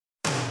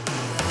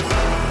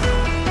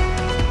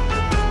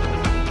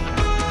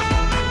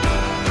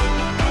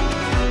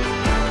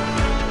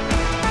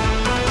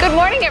Good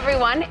morning,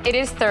 everyone. It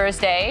is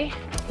Thursday.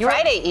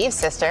 Friday Eve,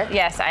 sister.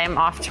 Yes, I am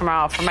off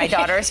tomorrow for my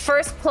daughter's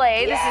first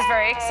play. This is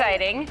very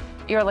exciting.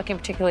 You're looking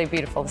particularly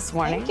beautiful this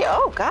morning. Thank you.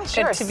 Oh, gosh,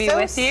 good to be so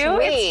with you.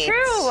 Sweet. It's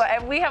true.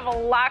 And we have a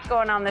lot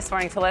going on this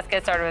morning, so let's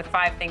get started with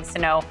 5 things to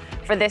know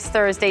for this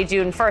Thursday,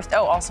 June 1st.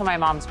 Oh, also my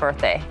mom's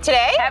birthday.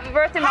 Today? Happy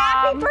birthday, Mom.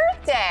 Happy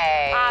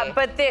birthday.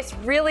 But this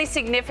really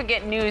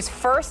significant news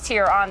first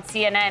here on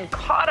CNN.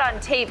 Caught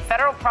on tape,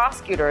 federal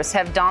prosecutors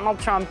have Donald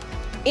Trump,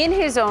 in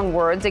his own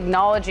words,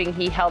 acknowledging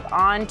he held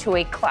on to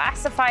a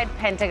classified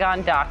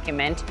Pentagon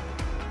document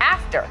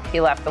after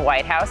he left the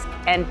White House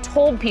and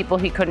told people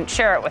he couldn't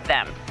share it with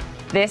them.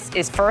 This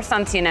is first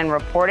on CNN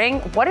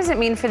reporting. What does it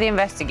mean for the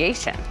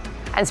investigation?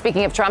 And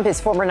speaking of Trump,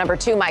 his former number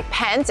 2, Mike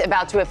Pence,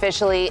 about to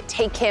officially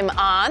take him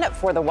on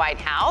for the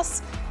White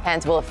House.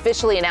 Pence will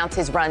officially announce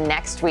his run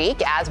next week,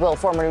 as will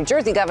former New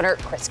Jersey Governor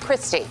Chris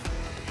Christie.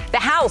 The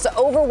House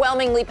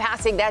overwhelmingly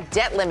passing that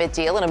debt limit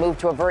deal in a move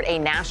to avert a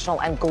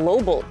national and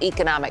global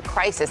economic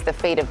crisis. The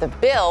fate of the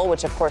bill,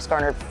 which of course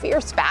garnered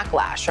fierce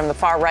backlash from the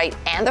far right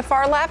and the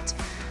far left,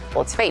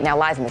 well, its fate now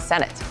lies in the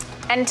Senate.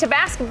 And to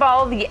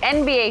basketball, the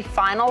NBA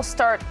Finals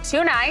start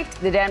tonight.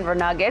 The Denver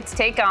Nuggets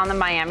take on the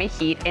Miami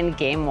Heat in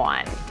Game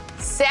 1.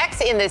 Sex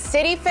in the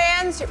City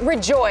fans,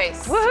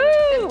 rejoice.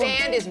 Woohoo! The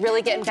band is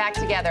really getting back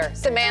together.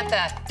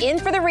 Samantha, in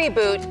for the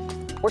reboot.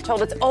 We're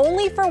told it's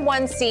only for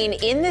one scene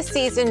in the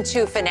season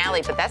 2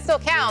 finale, but that still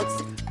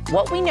counts.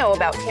 What we know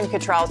about Kim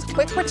Cattrall's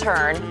quick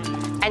return,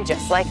 and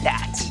just like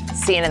that,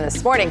 CNN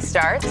This Morning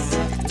starts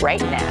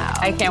right now.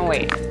 I can't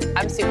wait.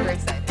 I'm super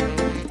excited.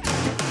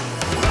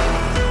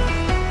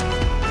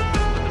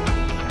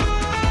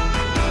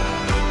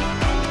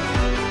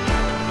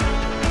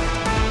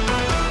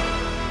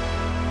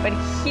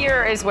 But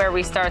here is where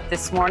we start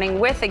this morning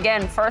with,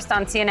 again, first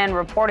on CNN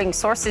reporting,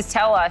 sources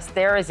tell us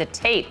there is a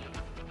tape,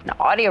 an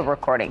audio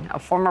recording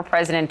of former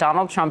President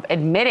Donald Trump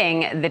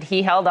admitting that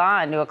he held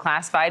on to a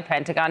classified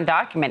Pentagon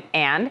document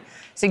and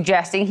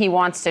suggesting he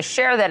wants to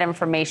share that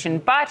information,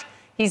 but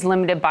he's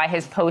limited by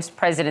his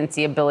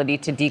post-presidency ability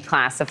to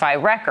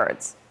declassify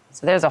records.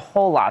 So there's a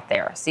whole lot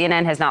there.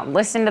 CNN has not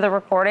listened to the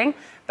recording,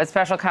 but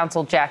special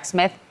counsel Jack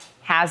Smith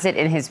has it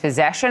in his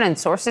possession, and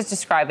sources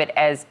describe it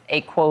as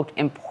a, quote,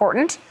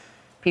 important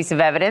piece of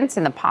evidence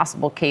in the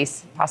possible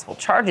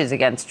charges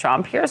against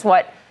Trump. Here's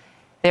what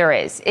there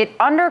is. It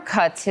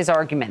undercuts his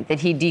argument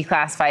that he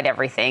declassified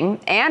everything,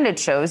 and it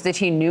shows that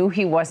he knew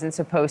he wasn't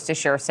supposed to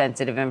share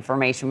sensitive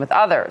information with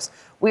others.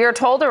 We are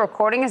told the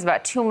recording is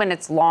about 2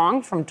 minutes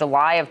long from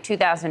July of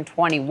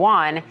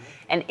 2021,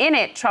 and in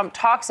it, Trump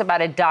talks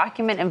about a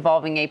document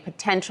involving a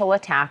potential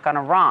attack on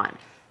Iran.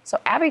 So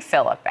Abby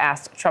Phillip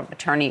asked Trump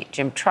attorney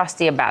Jim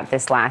Trusty about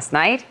this last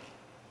night.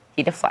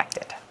 He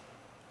deflected.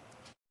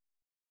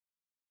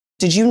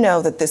 Did you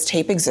know that this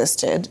tape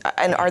existed?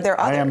 And are there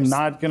others? I am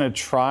not going to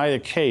try a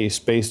case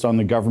based on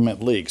the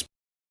government leaks.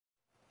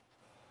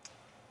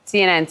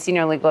 CNN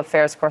senior legal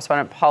affairs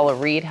correspondent Paula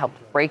Reed helped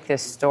break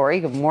this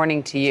story. Good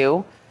morning to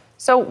you.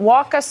 So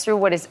walk us through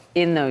what is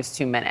in those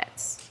 2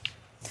 minutes.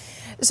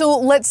 So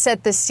let's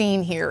set the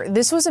scene here.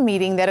 This was a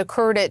meeting that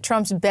occurred at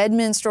Trump's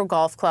Bedminster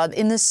Golf Club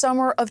in the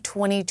summer of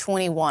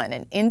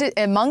 2021. And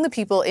among the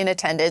people in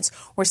attendance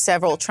were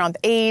several Trump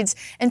aides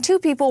and 2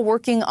 people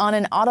working on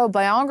an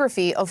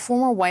autobiography of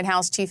former White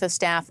House Chief of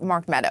Staff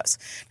Mark Meadows.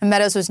 Now,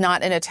 Meadows was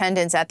not in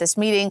attendance at this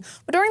meeting,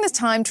 but during this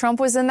time, Trump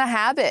was in the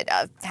habit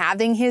of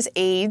having his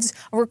aides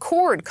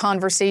record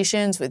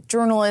conversations with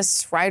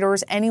journalists,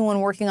 writers, anyone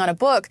working on a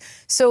book.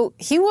 So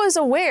he was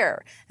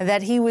aware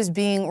that he was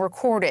being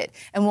recorded.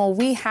 And while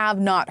we have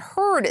not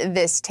heard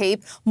this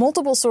tape,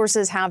 multiple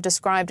sources have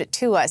described it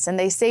to us, and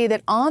they say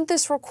that on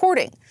this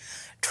recording,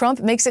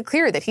 Trump makes it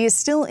clear that he is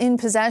still in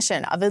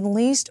possession of at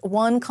least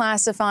one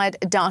classified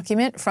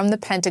document from the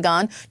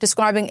Pentagon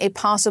describing a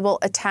possible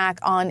attack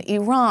on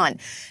Iran.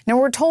 Now,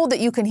 we're told that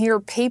you can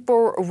hear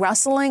paper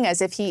rustling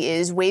as if he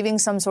is waving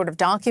some sort of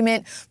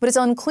document, but it's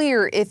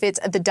unclear if it's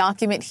the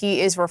document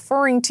he is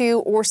referring to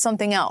or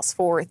something else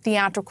for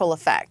theatrical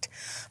effect.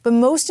 But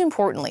most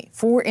importantly,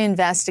 for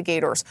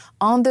investigators,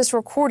 on this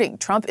recording,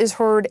 Trump is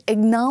heard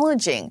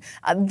acknowledging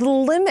the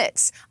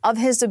limits of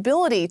his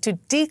ability to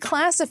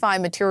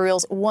declassify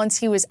materials once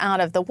he was out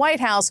of the White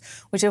House,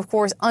 which of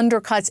course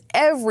undercuts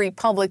every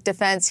public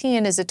defense he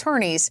and his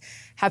attorneys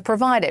have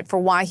provided for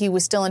why he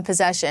was still in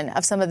possession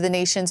of some of the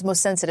nation's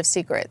most sensitive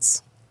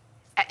secrets.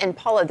 And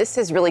Paula, this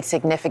is really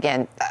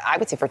significant, I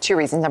would say, for 2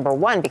 reasons. Number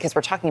one, because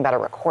we're talking about a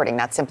recording,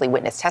 not simply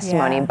witness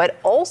testimony, but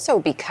also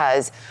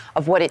because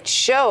of what it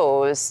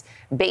shows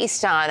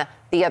based on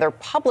the other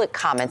public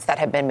comments that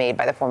have been made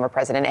by the former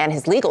president and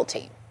his legal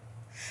team.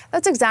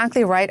 That's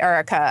exactly right,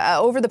 Erica.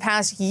 Over the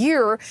past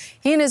year,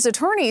 he and his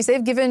attorneys,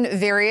 they've given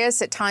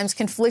various, at times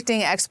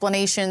conflicting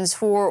explanations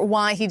for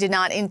why he did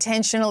not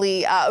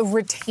intentionally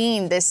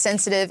retain this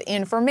sensitive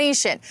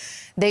information.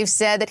 They've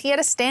said that he had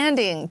a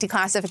standing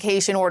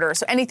declassification order,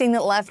 so anything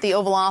that left the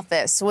Oval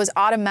Office was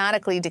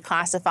automatically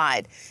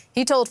declassified.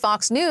 He told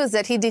Fox News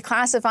that he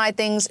declassified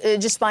things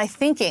just by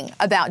thinking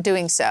about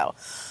doing so.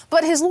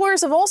 But his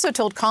lawyers have also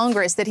told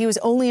Congress that he was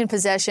only in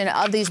possession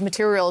of these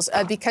materials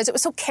because it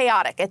was so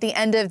chaotic at the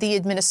end of the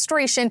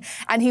administration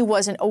and he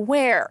wasn't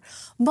aware.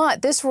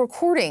 But this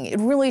recording, it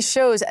really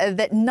shows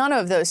that none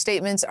of those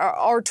statements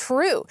are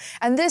true.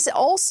 And this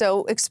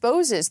also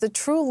exposes the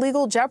true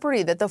legal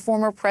jeopardy that the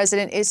former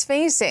president is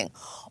facing.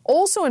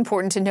 Also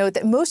important to note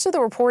that most of the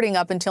reporting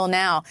up until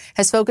now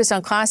has focused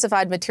on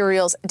classified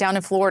materials down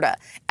in Florida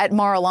at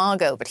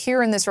Mar-a-Lago. But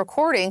here in this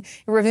recording,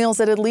 it reveals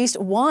that at least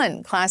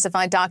one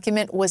classified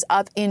document was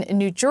up in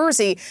New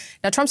Jersey.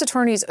 Now, Trump's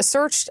attorneys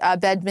searched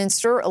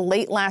Bedminster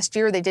late last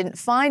year. They didn't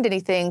find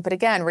anything, but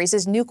again,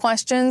 raises new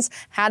questions.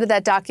 How did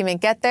that document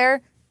get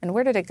there, and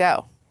where did it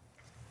go?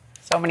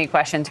 So many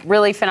questions.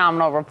 Really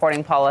phenomenal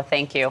reporting, Paula.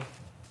 Thank you.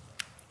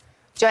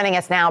 Joining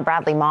us now,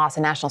 Bradley Moss,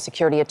 a national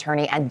security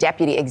attorney and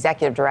deputy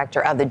executive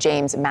director of the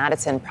James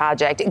Madison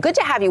Project. Good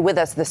to have you with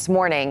us this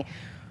morning.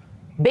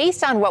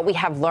 Based on what we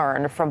have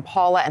learned from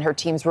Paula and her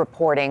team's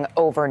reporting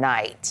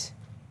overnight,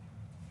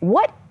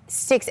 what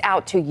sticks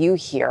out to you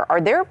here? Are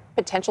there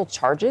potential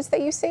charges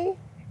that you see?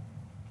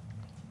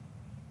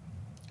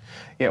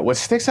 Yeah, what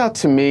sticks out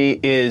to me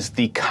is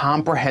the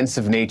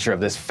comprehensive nature of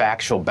this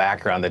factual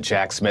background that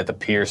Jack Smith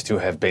appears to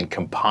have been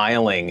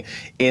compiling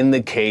in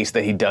the case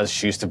that he does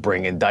choose to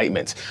bring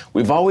indictments.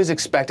 We've always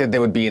expected there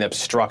would be an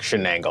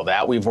obstruction angle.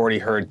 That we've already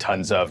heard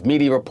tons of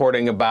media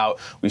reporting about.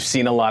 We've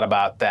seen a lot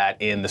about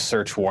that in the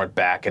search warrant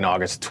back in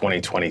August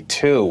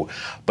 2022.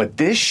 But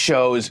this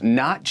shows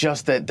not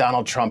just that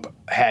Donald Trump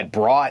had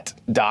brought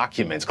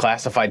documents,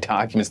 classified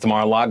documents to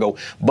Mar-a-Lago,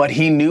 but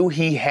he knew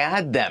he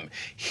had them.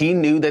 He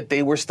knew that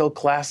they were still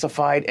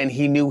classified, and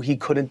he knew he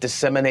couldn't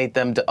disseminate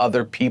them to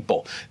other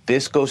people.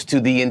 This goes to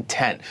the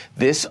intent.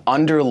 This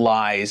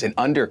underlies and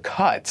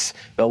undercuts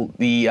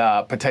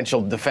the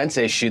potential defense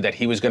issue that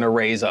he was going to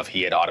raise of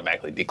he had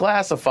automatically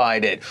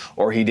declassified it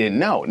or he didn't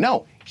know.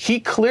 No.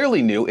 He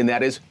clearly knew, and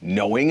that is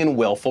knowing and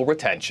willful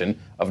retention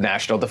of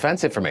national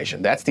defense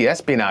information. That's the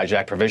Espionage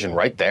Act provision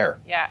right there.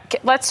 Yeah,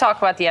 let's talk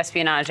about the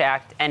Espionage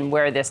Act and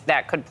where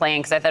that could play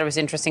in, because I thought it was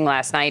interesting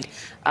last night.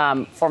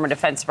 Former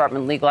Defense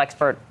Department legal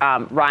expert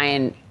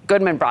Ryan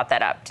Goodman brought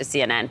that up to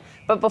CNN.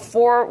 But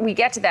before we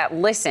get to that,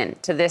 listen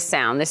to this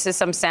sound. This is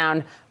some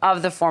sound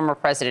of the former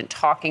president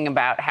talking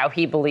about how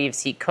he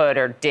believes he could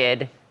or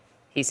did,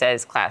 he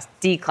says,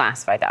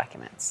 declassify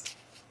documents.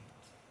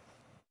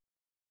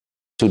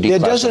 There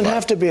doesn't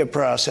have to be a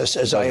process,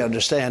 as I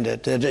understand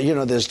it. You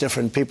know, there's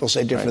different people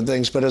say different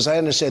things, but as I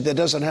understand, there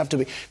doesn't have to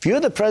be. If you're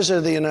the president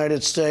of the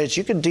United States,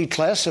 you can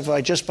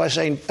declassify just by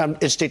saying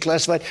it's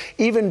declassified,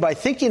 even by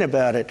thinking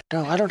about it.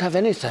 No, I don't have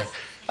anything.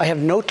 I have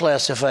no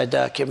classified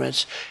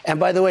documents.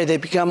 And by the way, they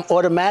become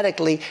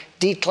automatically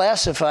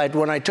declassified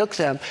when I took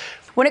them.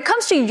 When it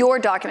comes to your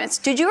documents,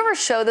 did you ever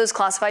show those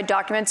classified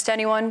documents to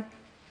anyone?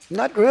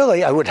 Not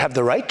really. I would have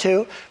the right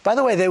to. By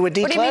the way, they were declassified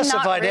what do you mean,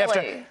 not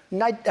really?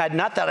 after.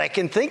 Not that I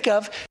can think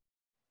of.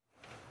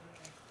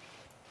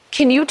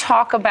 Can you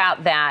talk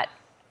about that?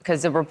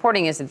 Because the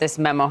reporting is that this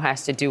memo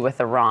has to do with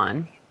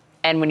Iran.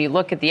 And when you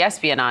look at the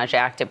Espionage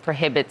Act, it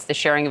prohibits the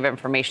sharing of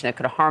information that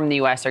could harm the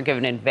U.S. or give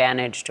an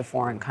advantage to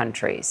foreign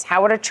countries.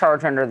 How would a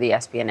charge under the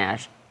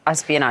Espionage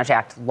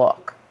Act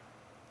look?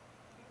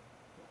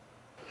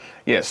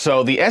 Yeah,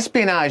 so the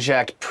Espionage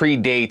Act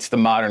predates the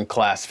modern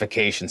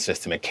classification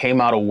system. It came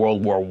out of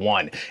World War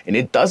I, and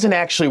it doesn't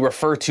actually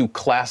refer to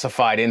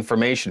classified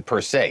information per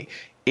se.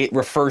 It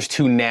refers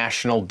to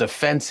national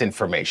defense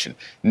information.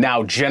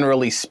 Now,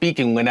 generally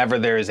speaking, whenever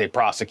there is a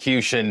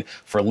prosecution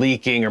for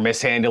leaking or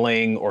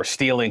mishandling or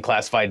stealing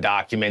classified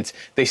documents,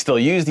 they still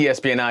use the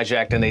Espionage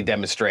Act and they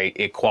demonstrate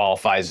it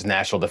qualifies as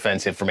national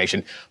defense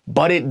information.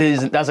 But it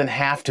doesn't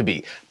have to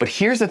be. But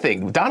here's the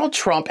thing. Donald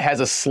Trump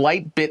has a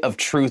slight bit of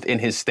truth in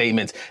his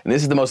statements, and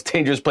this is the most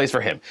dangerous place for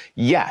him.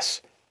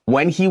 Yes.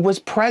 When he was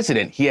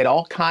president, he had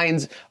all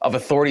kinds of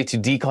authority to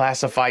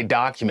declassify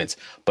documents,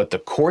 but the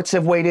courts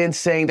have weighed in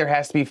saying there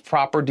has to be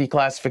proper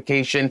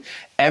declassification.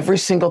 Every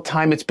single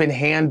time it's been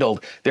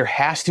handled, there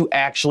has to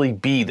actually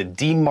be the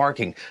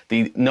demarking,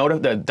 the note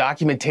of the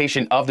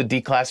documentation of the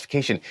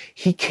declassification.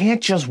 He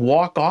can't just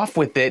walk off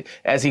with it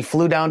as he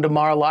flew down to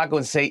Mar-a-Lago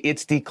and say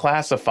it's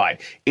declassified.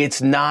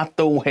 It's not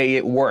the way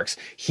it works.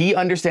 He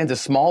understands a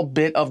small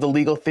bit of the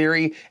legal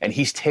theory, and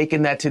he's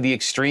taken that to the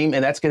extreme,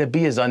 and that's going to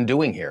be his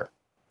undoing here.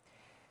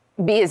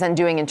 Be his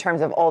undoing in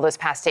terms of all those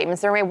past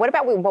statements there. What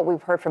about what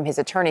we've heard from his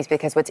attorneys?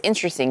 Because what's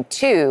interesting,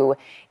 too,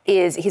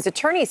 is his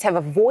attorneys have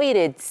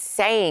avoided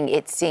saying,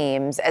 it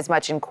seems, as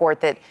much in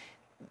court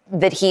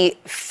that he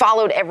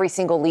followed every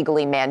single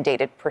legally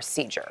mandated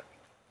procedure.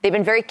 They've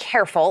been very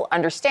careful,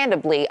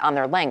 understandably, on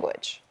their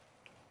language.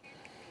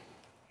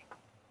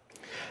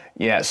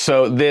 Yeah,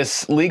 so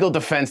this legal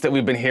defense that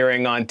we've been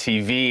hearing on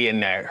TV,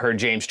 and I heard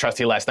James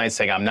Trusty last night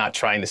saying, I'm not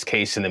trying this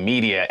case in the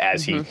media,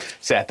 as he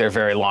sat there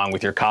very long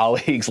with your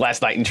colleagues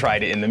last night and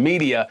tried it in the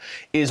media,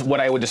 is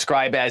what I would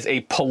describe as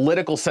a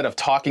political set of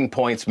talking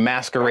points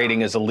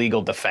masquerading as a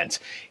legal defense.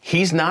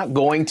 He's not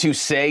going to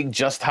say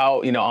just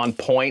how, on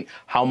point,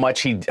 how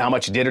much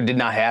did or did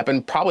not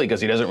happen, probably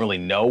because he doesn't really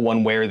know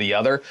one way or the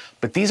other.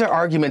 But these are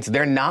arguments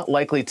they're not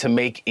likely to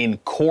make in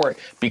court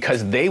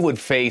because they would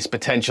face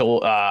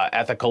potential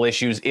ethical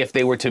issues if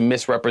they were to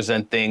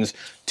misrepresent things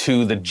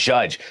to the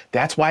judge.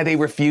 That's why they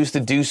refused to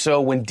do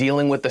so when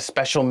dealing with the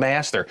special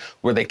master,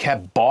 where they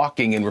kept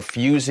balking and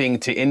refusing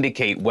to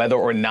indicate whether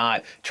or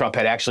not Trump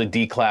had actually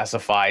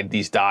declassified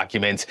these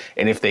documents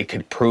and if they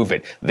could prove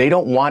it. They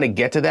don't want to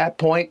get to that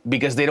point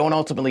because they don't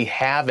ultimately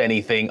have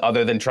anything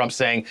other than Trump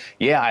saying,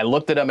 yeah, I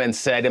looked at them and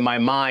said in my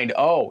mind,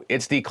 oh,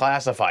 it's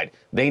declassified.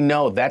 They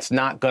know that's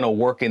not going to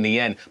work in the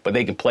end, but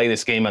they can play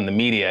this game on the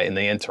media in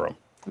the interim.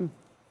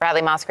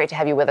 Bradley Moss, great to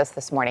have you with us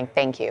this morning.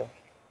 Thank you.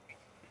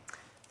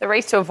 The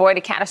race to avoid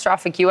a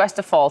catastrophic U.S.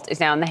 default is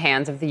now in the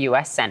hands of the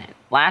U.S. Senate.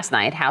 Last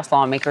night, House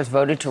lawmakers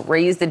voted to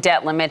raise the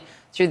debt limit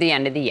through the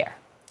end of the year.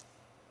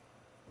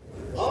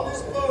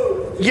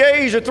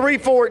 Yeas are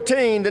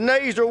 314, the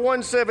nays are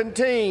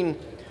 117.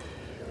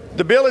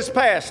 The bill is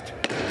passed.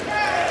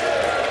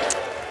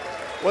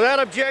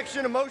 Without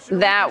objection, a motion.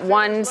 That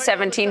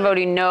 117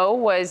 voting no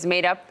was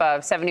made up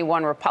of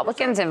 71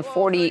 Republicans and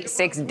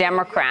 46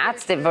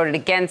 Democrats that voted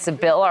against the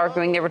bill,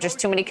 arguing there were just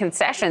too many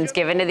concessions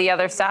given to the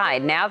other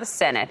side. Now the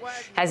Senate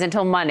has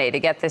until Monday to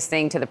get this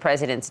thing to the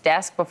president's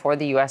desk before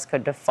the U.S.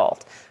 could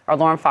default. Our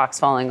Lauren Fox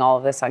following all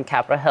of this on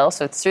Capitol Hill.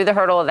 So it's through the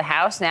hurdle of the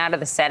House, now to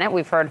the Senate.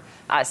 We've heard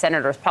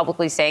senators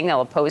publicly saying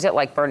they'll oppose it,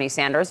 like Bernie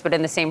Sanders, but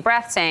in the same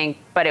breath saying,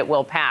 but it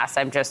will pass.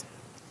 I'm just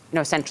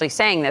essentially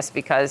saying this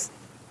because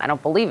I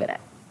don't believe in it.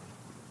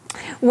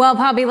 Well,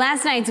 Poppy,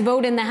 last night's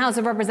vote in the House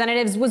of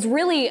Representatives was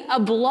really a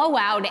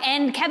blowout,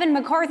 and Kevin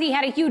McCarthy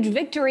had a huge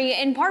victory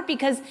in part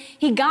because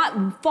he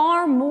got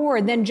far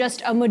more than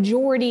just a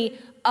majority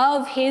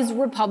of his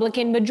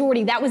Republican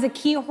majority. That was a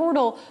key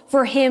hurdle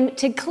for him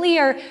to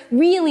clear,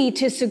 really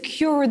to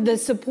secure the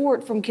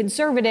support from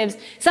conservatives,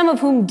 some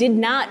of whom did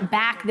not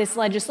back this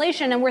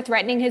legislation and were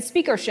threatening his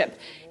speakership.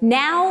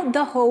 Now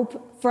the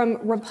hope from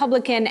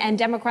Republican and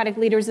Democratic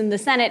leaders in the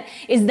Senate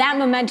is that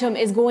momentum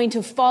is going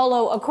to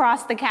follow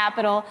across the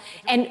Capitol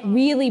and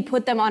really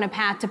put them on a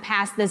path to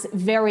pass this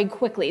very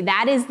quickly.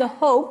 That is the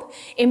hope,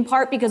 in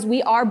part because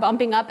we are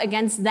bumping up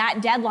against that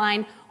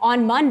deadline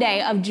on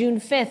Monday of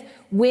June 5th,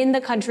 when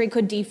the country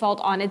could default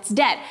on its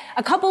debt.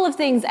 A couple of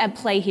things at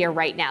play here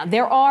right now.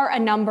 There are a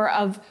number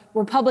of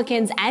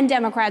Republicans and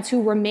Democrats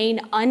who remain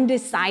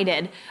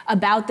undecided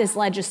about this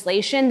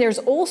legislation. There's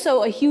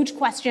also a huge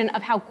question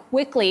of how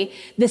quickly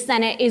the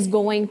Senate is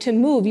going to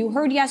move. You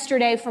heard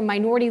yesterday from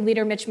Minority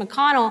Leader Mitch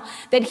McConnell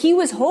that he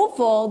was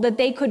hopeful that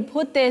they could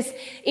put this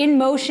in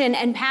motion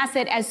and pass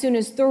it as soon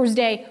as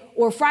Thursday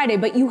or Friday,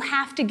 but you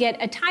have to get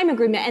a time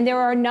agreement. And there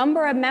are a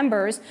number of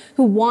members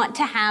who want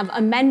to have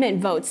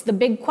amendment votes. The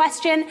big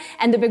question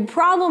and the big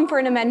problem for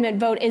an amendment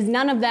vote is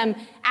none of them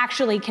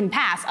actually can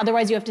pass.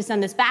 Otherwise, you have to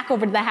send this back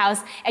over to the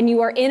House, and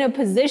you are in a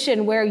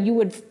position where you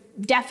would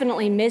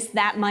definitely miss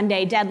that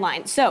Monday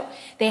deadline. So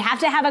they have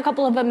to have a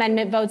couple of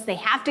amendment votes. They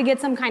have to get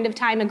some kind of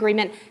time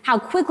agreement. How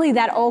quickly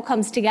that all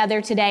comes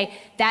together today,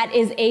 that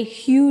is a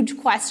huge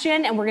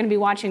question, and we're going to be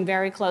watching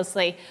very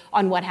closely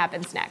on what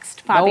happens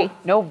next. Poppy?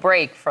 No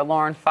break for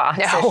Lauren Fox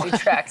as she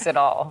tracks it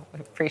all.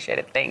 We appreciate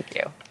it. Thank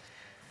you.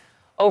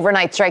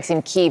 Overnight strikes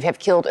in Kyiv have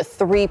killed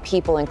 3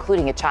 people,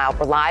 including a child.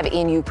 We're live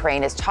in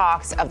Ukraine as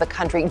talks of the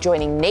country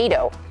joining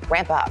NATO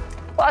ramp up.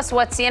 Plus,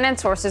 what CNN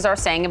sources are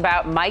saying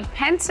about Mike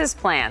Pence's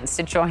plans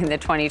to join the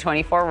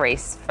 2024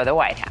 race for the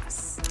White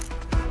House.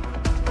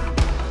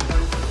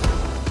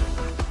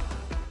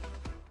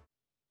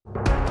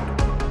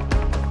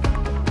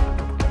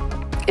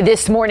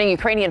 This morning,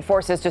 Ukrainian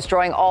forces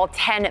destroying all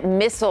 10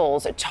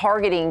 missiles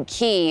targeting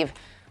Kyiv.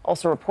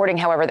 Also reporting,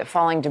 however, that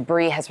falling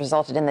debris has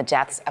resulted in the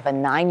deaths of a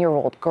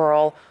 9-year-old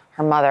girl,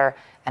 her mother,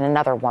 and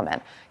another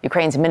woman.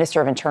 Ukraine's Minister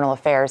of Internal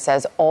Affairs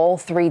says all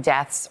 3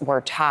 deaths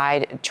were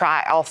tried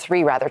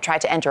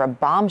to enter a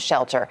bomb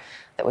shelter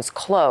that was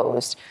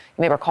closed.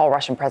 You may recall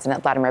Russian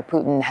President Vladimir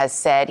Putin has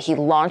said he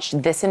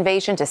launched this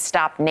invasion to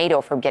stop NATO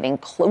from getting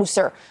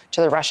closer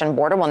to the Russian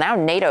border. Well, now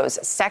NATO's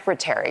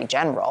Secretary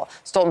General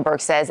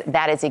Stoltenberg says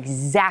that is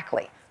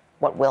exactly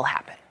what will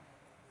happen.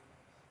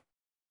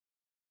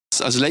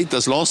 As late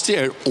as last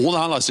year, all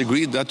allies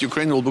agreed that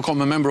Ukraine will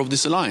become a member of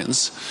this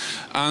alliance.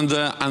 And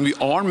we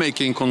are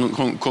making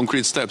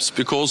concrete steps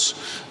because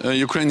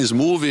Ukraine is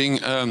moving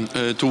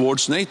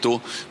towards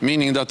NATO,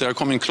 meaning that they are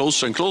coming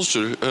closer and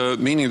closer,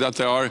 meaning that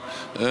they are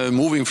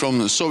moving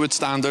from Soviet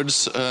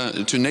standards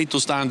to NATO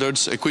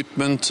standards,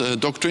 equipment,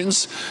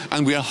 doctrines,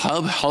 and we are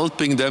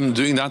helping them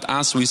doing that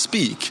as we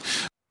speak.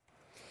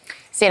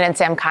 CNN's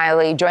Sam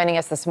Kiley joining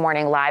us this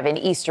morning live in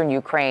eastern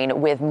Ukraine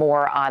with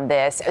more on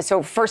this.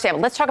 So first, Sam,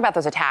 let's talk about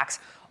those attacks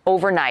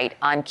overnight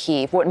on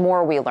Kyiv. What more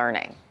are we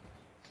learning?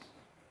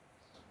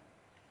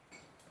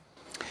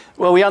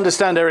 Well, we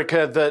understand,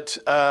 Erica,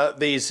 that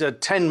these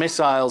 10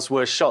 missiles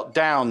were shot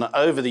down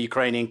over the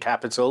Ukrainian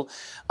capital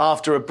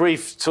after a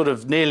brief sort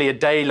of nearly a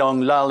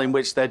day-long lull in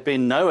which there'd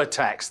been no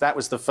attacks. That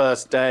was the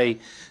first day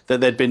that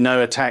there'd been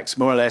no attacks,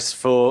 more or less,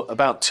 for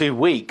about 2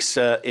 weeks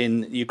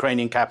in the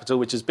Ukrainian capital,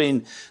 which has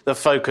been the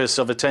focus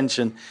of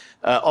attention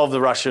of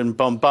the Russian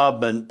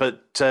bombardment.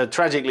 But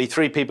tragically,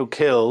 3 people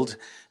killed.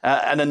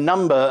 And a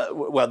number,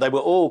 well, they were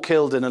all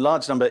killed and a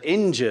large number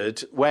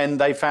injured when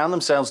they found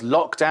themselves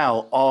locked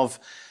out of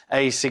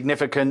a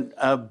significant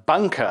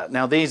bunker.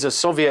 Now, these are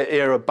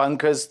Soviet-era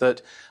bunkers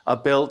that are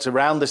built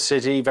around the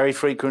city, very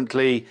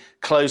frequently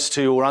close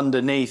to or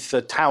underneath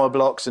the tower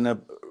blocks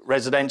and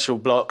residential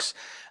blocks.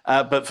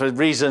 But for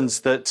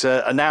reasons that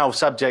are now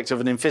subject of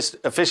an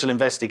official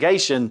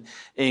investigation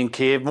in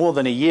Kiev, more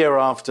than a year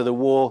after the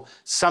war,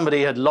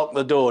 somebody had locked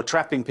the door,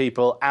 trapping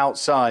people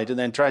outside, and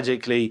then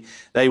tragically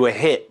they were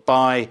hit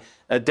by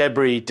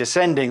debris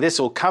descending. This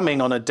all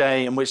coming on a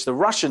day in which the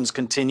Russians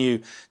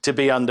continue to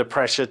be under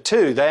pressure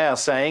too. They are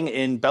saying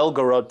in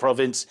Belgorod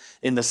province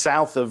in the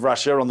south of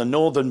Russia, on the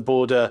northern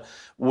border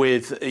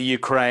with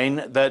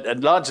Ukraine, that a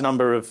large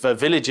number of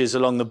villages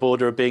along the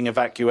border are being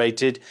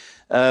evacuated.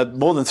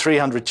 More than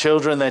 300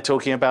 children they're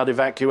talking about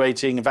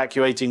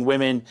evacuating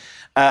women.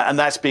 And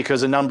that's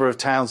because a number of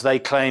towns they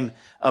claim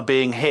are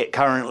being hit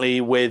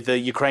currently with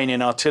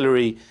Ukrainian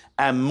artillery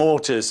and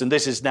mortars. And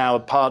this is now a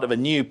part of a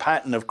new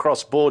pattern of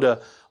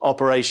cross-border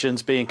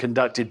operations being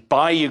conducted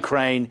by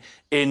Ukraine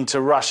into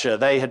Russia.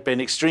 They had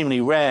been extremely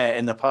rare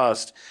in the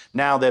past.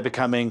 Now they're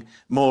becoming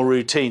more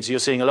routine. So you're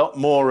seeing a lot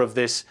more of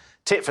this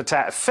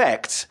tit-for-tat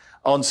effect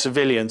on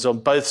civilians on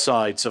both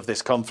sides of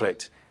this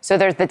conflict. So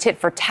there's the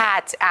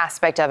tit-for-tat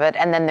aspect of it,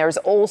 and then there's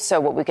also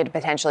what we could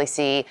potentially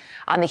see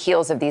on the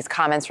heels of these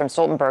comments from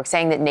Stoltenberg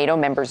saying that NATO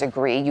members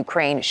agree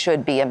Ukraine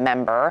should be a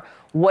member.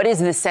 What is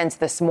the sense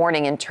this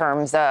morning in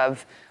terms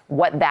of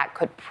what that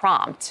could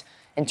prompt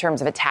in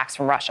terms of attacks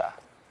from Russia?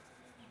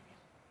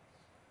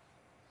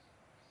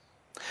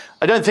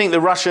 I don't think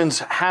the Russians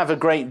have a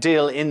great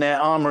deal in their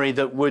armory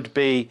that would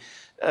be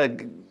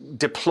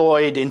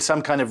deployed in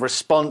some kind of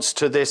response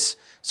to this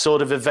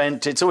sort of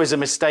event. It's always a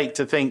mistake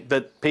to think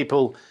that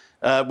people,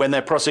 when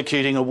they're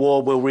prosecuting a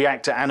war, will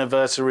react to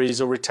anniversaries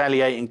or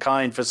retaliate in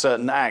kind for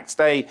certain acts.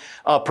 They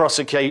are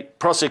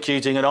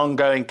prosecuting an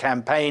ongoing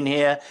campaign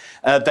here.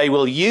 They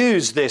will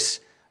use this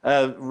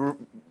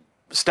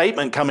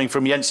statement coming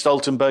from Jens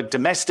Stoltenberg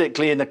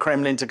domestically in the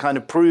Kremlin to kind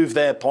of prove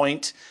their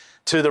point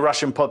to the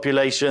Russian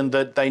population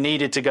that they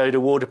needed to go to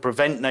war to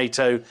prevent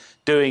NATO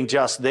doing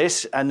just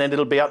this. And then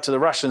it'll be up to the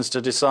Russians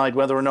to decide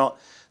whether or not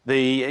the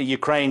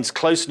Ukraine's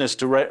closeness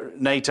to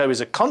NATO is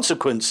a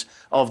consequence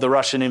of the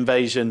Russian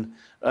invasion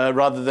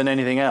rather than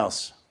anything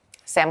else.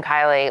 Sam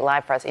Kiley,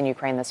 live for us in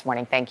Ukraine this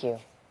morning. Thank you.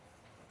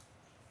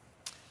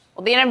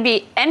 Well, the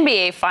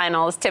NBA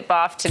Finals tip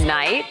off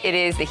tonight. It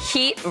is the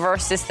Heat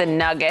versus the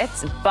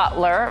Nuggets,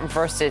 Butler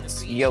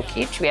versus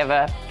Jokic. We have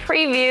a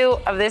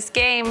preview of this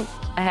game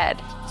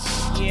ahead.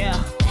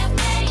 Yeah.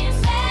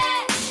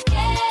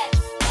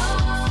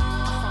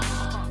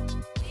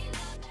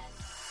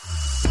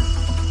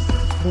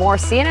 More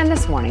CNN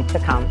This Morning to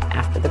come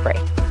after the break.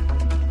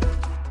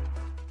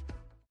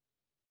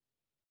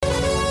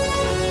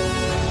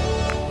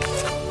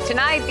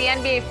 Tonight, the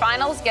NBA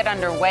Finals get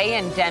underway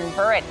in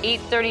Denver at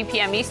 8:30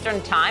 p.m.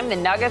 Eastern Time. The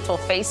Nuggets will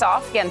face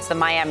off against the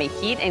Miami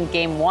Heat in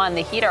Game 1.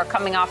 The Heat are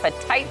coming off a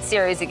tight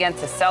series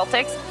against the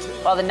Celtics,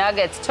 while the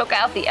Nuggets took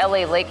out the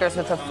LA Lakers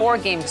with a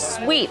 4-game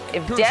sweep.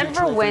 If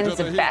Denver wins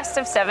the best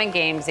of 7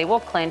 games, they will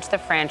clinch the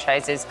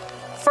franchise's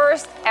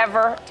first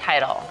ever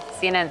title.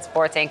 CNN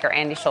sports anchor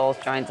Andy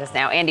Scholes joins us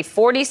now. Andy,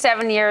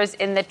 47 years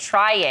in the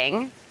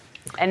trying,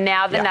 and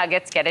now the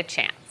Nuggets get a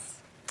chance.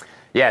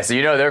 Yeah, so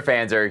you know their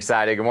fans are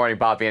excited. Good morning,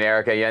 Poppy and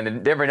Erica. Yeah, and the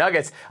Denver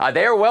Nuggets,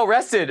 they are well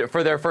rested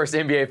for their first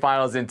NBA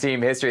Finals in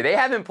team history. They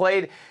haven't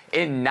played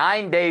in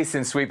 9 days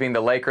since sweeping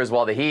the Lakers,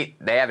 while the Heat,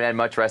 they haven't had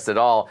much rest at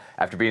all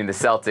after beating the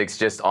Celtics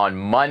just on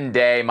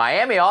Monday.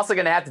 Miami also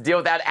going to have to deal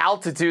with that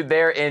altitude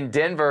there in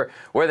Denver,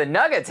 where the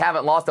Nuggets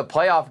haven't lost a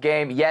playoff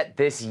game yet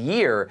this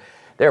year.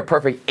 They're a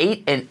perfect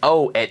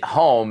 8-0 at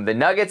home. The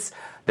Nuggets,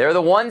 they're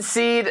the 1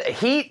 seed.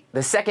 Heat,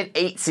 the second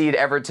 8 seed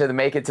ever to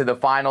make it to the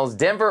finals.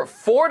 Denver,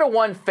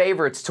 4-1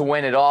 favorites to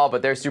win it all,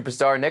 but their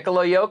superstar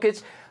Nikola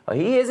Jokic, well,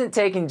 he isn't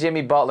taking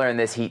Jimmy Butler and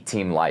this Heat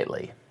team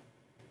lightly.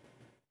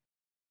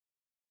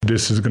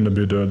 This is going to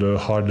be the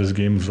hardest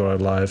game of our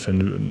life,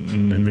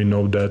 and we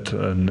know that,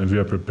 and we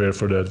are prepared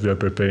for that. We are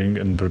preparing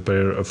and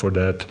prepare for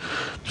that.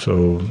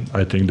 So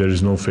I think there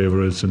is no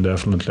favorites, and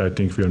definitely I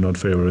think we are not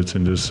favorites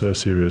in this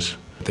series.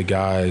 The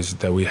guys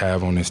that we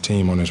have on this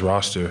team, on this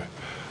roster,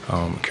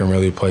 can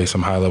really play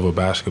some high-level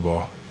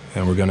basketball,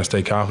 and we're going to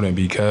stay confident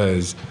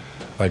because,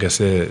 like I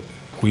said,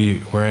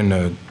 we're in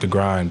the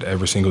grind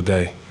every single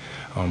day.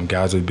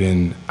 Guys have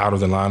been out of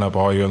the lineup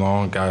all year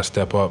long. Guys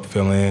step up,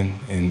 fill in,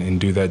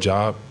 and do that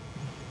job.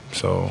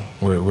 So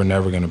we're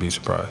never going to be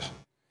surprised.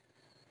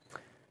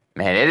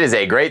 Man, it is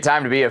a great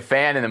time to be a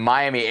fan in the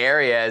Miami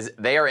area as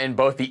they are in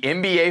both the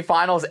NBA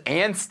Finals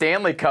and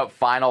Stanley Cup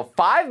Final.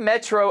 5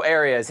 metro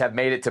areas have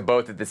made it to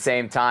both at the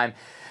same time.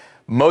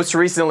 Most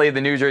recently,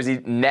 the New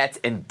Jersey Nets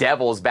and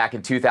Devils back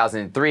in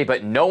 2003,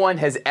 but no one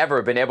has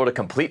ever been able to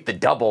complete the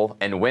double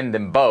and win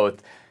them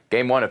both.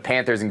 Game 1 of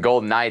Panthers and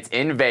Golden Knights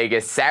in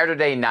Vegas,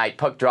 Saturday night.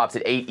 Puck drops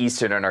at 8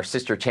 Eastern on our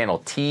sister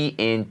channel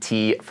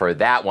TNT for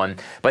that one.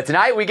 But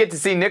tonight we get to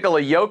see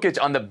Nikola Jokic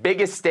on the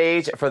biggest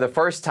stage for the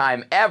first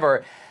time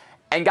ever.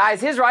 And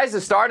guys, his rise to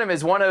stardom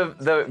is one of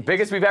the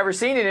biggest we've ever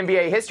seen in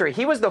NBA history.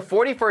 He was the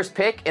 41st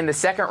pick in the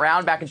second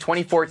round back in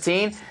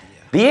 2014.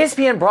 The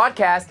ESPN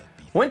broadcast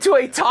went to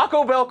a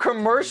Taco Bell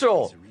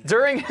commercial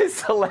during his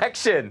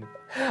selection.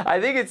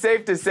 I think it's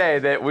safe to say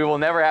that we will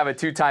never have a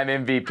 2-time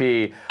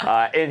MVP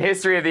in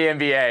history of the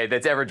NBA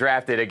that's ever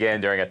drafted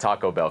again during a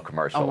Taco Bell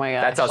commercial. Oh my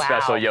gosh. That's how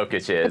special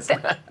Jokic is.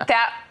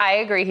 That I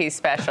agree, he's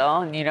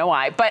special, and you know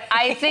why. But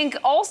I think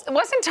also,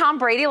 wasn't Tom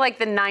Brady like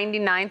the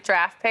 99th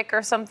draft pick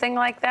or something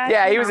like that?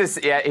 Yeah,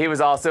 he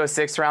was also a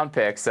 6th-round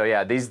pick. So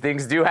yeah, these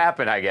things do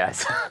happen, I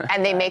guess.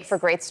 And they make for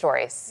great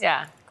stories.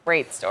 Yeah,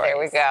 great stories. There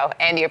we go.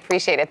 Andy,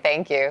 appreciate it.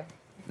 Thank you.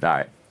 All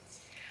right.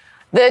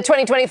 The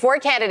 2024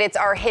 candidates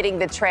are hitting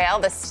the trail.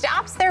 The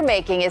stops they're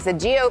making as the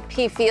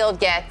GOP field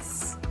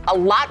gets a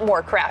lot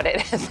more crowded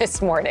this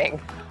morning.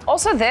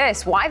 Also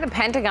this, why the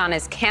Pentagon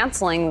is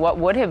canceling what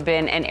would have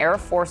been an Air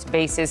Force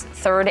Base's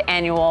 3rd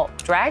annual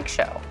drag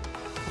show.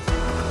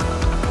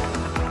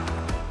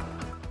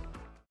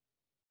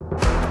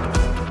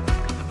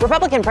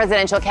 Republican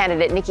presidential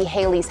candidate Nikki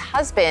Haley's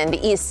husband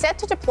is set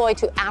to deploy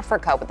to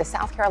Africa with the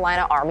South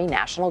Carolina Army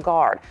National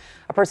Guard.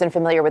 A person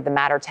familiar with the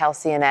matter tells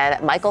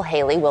CNN Michael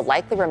Haley will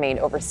likely remain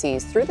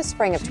overseas through the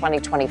spring of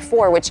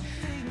 2024, which,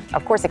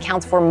 of course,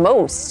 accounts for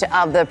most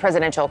of the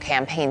presidential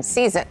campaign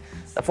season.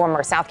 The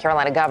former South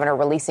Carolina governor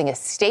releasing a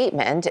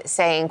statement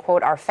saying,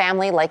 quote, "Our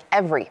family, like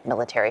every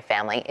military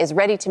family, is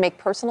ready to make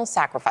personal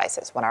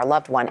sacrifices when our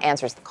loved one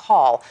answers the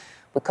call.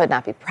 We could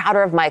not be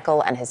prouder of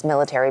Michael and his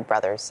military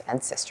brothers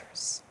and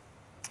sisters."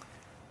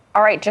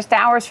 All right, just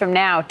hours from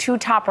now, 2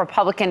 top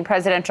Republican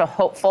presidential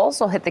hopefuls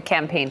will hit the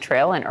campaign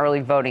trail in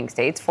early voting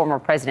states. Former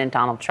President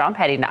Donald Trump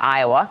heading to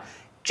Iowa,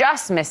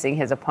 just missing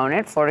his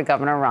opponent, Florida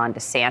Governor Ron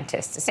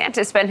DeSantis.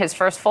 DeSantis spent his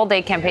first full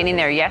day campaigning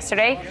there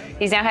yesterday.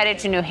 He's now headed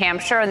to New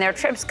Hampshire, and their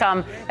trips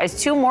come as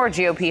 2 more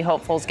GOP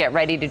hopefuls get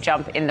ready to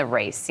jump in the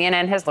race.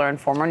 CNN has learned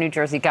former New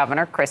Jersey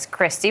Governor Chris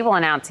Christie will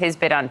announce his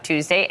bid on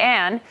Tuesday,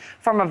 and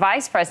former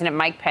Vice President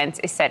Mike Pence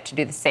is set to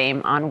do the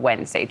same on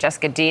Wednesday.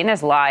 Jessica Dean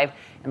is live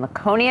in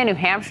Laconia, New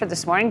Hampshire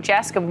this morning.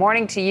 Jess, good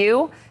morning to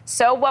you.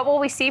 So what will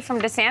we see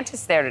from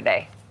DeSantis there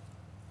today?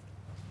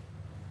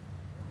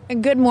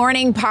 Good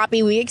morning,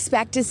 Poppy. We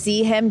expect to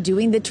see him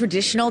doing the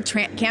traditional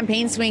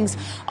campaign swings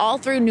all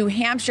through New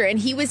Hampshire. And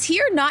he was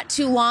here not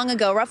too long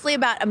ago, roughly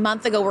about a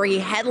month ago, where he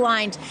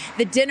headlined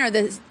the dinner,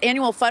 the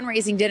annual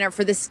fundraising dinner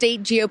for the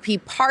state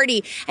GOP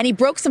party. And he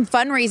broke some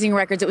fundraising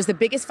records. It was the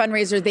biggest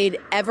fundraiser they'd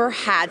ever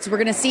had. So we're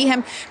going to see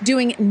him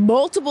doing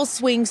multiple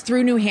swings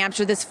through New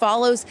Hampshire. This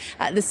follows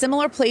the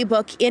similar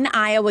playbook in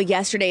Iowa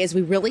yesterday, as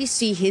we really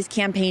see his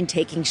campaign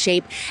taking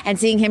shape and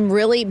seeing him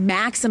really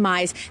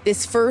maximize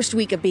this first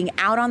week of being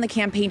out on the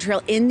campaign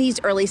trail in these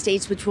early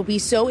states, which will be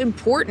so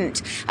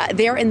important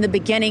there in the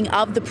beginning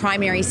of the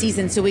primary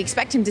season. So we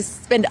expect him to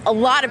spend a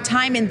lot of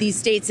time in these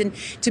states. And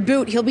to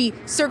boot, he'll be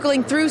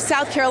circling through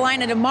South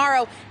Carolina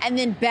tomorrow and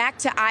then back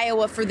to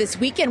Iowa for this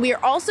weekend. We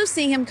are also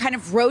seeing him kind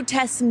of road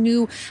test some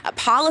new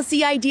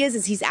policy ideas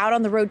as he's out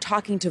on the road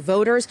talking to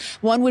voters.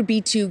 One would be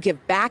to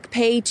give back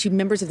pay to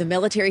members of the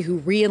military who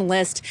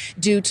re-enlist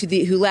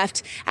who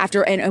left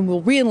after and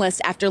will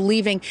re-enlist after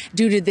leaving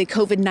due to the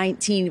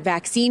COVID-19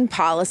 vaccine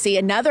policy.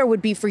 Another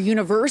would be for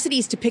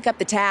universities to pick up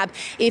the tab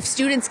if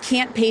students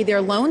can't pay their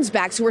loans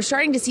back. So we're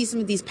starting to see some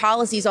of these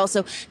policies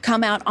also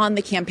come out on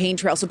the campaign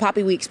trail. So,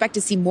 Poppy, we expect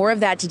to see more of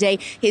that today.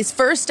 His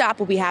first stop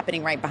will be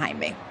happening right behind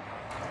me.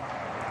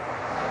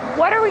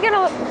 What are we going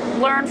to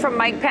learn from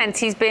Mike Pence?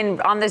 He's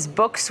been on this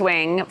book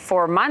swing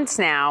for months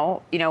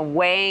now,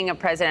 weighing a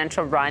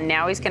presidential run.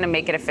 Now he's going to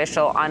make it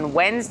official on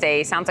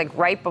Wednesday. Sounds like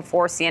right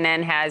before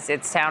CNN has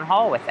its town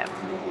hall with him.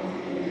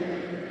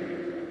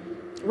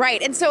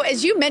 Right. And so,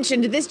 as you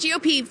mentioned, this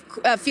GOP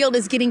field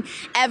is getting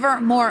ever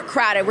more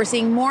crowded. We're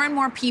seeing more and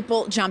more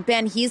people jump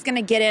in. He's going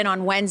to get in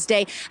on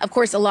Wednesday. Of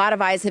course, a lot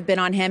of eyes have been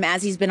on him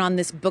as he's been on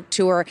this book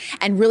tour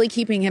and really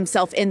keeping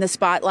himself in the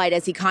spotlight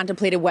as he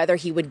contemplated whether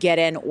he would get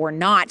in or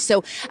not.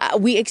 So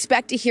we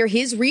expect to hear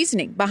his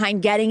reasoning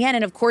behind getting in.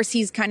 And of course,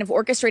 he's kind of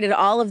orchestrated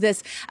all of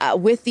this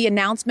with the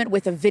announcement,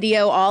 with a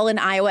video, all in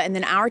Iowa. And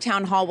then our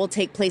town hall will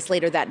take place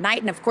later that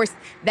night. And of course,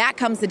 that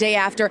comes the day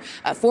after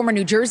former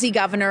New Jersey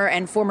governor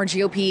and former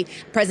GOP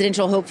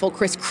presidential hopeful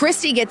Chris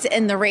Christie gets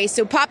in the race.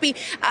 So, Poppy,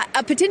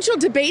 a potential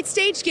debate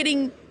stage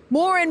getting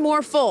more and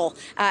more full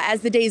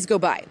as the days go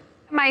by.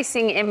 Am I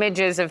seeing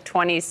images of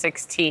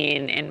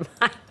 2016 in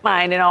my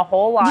mind, and a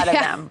whole lot of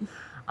them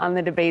on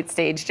the debate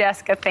stage?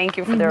 Jessica, thank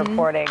you for the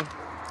reporting.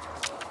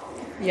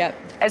 Yep.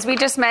 As we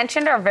just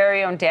mentioned, our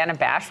very own Dana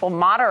Bash will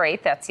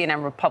moderate that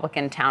CNN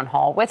Republican town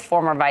hall with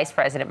former Vice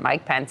President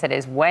Mike Pence. It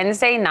is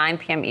Wednesday, 9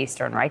 p.m.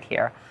 Eastern, right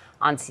here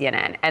on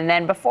CNN. And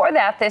then before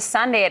that, this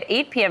Sunday at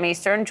 8 p.m.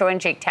 Eastern, join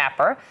Jake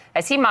Tapper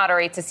as he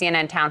moderates a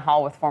CNN town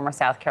hall with former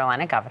South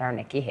Carolina Governor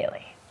Nikki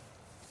Haley.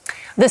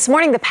 This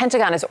morning, the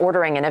Pentagon is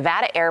ordering a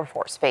Nevada Air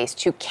Force Base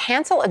to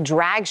cancel a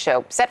drag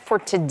show set for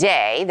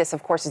today. This,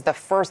 of course, is the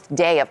first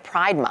day of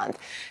Pride Month.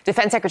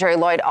 Defense Secretary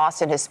Lloyd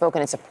Austin has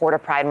spoken in support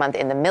of Pride Month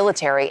in the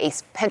military. A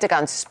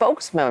Pentagon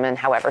spokeswoman,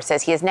 however,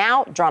 says he has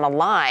now drawn a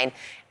line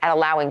at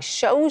allowing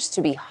shows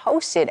to be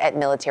hosted at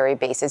military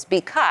bases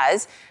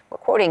because, we're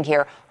quoting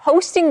here,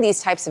 hosting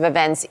these types of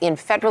events in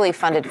federally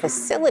funded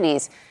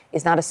facilities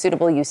is not a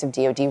suitable use of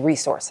DoD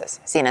resources.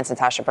 CNN's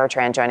Natasha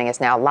Bertrand joining us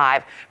now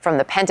live from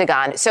the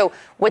Pentagon. So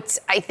what's,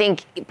 I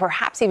think,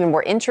 perhaps even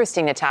more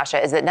interesting,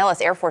 Natasha, is that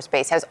Nellis Air Force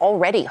Base has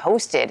already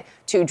hosted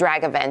 2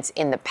 drag events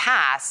in the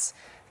past.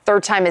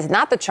 Third time is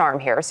not the charm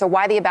here. So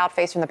why the about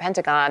face from the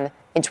Pentagon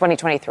in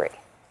 2023?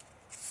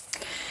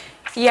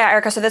 Yeah,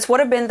 Erica, so this would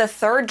have been the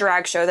 3rd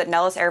drag show that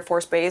Nellis Air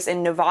Force Base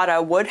in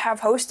Nevada would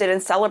have hosted in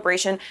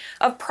celebration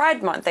of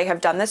Pride Month. They have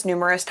done this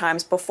numerous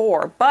times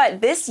before. But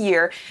this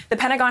year, the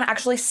Pentagon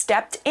actually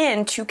stepped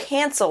in to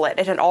cancel it.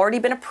 It had already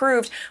been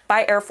approved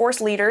by Air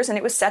Force leaders, and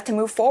it was set to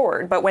move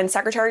forward. But when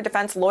Secretary of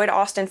Defense Lloyd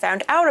Austin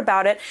found out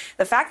about it,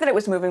 the fact that it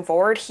was moving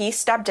forward, he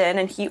stepped in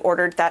and he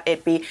ordered that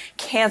it be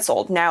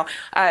canceled. Now,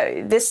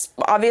 this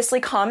obviously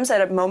comes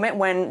at a moment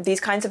when these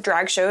kinds of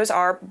drag shows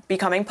are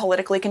becoming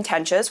politically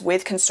contentious,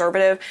 with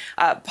conservative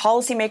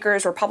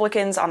policymakers,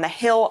 Republicans on the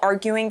Hill,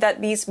 arguing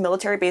that these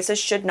military bases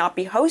should not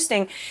be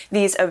hosting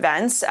these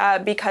events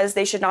because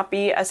they should not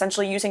be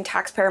essentially using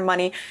taxpayer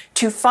money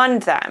to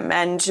fund them.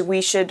 And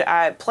we should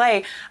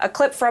play a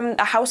clip from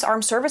the House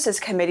Armed Services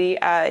Committee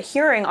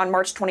hearing on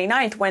March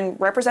 29th when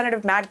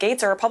Representative Matt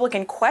Gaetz, a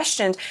Republican,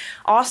 questioned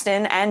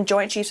Austin and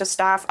Joint Chiefs of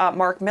Staff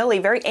Mark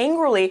Milley very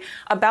angrily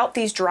about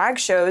these drag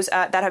shows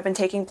that have been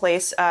taking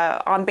place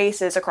on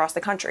bases across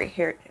the country.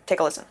 Here, take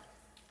a listen.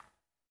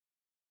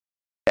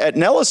 At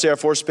Nellis Air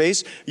Force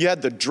Base, you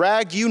had the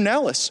Drag You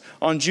Nellis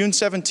on June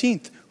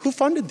 17th. Who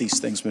funded these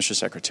things, Mr.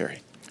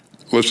 Secretary?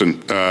 Listen,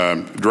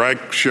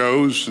 drag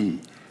shows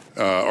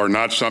are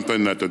not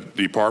something that the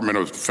Department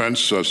of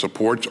Defense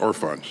supports or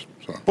funds.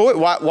 So. But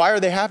wait, why are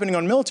they happening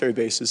on military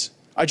bases?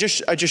 I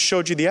just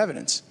showed you the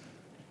evidence.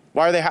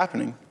 Why are they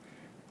happening?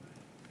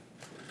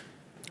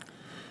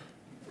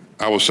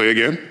 I will say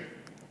again,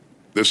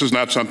 this is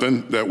not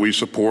something that we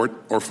support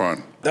or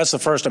fund. That's the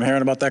first I'm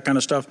hearing about that kind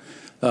of stuff.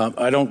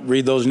 I don't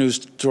read those news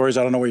stories.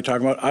 I don't know what you're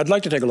talking about. I'd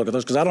like to take a look at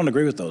those because I don't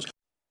agree with those.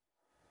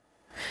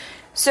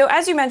 So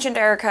as you mentioned,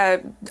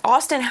 Erica,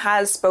 Austin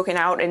has spoken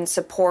out in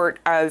support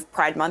of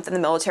Pride Month in the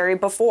military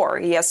before.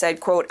 He has said,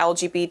 quote,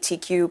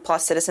 LGBTQ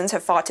plus citizens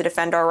have fought to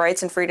defend our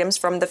rights and freedoms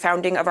from the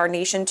founding of our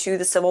nation to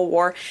the Civil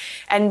War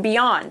and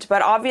beyond.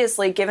 But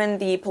obviously, given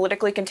the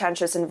politically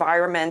contentious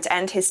environment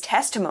and his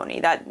testimony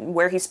that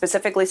where he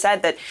specifically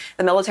said that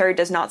the military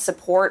does not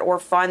support or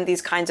fund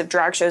these kinds of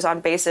drag shows on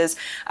bases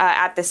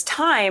at this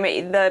time,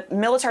 the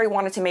military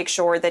wanted to make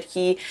sure that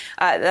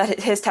that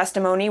his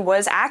testimony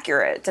was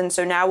accurate. And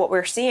so now what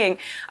we're seeing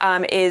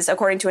is,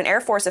 according to an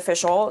Air Force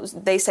official,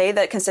 they say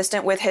that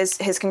consistent with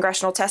his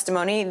congressional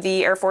testimony,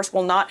 the Air Force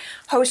will not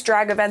host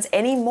drag events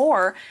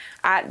anymore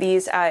at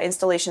these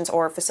installations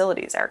or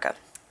facilities. Erica.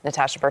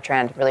 Natasha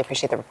Bertrand, really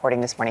appreciate the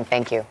reporting this morning.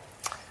 Thank you.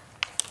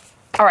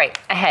 All right,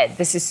 ahead.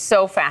 This is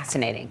so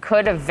fascinating.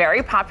 Could a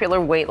very popular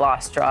weight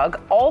loss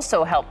drug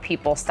also help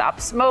people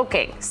stop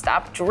smoking,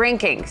 stop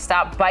drinking,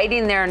 stop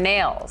biting their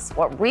nails?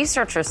 What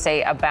researchers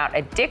say about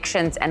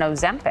addictions and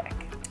Ozempic.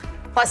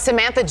 Plus,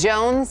 Samantha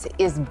Jones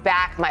is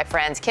back, my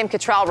friends. Kim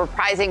Cattrall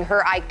reprising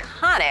her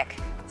iconic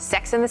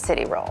Sex and the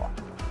City role.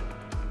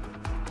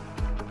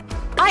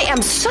 I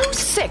am so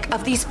sick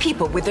of these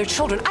people with their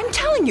children. I'm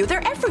telling you,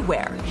 they're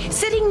everywhere.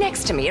 Sitting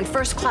next to me in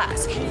first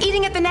class,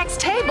 eating at the next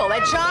table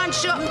at John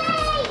Show.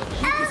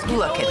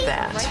 Look at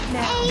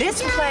that.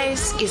 This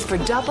place is for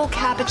double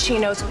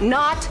cappuccinos,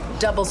 not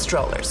double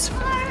strollers.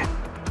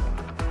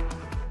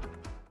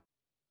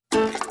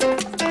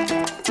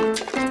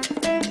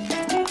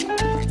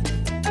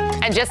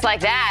 And just like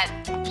that,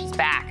 she's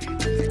back.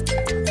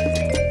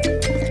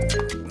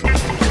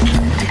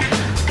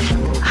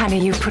 Honey,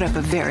 you put up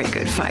a very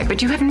good fight,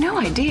 but you have no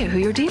idea who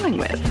you're dealing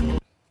with.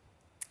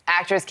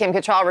 Actress Kim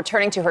Cattrall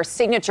returning to her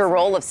signature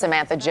role of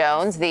Samantha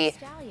Jones, the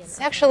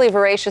sexually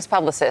voracious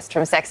publicist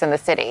from Sex and the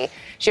City.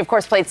 She, of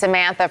course, played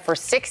Samantha for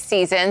 6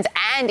 seasons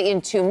and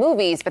in 2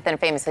 movies, but then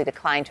famously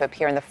declined to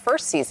appear in the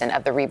first season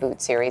of the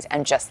reboot series,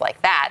 And Just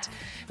Like That.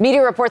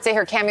 Media reports say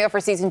her cameo for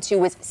season 2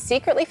 was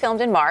secretly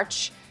filmed in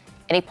March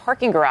in a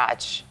parking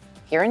garage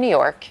here in New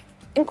York,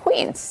 in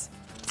Queens.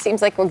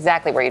 Seems like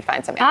exactly where you'd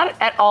find Samantha.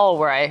 Not at all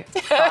where I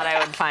thought I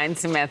would find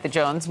Samantha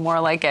Jones, more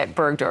like at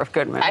Bergdorf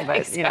Goodman.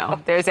 But, you know,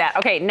 there's that.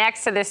 Okay,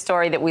 next to this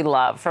story that we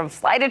love. From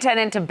flight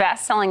attendant to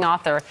best-selling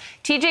author,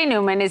 TJ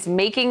Newman is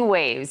making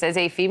waves as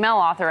a female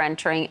author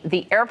entering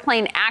the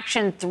airplane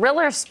action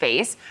thriller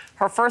space.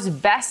 Her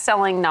first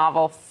best-selling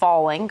novel,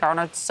 Falling,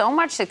 garnered so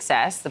much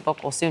success. The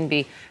book will soon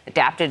be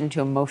adapted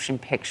into a motion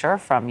picture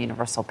from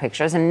Universal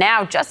Pictures. And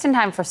now, just in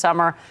time for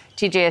summer,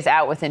 TJ is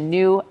out with a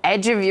new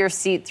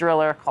edge-of-your-seat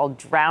thriller called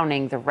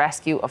Drowning, The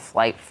Rescue of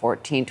Flight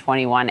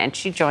 1421. And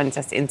she joins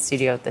us in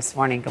studio this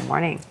morning. Good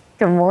morning.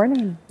 Good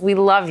morning. We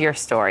love your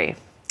story.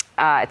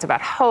 It's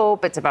about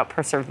hope. It's about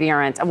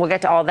perseverance. And we'll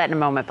get to all that in a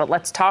moment. But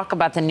let's talk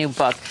about the new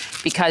book,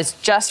 because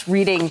just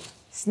reading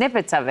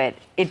snippets of it,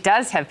 it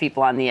does have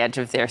people on the edge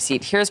of their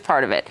seat. Here's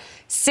part of it.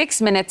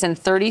 6 minutes and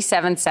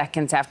 37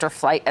 seconds after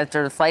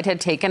the flight had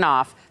taken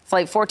off,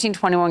 Flight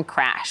 1421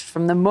 crashed.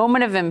 From the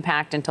moment of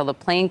impact until the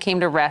plane came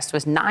to rest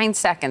was 9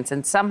 seconds,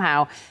 and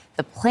somehow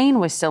the plane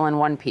was still in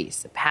one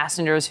piece. The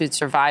passengers who'd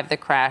survived the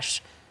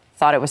crash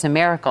thought it was a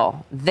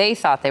miracle. They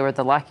thought they were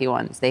the lucky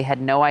ones. They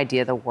had no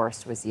idea the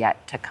worst was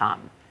yet to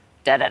come.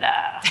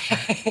 Da-da-da.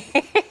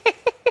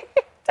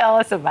 Tell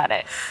us about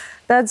it.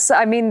 That's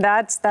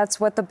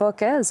what the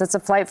book is. It's a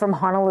flight from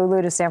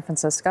Honolulu to San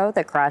Francisco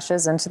that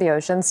crashes into the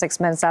ocean 6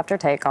 minutes after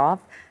takeoff.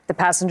 The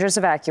passengers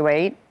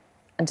evacuate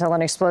until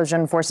an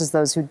explosion forces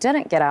those who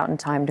didn't get out in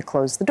time to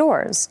close the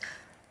doors.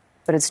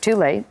 But it's too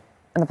late,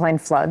 and the plane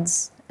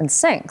floods and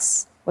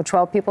sinks, with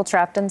 12 people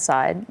trapped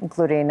inside,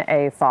 including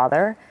a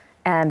father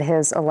and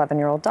his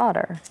 11-year-old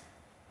daughter.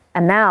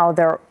 And now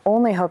their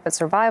only hope at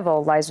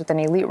survival lies with an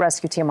elite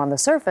rescue team on the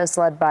surface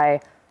led by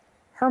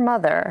her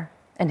mother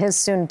and his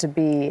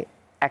soon-to-be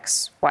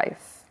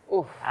ex-wife.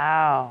 Ooh.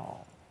 Wow.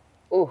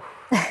 Ooh.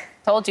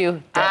 Told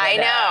you. I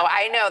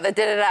know. The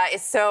da-da-da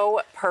is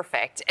so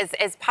perfect.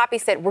 As Poppy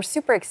said, we're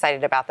super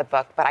excited about the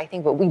book, but I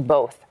think what we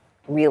both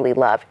really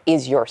love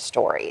is your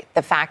story.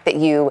 The fact that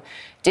you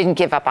didn't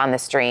give up on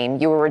this dream.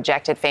 You were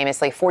rejected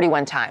famously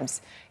 41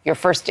 times, your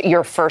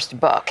first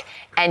book.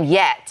 And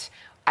yet,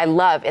 I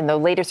love in the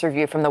latest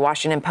review from the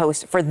Washington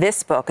Post for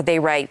this book, they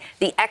write,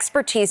 the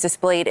expertise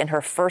displayed in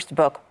her first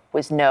book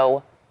was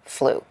no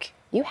fluke.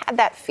 You had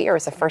that fear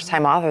as a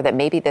first-time author that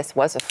maybe this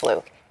was a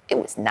fluke. It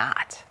was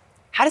not.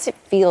 How does it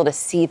feel to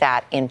see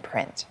that in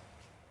print?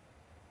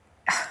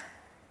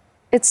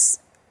 It's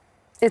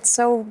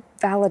so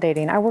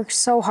validating. I worked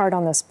so hard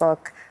on this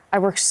book. I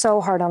worked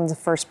so hard on the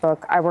first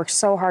book. I worked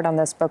so hard on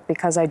this book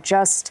because I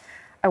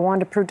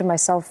wanted to prove to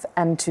myself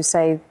and to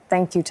say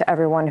thank you to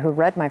everyone who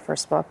read my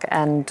first book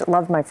and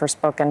loved my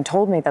first book and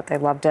told me that they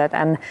loved it.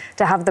 And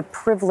to have the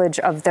privilege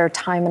of their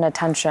time and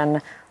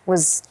attention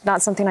was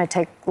not something I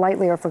take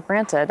lightly or for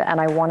granted.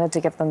 And I wanted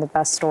to give them the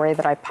best story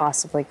that I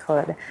possibly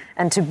could.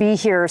 And to be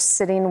here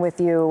sitting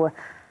with you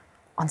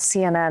on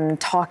CNN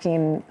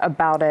talking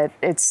about it,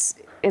 it's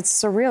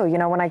surreal. You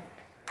know,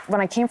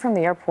 when I came from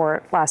the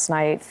airport last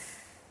night,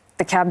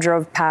 the cab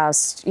drove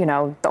past,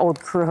 the old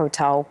crew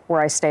hotel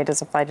where I stayed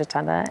as a flight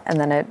attendant. And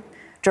then it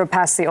drove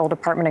past the old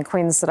apartment in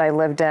Queens that I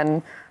lived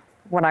in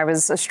when I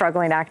was a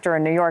struggling actor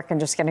in New York and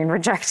just getting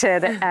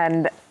rejected.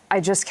 And I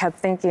just kept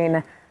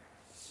thinking,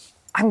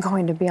 I'm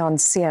going to be on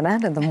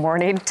CNN in the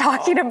morning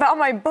talking about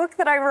my book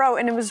that I wrote.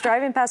 And it was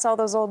driving past all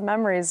those old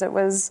memories.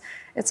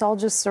 It's all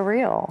just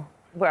surreal.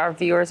 Where our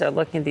viewers are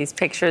looking at these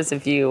pictures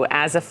of you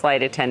as a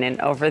flight attendant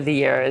over the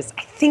years.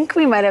 I think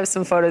we might have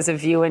some photos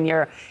of you in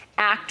your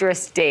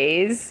actress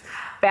days,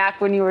 back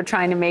when you were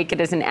trying to make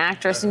it as an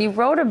actress. And you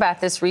wrote about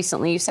this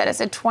recently. You said,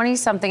 as a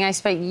 20-something, I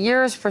spent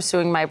years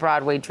pursuing my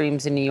Broadway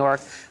dreams in New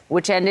York,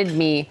 which ended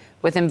me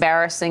with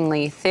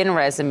embarrassingly thin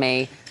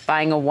resume,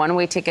 buying a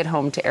one-way ticket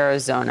home to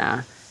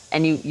Arizona.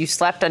 And you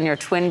slept on your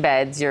twin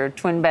beds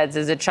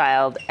as a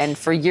child. And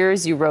for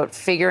years, you wrote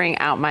figuring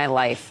out my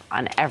life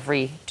on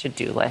every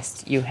to-do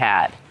list you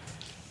had.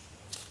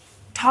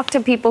 Talk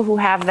to people who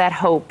have that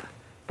hope,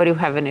 but who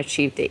haven't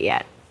achieved it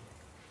yet.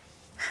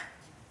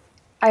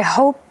 I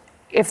hope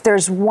if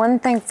there's one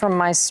thing from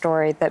my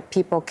story that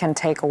people can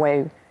take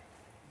away,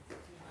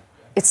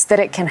 it's that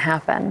it can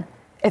happen.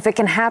 If it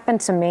can happen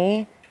to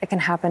me, it can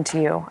happen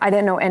to you. I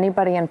didn't know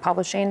anybody in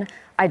publishing.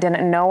 I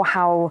didn't know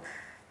how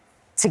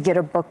to get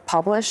a book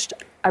published.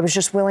 I was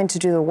just willing to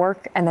do the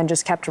work and then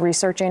just kept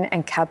researching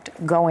and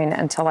kept going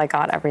until I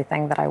got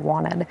everything that I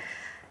wanted.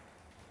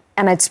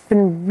 And it's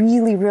been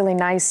really, really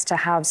nice to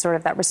have sort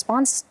of that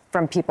response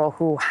from people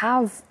who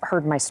have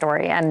heard my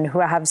story and who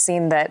have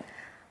seen that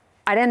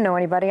I didn't know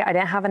anybody, I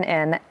didn't have an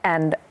in,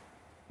 and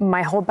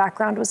my whole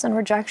background was in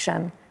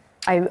rejection.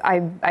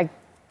 I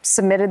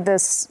submitted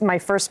my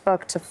first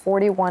book to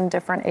 41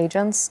 different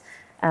agents,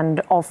 and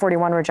all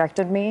 41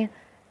 rejected me.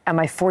 And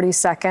my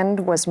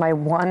 42nd was my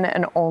one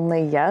and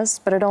only yes,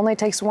 but it only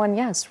takes one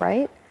yes,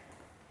 right?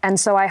 And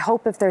so I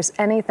hope if there's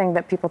anything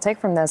that people take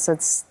from this,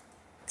 it's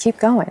keep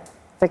going.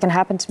 If it can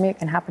happen to me, it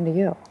can happen to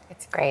you.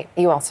 It's great.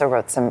 You also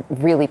wrote some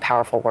really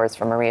powerful words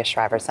from Maria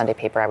Shriver's Sunday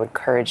paper. I would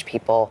encourage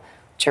people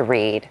to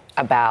read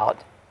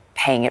about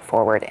paying it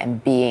forward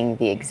and being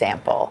the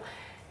example.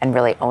 and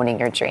really owning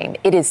your dream.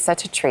 It is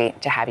such a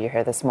treat to have you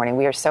here this morning.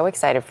 We are so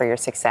excited for your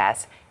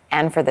success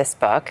and for this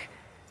book.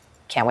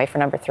 Can't wait for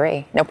number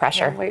 3. No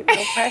pressure. Can't wait, no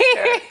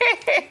pressure.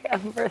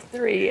 Number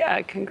 3,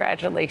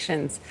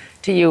 congratulations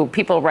to you.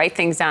 People write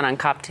things down on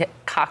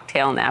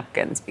cocktail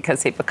napkins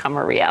because they become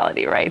a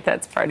reality, right?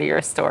 That's part of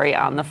your story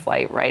on the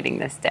flight, writing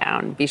this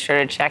down. Be sure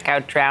to check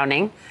out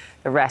Drowning,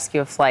 the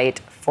rescue of Flight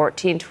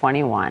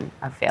 1421,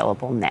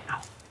 available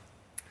now.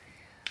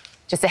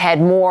 Just ahead,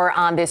 more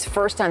on this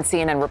first on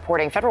CNN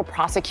reporting. Federal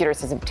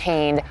prosecutors have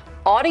obtained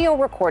audio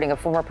recording of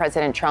former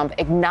President Trump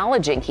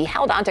acknowledging he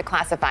held onto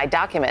classified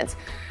documents.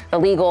 The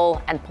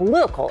legal and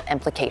political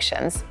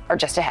implications are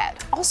just ahead.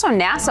 Also,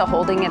 NASA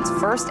holding its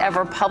first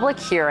ever public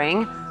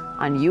hearing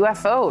on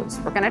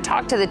UFOs. We're going to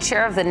talk to the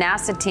chair of the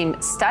NASA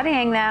team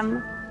studying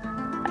them.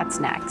 That's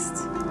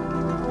next.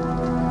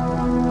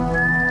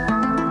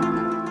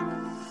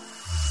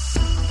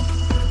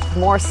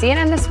 More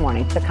CNN This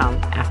Morning to come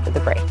after the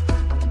break.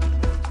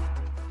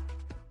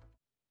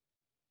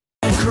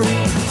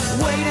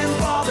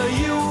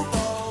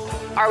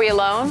 Are we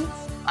alone?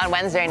 On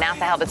Wednesday,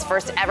 NASA held its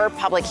first ever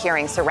public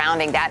hearing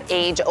surrounding that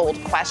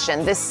age-old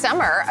question. This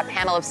summer, a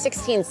panel of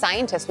 16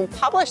 scientists will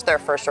publish their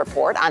first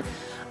report on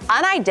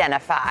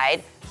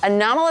unidentified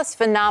anomalous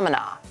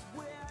phenomena,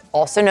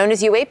 also known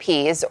as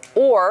UAPs,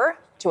 or,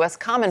 to us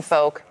common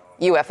folk,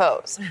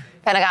 UFOs.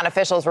 Pentagon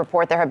officials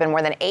report there have been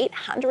more than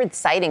 800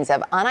 sightings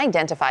of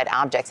unidentified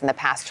objects in the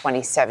past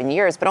 27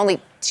 years, but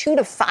only 2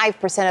 to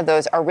 5% of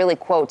those are really,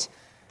 quote,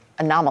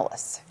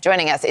 anomalous.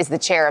 Joining us is the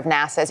chair of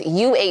NASA's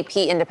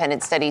UAP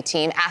Independent Study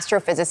Team,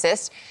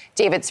 astrophysicist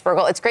David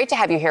Spergel. It's great to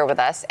have you here with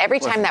us.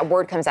 Every time that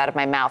word comes out of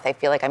my mouth, I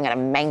feel like I'm going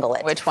to mangle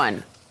it. Which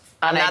one?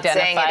 I'm not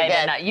saying it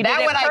again. You did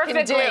it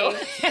perfectly. I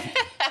can do.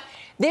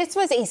 This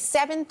was a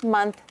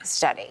 7-month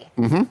study.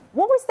 Mm-hmm.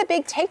 What was the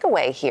big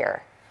takeaway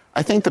here?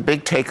 I think the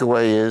big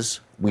takeaway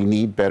is we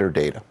need better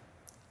data.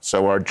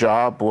 So our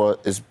job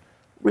is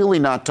really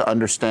not to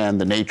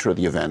understand the nature of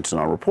the events in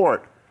our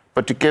report,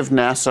 but to give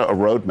NASA a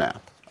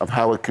roadmap of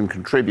how it can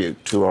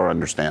contribute to our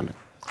understanding.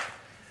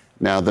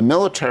 Now, the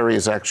military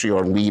is actually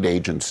our lead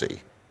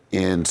agency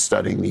in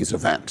studying these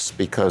events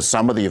because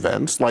some of the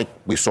events, like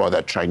we saw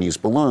that Chinese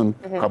balloon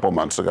a couple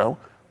months ago,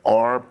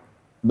 are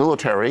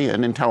military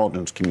and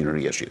intelligence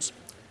community issues.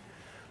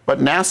 But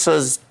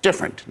NASA's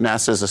different.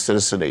 NASA is a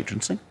citizen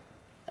agency,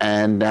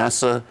 and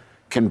NASA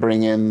can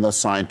bring in the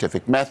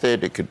scientific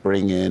method. It could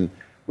bring in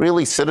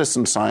really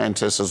citizen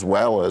scientists as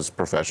well as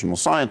professional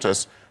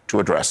scientists to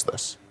address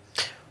this.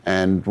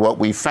 And what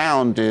we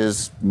found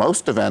is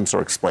most events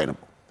are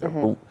explainable.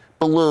 They're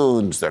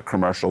balloons, they're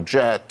commercial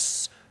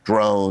jets,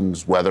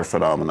 drones, weather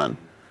phenomenon.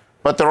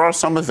 But there are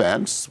some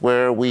events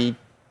where we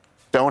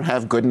don't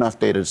have good enough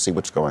data to see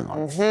what's going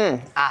on.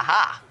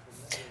 Aha.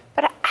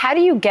 But how do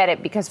you get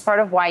it? Because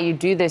part of why you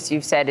do this,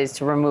 you've said, is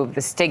to remove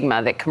the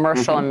stigma that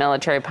commercial and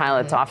military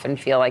pilots often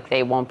feel like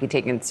they won't be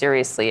taken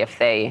seriously if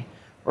they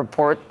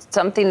report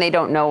something they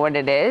don't know what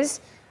it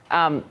is.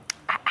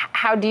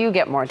 How do you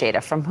get more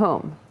data? From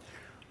whom?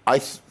 I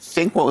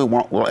think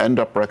what we'll end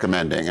up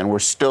recommending, and we're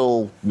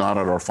still not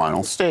at our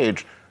final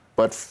stage,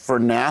 but for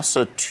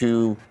NASA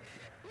to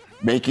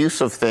make use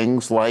of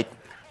things like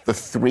the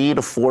 3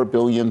 to 4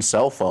 billion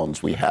cell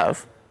phones we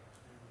have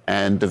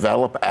and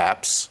develop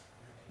apps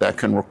that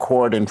can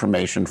record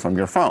information from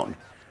your phone.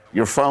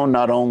 Your phone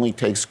not only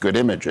takes good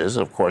images,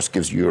 of course,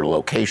 gives you your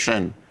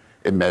location,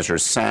 it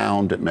measures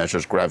sound, it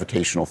measures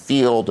gravitational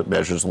field, it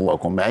measures the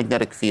local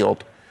magnetic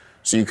field.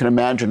 So you can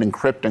imagine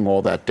encrypting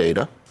all that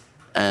data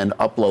and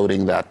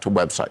uploading that to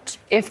websites.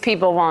 If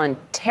people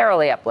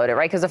voluntarily upload it,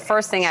 right? Because the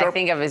first thing I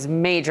think of is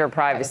major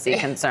privacy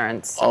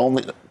concerns.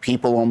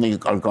 People only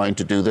are going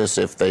to do this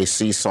if they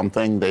see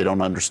something they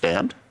don't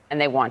understand.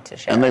 And they want to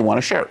share it. And they want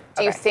to share it.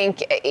 Do you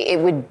think it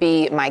would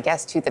be my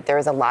guess, too, that there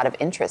is a lot of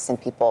interest in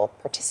people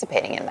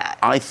participating in that?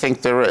 I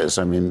think there is.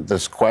 I mean,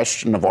 this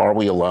question of are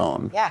we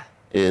alone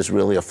is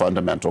really a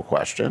fundamental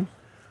question.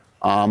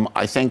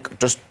 I think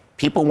just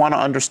people want to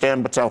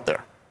understand what's out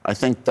there. I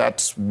think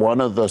that's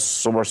one of the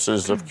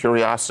sources of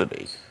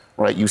curiosity,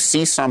 right? You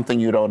see something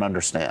you don't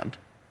understand.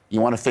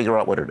 You want to figure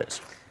out what it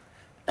is.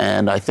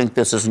 And I think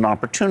this is an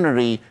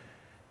opportunity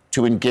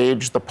to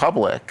engage the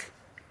public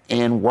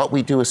in what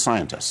we do as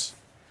scientists.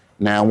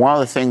 Now, one of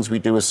the things we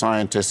do as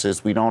scientists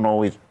is we don't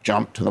always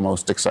jump to the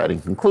most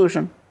exciting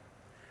conclusion.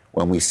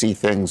 When we see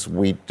things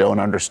we don't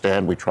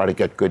understand, we try to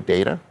get good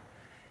data.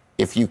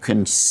 If you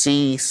can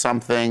see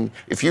something,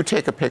 if you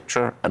take a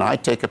picture and I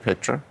take a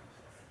picture,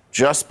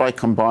 just by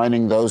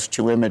combining those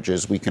two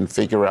images, we can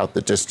figure out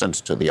the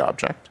distance to the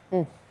object.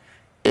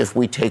 If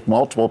we take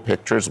multiple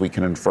pictures, we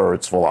can infer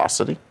its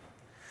velocity.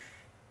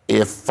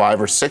 If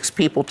 5 or 6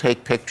 people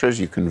take pictures,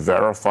 you can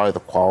verify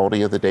the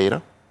quality of the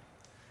data.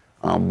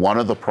 One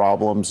of the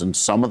problems in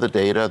some of the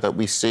data that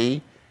we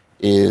see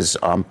is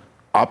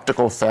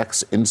optical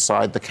effects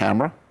inside the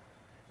camera.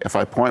 If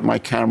I point my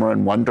camera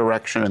in one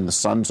direction and the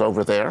sun's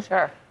over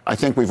there, I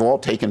think we've all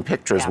taken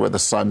pictures where the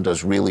sun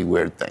does really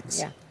weird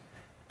things.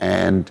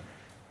 And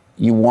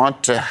you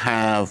want to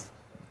have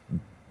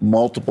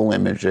multiple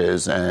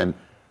images and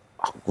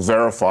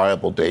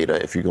verifiable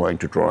data if you're going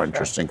to draw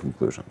interesting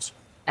conclusions.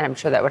 And I'm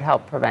sure that would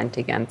help prevent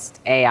against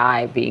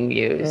AI being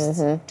used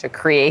to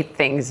create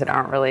things that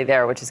aren't really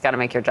there, which has got to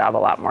make your job a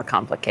lot more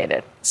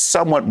complicated.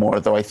 Somewhat more,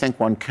 though. I think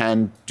one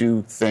can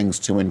do things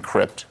to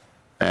encrypt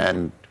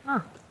and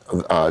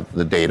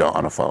the data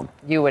on a phone.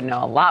 You would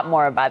know a lot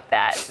more about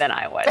that than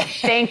I would.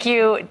 Thank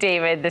you,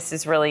 David. This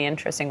is really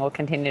interesting. We'll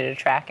continue to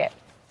track it.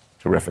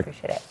 Terrific.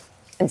 Appreciate it.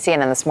 And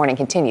CNN This Morning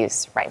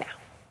continues right now.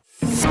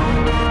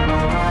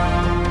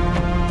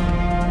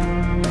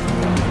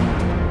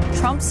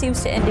 Trump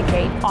seems to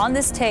indicate on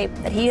this tape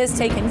that he has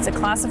taken it's a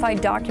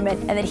classified document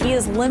and that he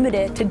is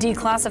limited to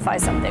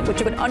declassify something,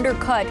 which would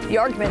undercut the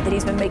argument that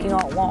he's been making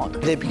all along.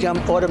 They become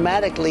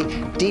automatically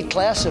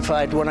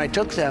declassified when I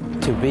took them.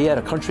 To be at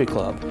a country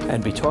club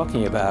and be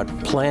talking about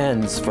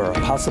plans for a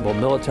possible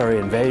military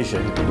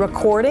invasion.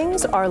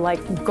 Recordings are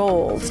like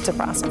gold to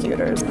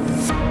prosecutors.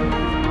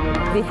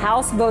 The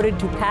House voted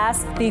to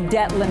pass the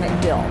debt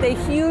limit bill, a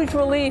huge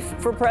relief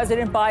for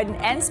President Biden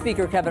and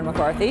Speaker Kevin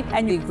McCarthy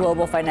and the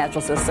global financial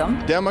system.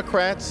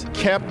 Democrats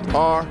kept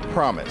our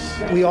promise.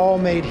 We all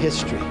made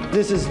history.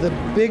 This is the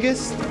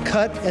biggest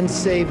cut and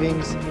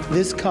savings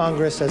this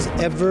Congress has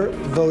ever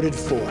voted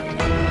for.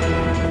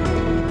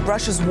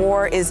 Russia's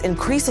war is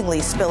increasingly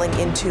spilling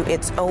into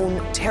its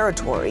own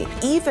territory.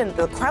 Even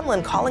the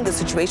Kremlin calling the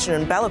situation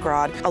in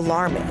Belgorod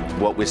alarming.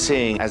 What we're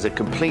seeing as a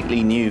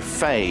completely new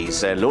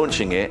phase, they're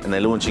launching it, and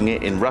they're launching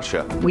it in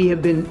Russia. We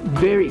have been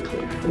very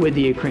clear with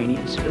the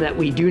Ukrainians that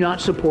we do not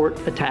support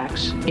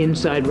attacks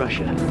inside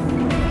Russia.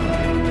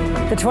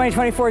 The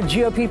 2024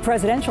 GOP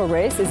presidential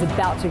race is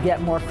about to get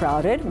more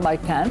crowded.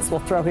 Mike Pence will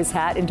throw his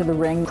hat into the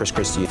ring. Chris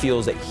Christie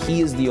feels that he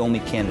is the only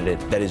candidate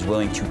that is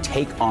willing to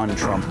take on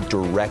Trump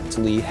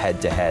directly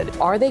head-to-head.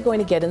 Are they going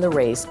to get in the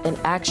race and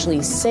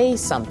actually say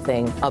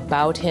something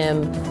about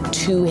him,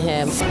 to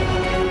him?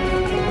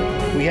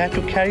 We had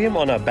to carry him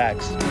on our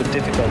backs with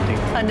difficulty.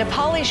 A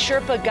Nepali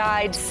Sherpa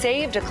guide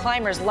saved a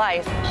climber's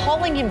life,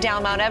 hauling him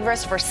down Mount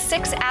Everest for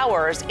 6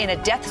 hours in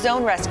a death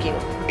zone rescue.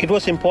 It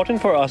was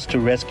important for us to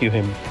rescue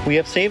him. We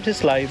have saved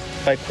his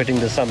life by quitting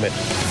the summit.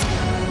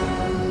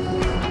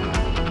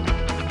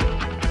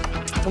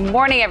 Good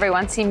morning,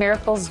 everyone. See,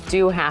 miracles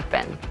do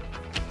happen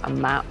on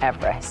Mount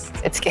Everest.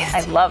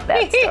 I love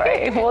that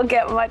story. We'll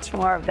get much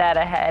more of that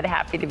ahead.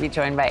 Happy to be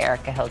joined by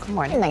Erica Hill. Good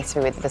morning. Nice to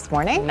be with you this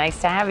morning. Nice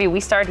to have you. We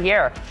start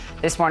here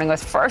this morning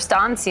with first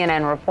on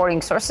CNN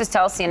reporting. Sources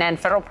tell CNN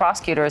federal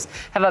prosecutors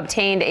have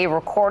obtained a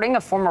recording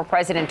of former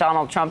President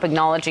Donald Trump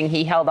acknowledging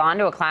he held on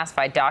to a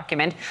classified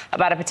document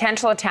about a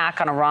potential attack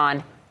on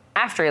Iran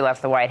after he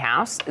left the White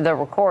House. The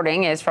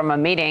recording is from a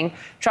meeting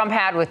Trump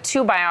had with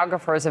two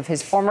biographers of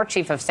his former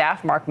chief of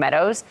staff, Mark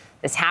Meadows.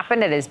 This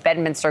happened at his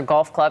Bedminster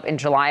Golf Club in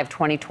July of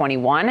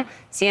 2021.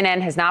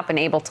 CNN has not been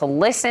able to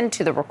listen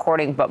to the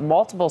recording, but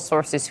multiple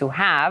sources who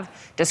have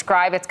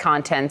describe its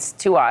contents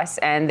to us,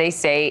 and they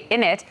say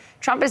in it,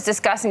 Trump is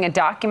discussing a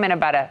document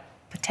about a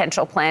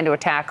potential plan to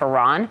attack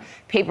Iran.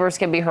 Papers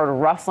can be heard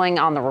ruffling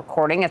on the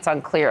recording. It's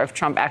unclear if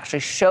Trump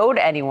actually showed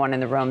anyone in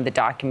the room the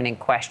document in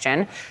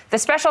question. The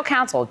special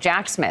counsel,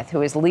 Jack Smith,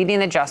 who is leading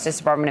the Justice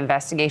Department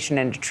investigation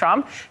into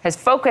Trump, has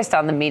focused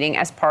on the meeting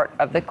as part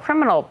of the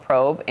criminal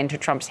probe into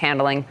Trump's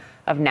handling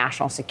of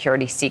national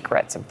security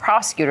secrets. And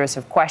prosecutors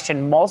have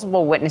questioned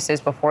multiple witnesses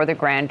before the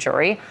grand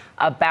jury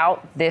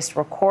about this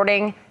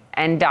recording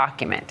and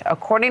document.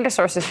 According to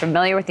sources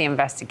familiar with the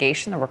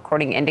investigation, the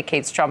recording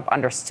indicates Trump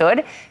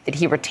understood that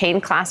he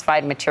retained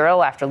classified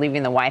material after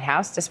leaving the White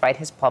House, despite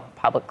his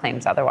public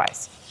claims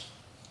otherwise.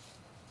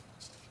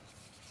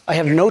 I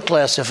have no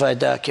classified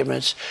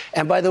documents.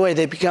 And by the way,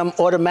 they become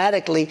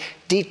automatically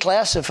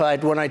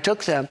declassified when I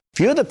took them. If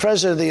you're the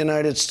president of the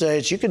United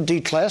States, you can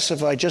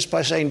declassify just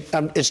by saying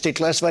it's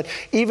declassified,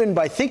 even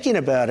by thinking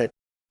about it.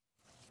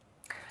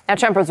 Now,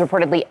 Trump was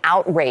reportedly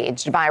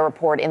outraged by a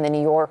report in the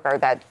New Yorker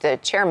that the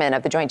chairman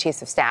of the Joint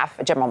Chiefs of Staff,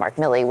 General Mark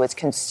Milley, was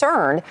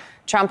concerned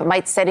Trump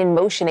might set in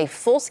motion a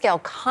full-scale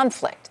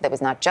conflict that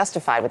was not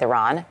justified with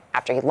Iran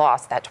after he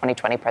lost that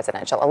 2020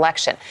 presidential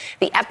election.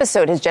 The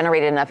episode has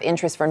generated enough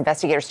interest for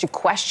investigators to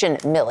question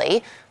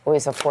Milley, who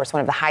is, of course,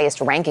 one of the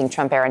highest-ranking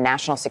Trump-era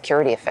national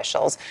security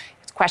officials.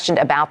 Questioned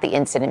about the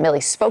incident,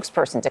 Milley's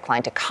spokesperson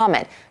declined to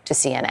comment to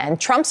CNN.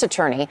 Trump's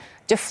attorney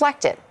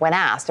deflected when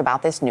asked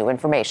about this new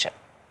information.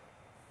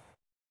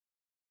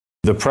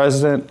 The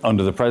president,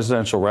 under the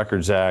Presidential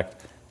Records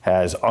Act,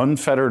 has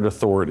unfettered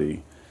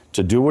authority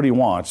to do what he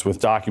wants with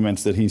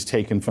documents that he's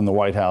taken from the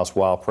White House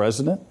while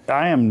president.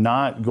 I am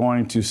not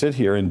going to sit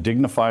here and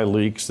dignify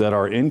leaks that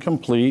are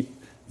incomplete,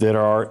 that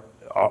are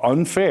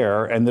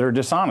unfair, and that are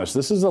dishonest.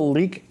 This is a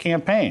leak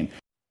campaign.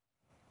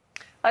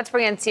 Let's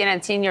bring in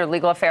CNN senior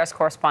legal affairs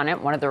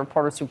correspondent, one of the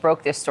reporters who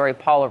broke this story,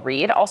 Paula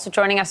Reed. Also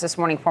joining us this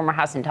morning, former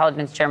House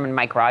Intelligence Chairman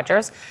Mike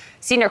Rogers,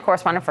 senior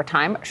correspondent for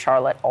Time,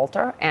 Charlotte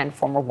Alter, and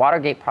former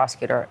Watergate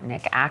prosecutor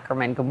Nick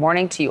Ackerman. Good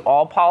morning to you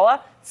all.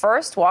 Paula,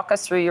 first, walk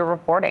us through your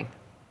reporting.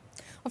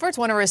 Well, first,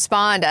 I want to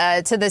respond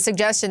to the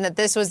suggestion that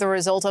this was the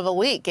result of a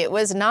leak. It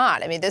was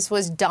not. I mean, this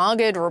was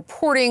dogged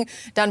reporting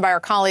done by our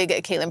colleague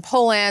Caitlin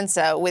Polans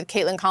with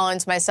Caitlin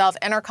Collins, myself,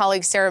 and our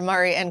colleagues Sarah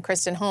Murray and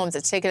Kristen Holmes.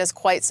 It's taken us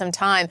quite some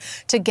time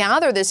to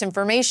gather this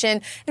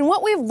information. And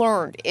what we've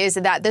learned is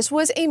that this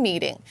was a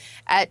meeting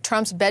at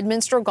Trump's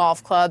Bedminster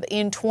Golf Club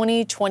in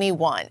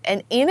 2021.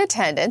 And in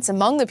attendance,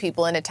 among the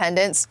people in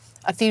attendance,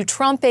 a few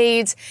Trump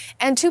aides,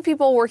 and 2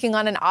 people working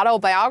on an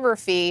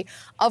autobiography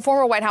of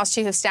former White House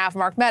Chief of Staff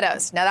Mark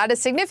Meadows. Now, that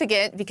is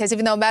significant because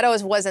even though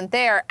Meadows wasn't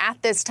there at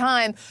this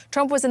time,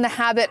 Trump was in the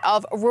habit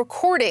of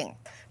recording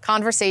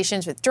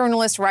conversations with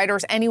journalists,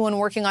 writers, anyone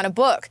working on a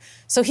book.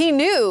 So he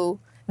knew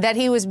that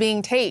he was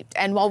being taped.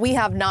 And while we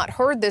have not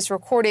heard this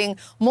recording,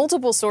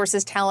 multiple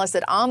sources tell us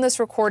that on this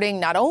recording,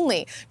 not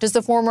only does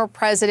the former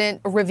president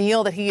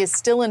reveal that he is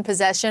still in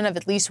possession of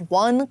at least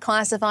one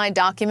classified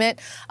document,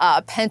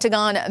 a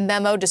Pentagon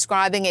memo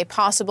describing a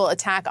possible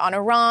attack on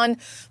Iran,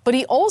 but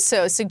he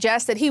also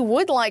suggests that he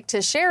would like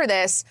to share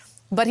this,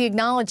 but he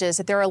acknowledges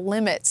that there are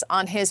limits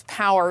on his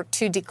power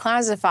to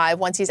declassify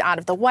once he's out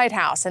of the White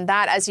House. And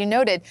that, as you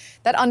noted,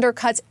 that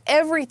undercuts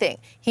everything.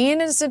 He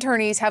and his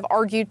attorneys have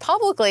argued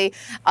publicly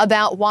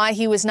about why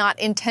he was not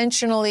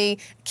intentionally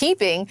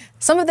keeping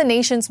some of the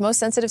nation's most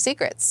sensitive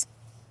secrets.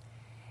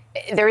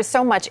 There is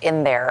so much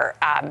in there,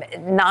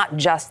 not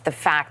just the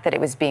fact that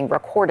it was being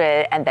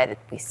recorded and that it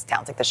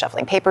sounds like the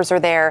shuffling papers are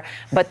there,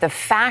 but the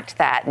fact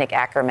that Nick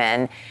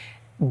Ackerman,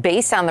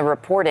 based on the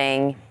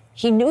reporting,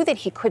 he knew that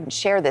he couldn't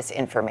share this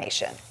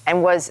information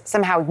and was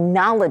somehow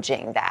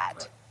acknowledging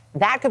that.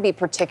 That could be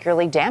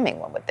particularly damning,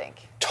 one would think.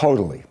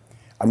 Totally.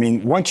 I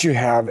mean, once you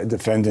have a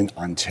defendant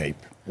on tape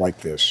like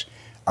this,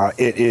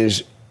 it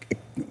is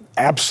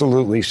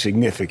absolutely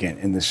significant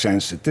in the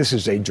sense that this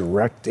is a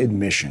direct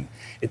admission.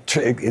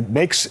 It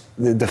makes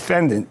the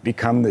defendant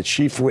become the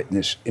chief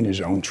witness in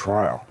his own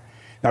trial.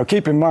 Now,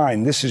 keep in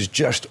mind, this is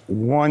just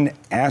one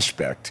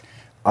aspect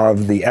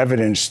of the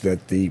evidence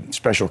that the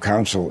special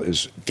counsel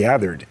is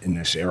gathered in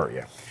this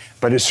area.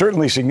 But it's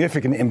certainly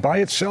significant, and by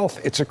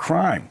itself, it's a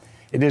crime.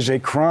 It is a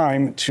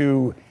crime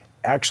to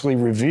actually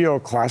reveal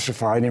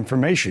classified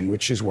information,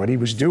 which is what he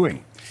was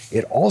doing.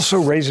 It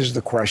also raises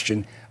the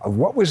question of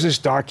what was this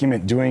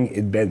document doing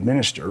in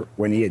Bedminster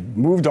when he had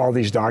moved all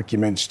these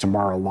documents to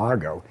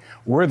Mar-a-Lago?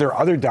 Were there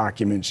other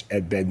documents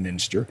at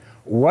Bedminster?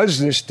 Was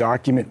this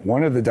document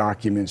one of the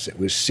documents that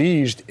was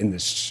seized in the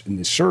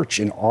search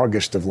in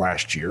August of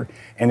last year?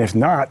 And if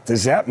not,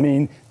 does that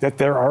mean that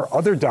there are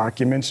other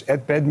documents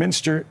at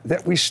Bedminster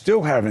that we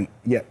still haven't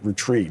yet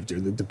retrieved, or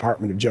the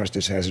Department of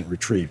Justice hasn't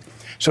retrieved?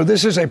 So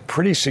this is a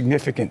pretty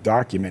significant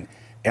document,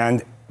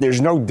 and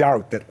there's no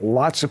doubt that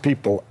lots of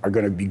people are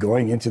going to be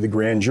going into the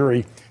grand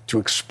jury to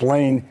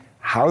explain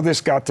how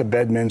this got to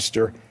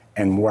Bedminster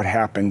and what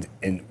happened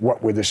and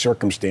what were the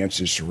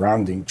circumstances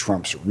surrounding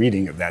Trump's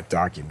reading of that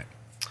document.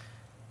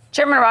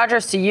 Chairman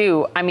Rogers, to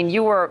you, I mean,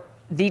 you were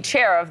the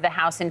chair of the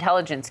House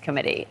Intelligence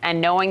Committee, and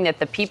knowing that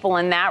the people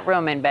in that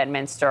room in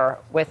Bedminster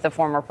with the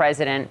former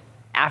president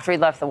after he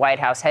left the White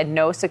House had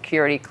no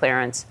security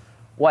clearance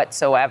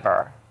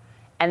whatsoever,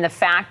 and the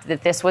fact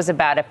that this was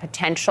about a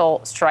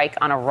potential strike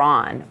on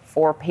Iran,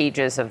 4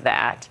 pages of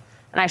that.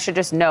 And I should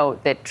just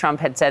note that Trump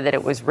had said that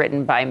it was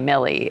written by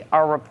Milley.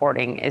 Our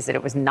reporting is that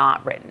it was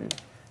not written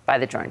by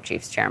the Joint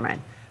Chiefs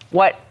Chairman.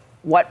 What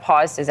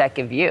pause does that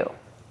give you?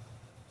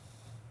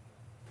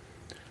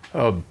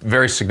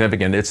 Very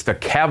significant. It's the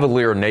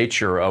cavalier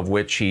nature of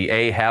which he,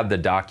 A, had the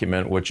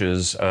document, which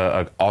is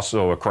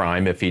also a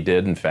crime if he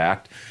did, in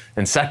fact.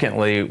 And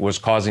secondly, was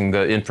causing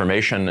the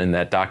information in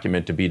that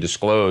document to be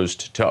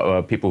disclosed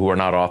to people who are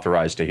not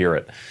authorized to hear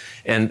it.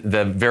 And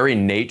the very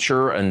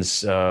nature and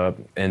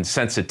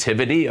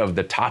sensitivity of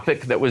the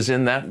topic that was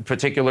in that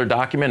particular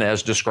document,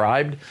 as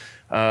described,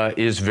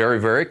 is very,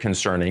 very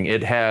concerning.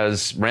 It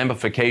has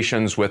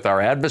ramifications with our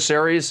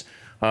adversaries,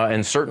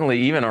 and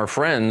certainly even our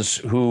friends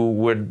who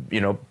would,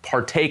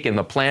 partake in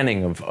the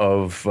planning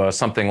of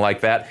something like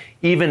that,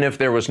 even if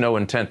there was no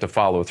intent to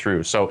follow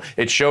through. So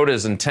it showed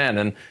his intent.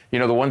 And,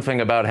 the one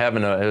thing about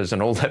having, as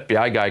an old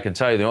FBI guy can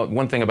tell you, the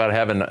one thing about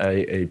having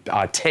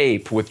a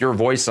tape with your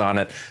voice on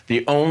it,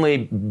 the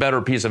only better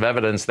piece of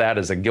evidence that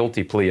is a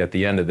guilty plea at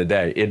the end of the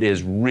day. It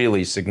is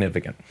really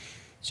significant.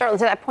 Charlotte,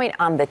 to that point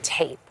on the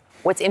tape,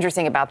 what's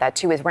interesting about that,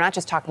 too, is we're not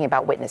just talking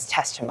about witness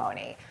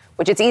testimony,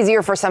 which it's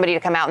easier for somebody to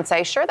come out and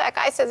say, sure, that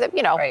guy says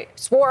it,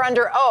 swore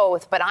under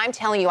oath, but I'm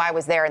telling you I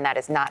was there and that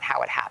is not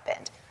how it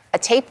happened. A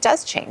tape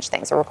does change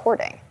things, a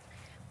recording.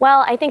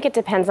 Well, I think it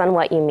depends on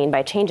what you mean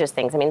by changes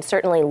things. I mean,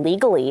 certainly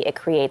legally it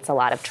creates a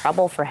lot of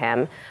trouble for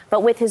him.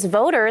 But with his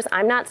voters,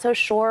 I'm not so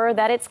sure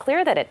that it's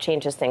clear that it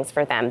changes things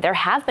for them. There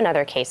have been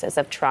other cases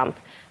of Trump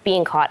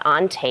being caught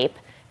on tape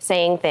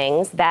saying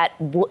things that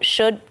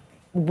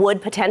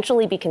would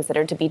potentially be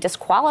considered to be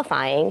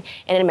disqualifying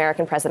in an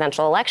American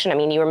presidential election. I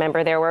mean, you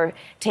remember there were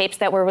tapes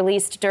that were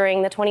released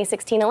during the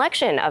 2016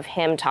 election of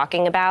him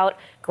talking about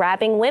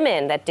grabbing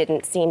women that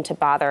didn't seem to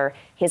bother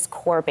his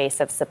core base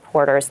of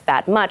supporters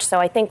that much. So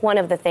I think one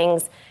of the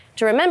things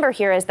to remember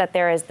here is that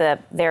there is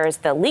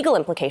the legal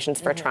implications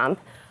for Trump,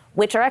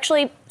 which are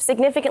actually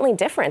significantly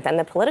different than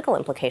the political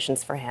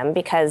implications for him,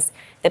 because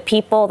the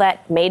people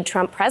that made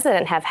Trump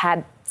president have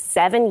had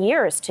 7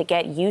 years to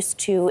get used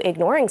to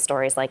ignoring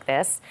stories like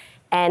this.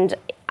 And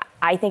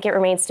I think it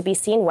remains to be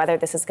seen whether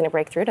this is going to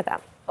break through to them.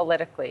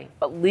 Politically,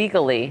 but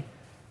legally,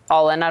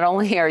 Paula, not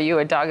only are you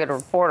a dogged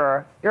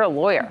reporter, you're a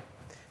lawyer.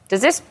 Does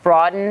this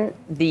broaden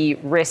the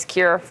risk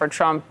here for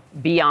Trump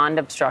beyond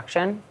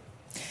obstruction?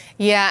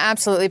 Yeah,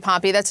 absolutely,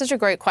 Poppy. That's such a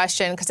great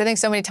question, because I think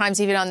so many times,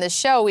 even on this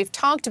show, we've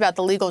talked about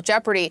the legal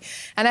jeopardy.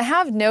 And I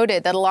have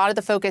noted that a lot of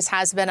the focus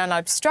has been on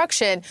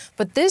obstruction,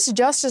 but this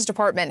Justice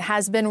Department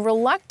has been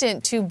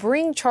reluctant to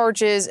bring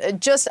charges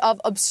just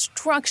of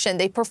obstruction.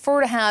 They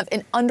prefer to have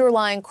an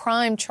underlying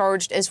crime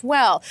charged as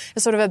well,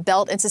 as sort of a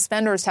belt and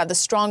suspenders to have the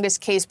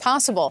strongest case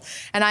possible.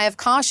 And I have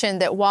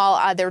cautioned that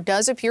while there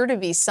does appear to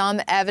be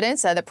some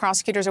evidence that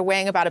prosecutors are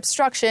weighing about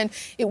obstruction,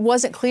 it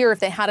wasn't clear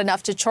if they had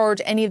enough to charge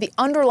any of the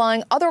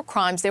underlying other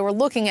crimes they were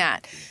looking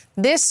at.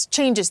 This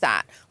changes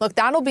that. Look,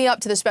 that'll be up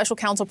to the special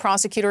counsel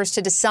prosecutors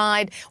to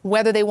decide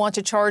whether they want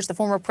to charge the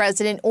former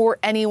president or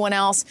anyone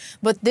else.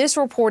 But this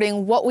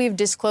reporting, what we've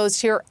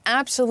disclosed here,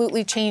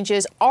 absolutely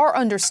changes our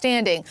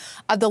understanding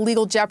of the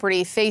legal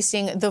jeopardy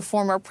facing the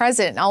former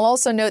president. I'll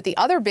also note the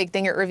other big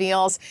thing it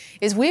reveals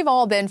is we've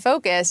all been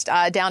focused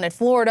down in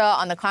Florida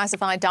on the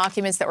classified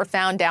documents that were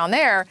found down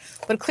there.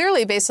 But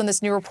clearly, based on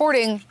this new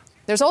reporting,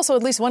 there's also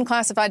at least one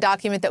classified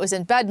document that was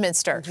in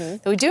Bedminster.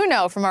 That we do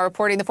know from our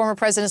reporting the former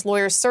president's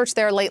lawyers searched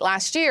there late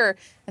last year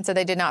and said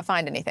they did not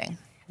find anything.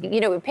 You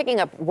know,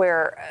 picking up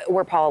where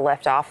Paula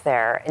left off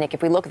there, Nick,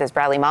 if we look at this,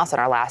 Bradley Moss in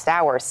our last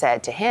hour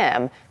said to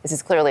him, this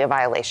is clearly a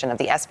violation of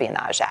the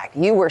Espionage Act.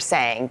 You were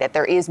saying that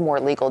there is more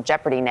legal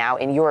jeopardy now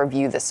in your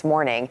view this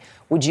morning.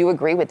 Would you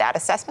agree with that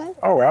assessment?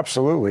 Oh,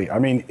 absolutely. I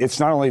mean, it's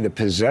not only the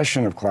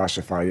possession of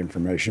classified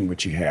information,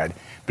 which he had,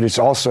 but it's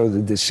also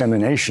the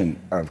dissemination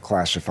of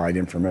classified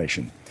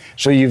information.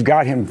 So you've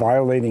got him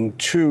violating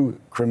 2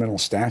 criminal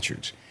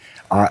statutes.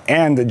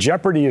 And the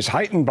jeopardy is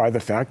heightened by the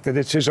fact that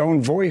it's his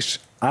own voice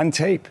on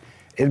tape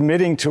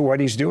admitting to what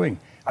he's doing.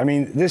 I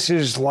mean, this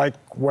is like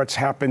what's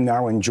happened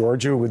now in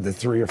Georgia with the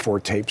 3 or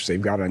 4 tapes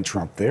they've got on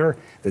Trump there,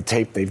 the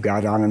tape they've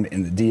got on him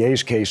in the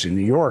DA's case in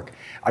New York.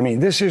 I mean,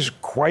 this is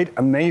quite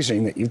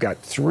amazing that you've got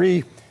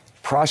 3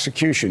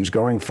 prosecutions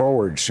going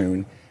forward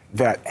soon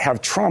that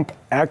have Trump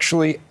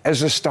actually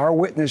as a star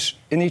witness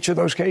in each of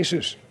those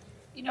cases.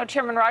 You know,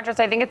 Chairman Rogers,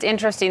 I think it's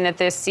interesting that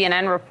this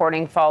CNN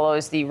reporting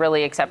follows the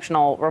really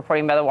exceptional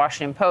reporting by the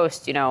Washington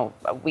Post, you know,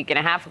 a week and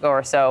a half ago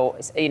or so,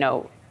 you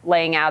know,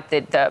 laying out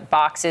that the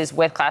boxes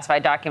with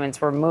classified documents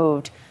were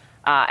moved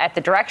at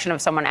the direction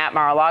of someone at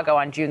Mar-a-Lago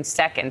on June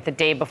 2nd, the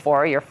day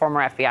before, your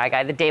former FBI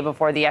guy, the day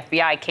before the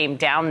FBI came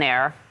down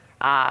there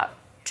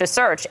to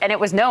search. And it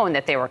was known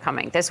that they were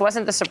coming. This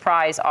wasn't the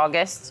surprise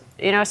August,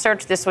 you know,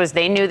 search. This was,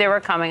 they knew they were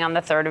coming on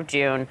the 3rd of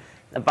June.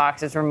 The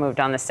boxes were moved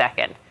on the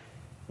 2nd.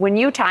 When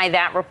you tie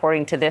that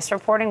reporting to this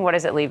reporting, what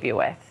does it leave you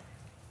with?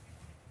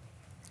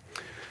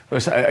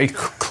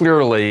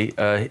 Clearly,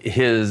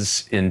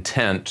 his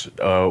intent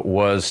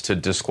was to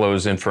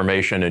disclose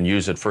information and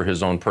use it for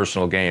his own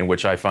personal gain,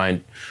 which I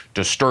find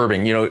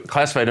disturbing. You know,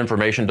 classified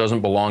information doesn't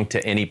belong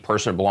to any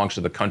person. It belongs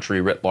to the country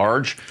writ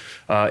large.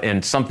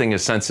 And something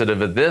as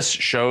sensitive as this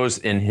shows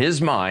in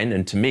his mind,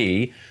 and to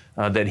me,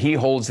 that he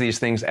holds these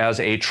things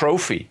as a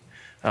trophy.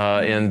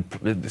 And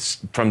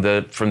from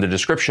the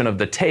description of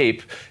the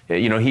tape,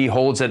 you know, he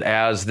holds it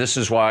as, this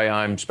is why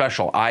I'm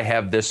special. I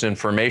have this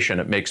information.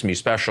 It makes me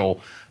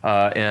special.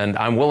 And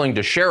I'm willing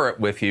to share it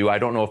with you. I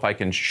don't know if I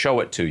can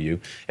show it to you.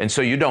 And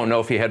so you don't know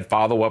if he had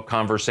follow-up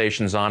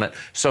conversations on it.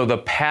 So the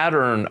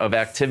pattern of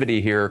activity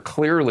here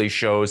clearly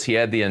shows he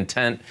had the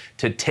intent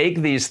to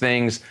take these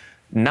things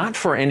not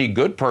for any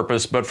good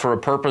purpose, but for a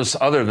purpose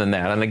other than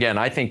that. And again,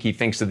 I think he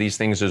thinks of these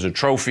things as a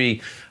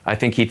trophy. I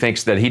think he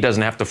thinks that he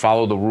doesn't have to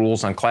follow the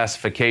rules on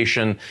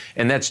classification.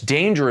 And that's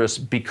dangerous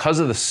because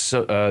of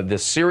the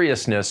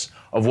seriousness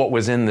of what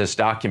was in this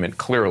document,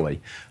 clearly.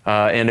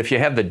 And if you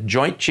have the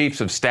Joint Chiefs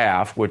of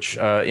Staff, which,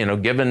 you know,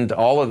 given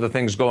all of the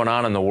things going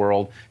on in the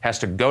world, has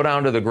to go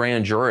down to the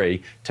grand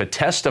jury to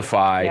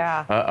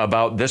testify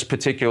about this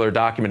particular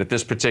document at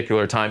this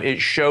particular time, it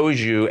shows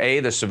you,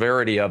 A, the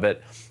severity of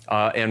it,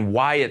 and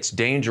why it's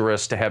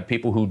dangerous to have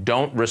people who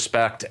don't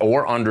respect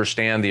or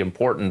understand the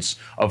importance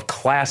of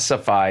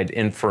classified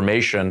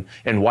information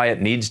and why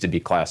it needs to be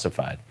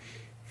classified.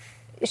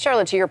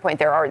 Charlotte, to your point,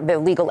 there are the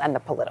legal and the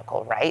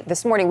political, right?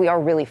 This morning, we are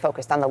really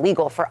focused on the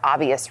legal for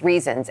obvious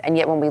reasons. And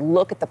yet when we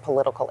look at the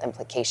political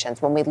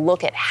implications, when we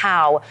look at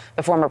how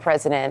the former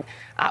president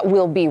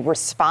will be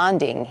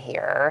responding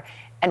here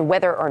and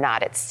whether or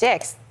not it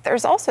sticks,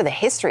 there's also the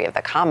history of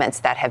the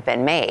comments that have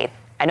been made.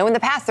 I know in the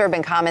past there have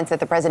been comments that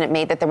the president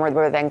made that they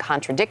were then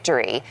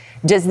contradictory.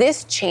 Does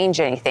this change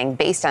anything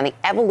based on the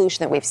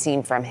evolution that we've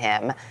seen from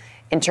him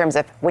in terms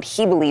of what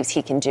he believes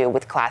he can do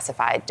with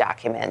classified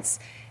documents?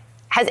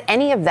 Has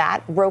any of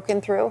that broken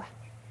through?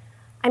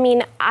 I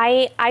mean,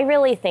 I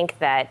really think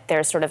that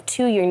there's sort of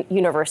 2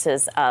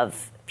 universes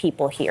of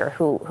people here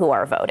who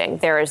are voting.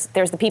 There's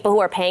the people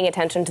who are paying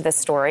attention to this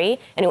story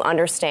and who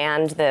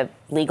understand the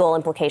legal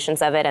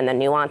implications of it and the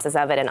nuances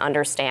of it and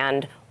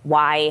understand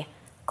why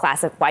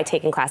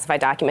taking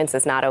classified documents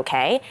is not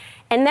okay.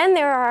 And then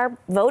there are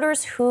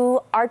voters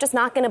who are just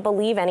not going to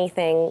believe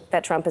anything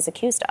that Trump is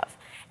accused of.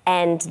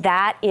 And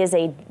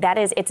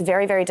it's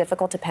very, very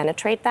difficult to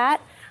penetrate that.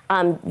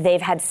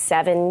 They've had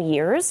 7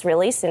 years,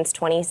 really, since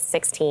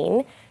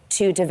 2016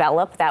 to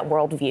develop that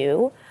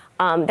worldview.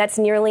 That's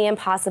nearly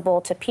impossible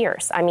to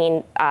pierce. I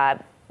mean,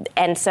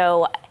 and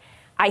so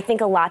I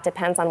think a lot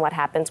depends on what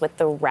happens with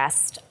the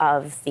rest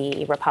of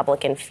the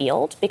Republican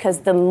field, because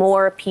the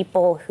more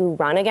people who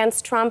run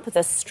against Trump,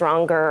 the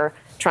stronger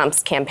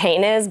Trump's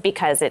campaign is,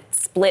 because it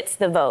splits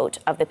the vote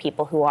of the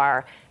people who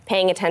are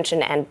paying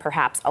attention and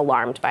perhaps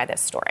alarmed by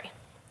this story.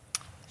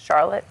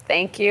 Charlotte,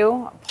 thank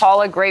you.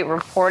 Paula, great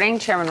reporting.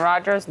 Chairman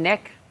Rogers,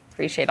 Nick,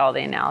 appreciate all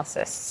the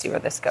analysis. See where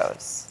this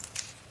goes.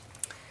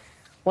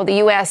 Well, the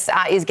U.S.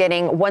 Is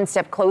getting one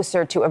step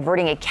closer to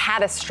averting a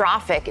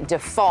catastrophic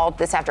default.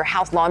 This after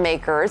House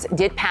lawmakers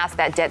did pass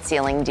that debt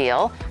ceiling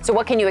deal. So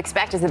what can you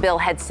expect as the bill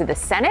heads to the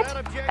Senate?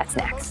 That's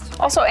next.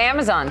 Also,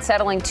 Amazon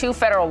settling 2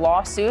 federal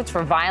lawsuits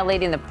for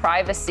violating the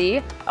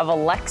privacy of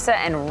Alexa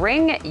and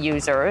Ring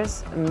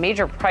users. A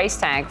major price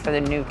tag for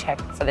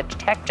the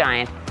tech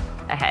giant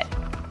ahead.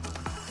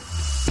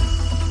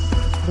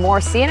 More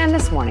CNN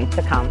This Morning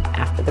to come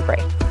after the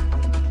break.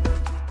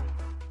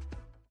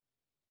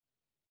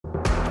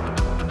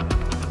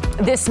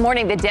 This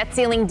morning, the debt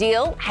ceiling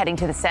deal heading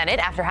to the Senate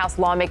after House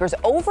lawmakers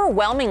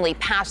overwhelmingly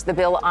passed the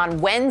bill on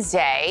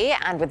Wednesday.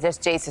 And with this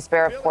Jay's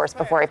despair, of course,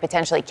 before a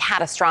potentially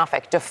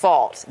catastrophic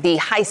default. The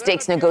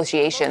high-stakes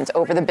negotiations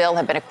over the bill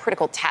have been a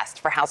critical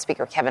test for House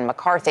Speaker Kevin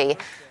McCarthy,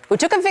 who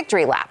took a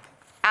victory lap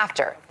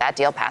after that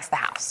deal passed the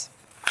House.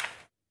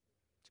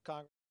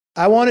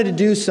 I wanted to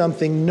do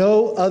something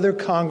no other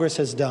Congress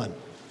has done,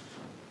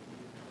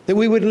 that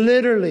we would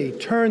literally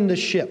turn the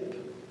ship.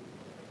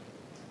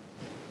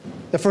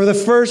 That for the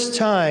first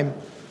time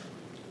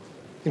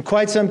in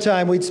quite some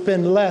time, we'd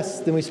spend less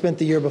than we spent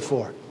the year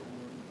before.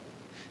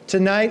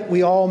 Tonight,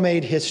 we all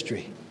made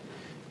history,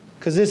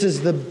 because this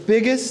is the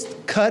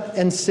biggest cut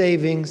and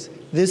savings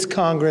this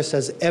Congress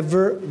has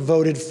ever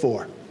voted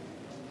for.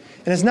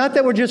 And it's not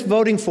that we're just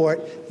voting for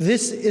it.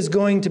 This is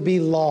going to be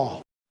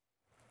law.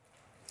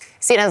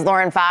 CNN's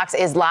Lauren Fox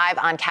is live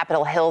on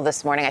Capitol Hill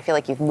this morning. I feel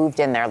like you've moved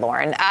in there,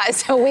 Lauren.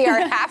 So we are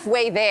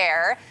halfway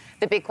there.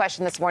 The big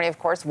question this morning, of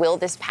course, will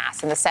this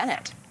pass in the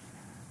Senate?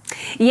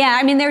 Yeah,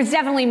 I mean, there's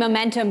definitely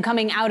momentum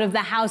coming out of the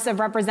House of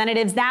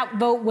Representatives. That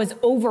vote was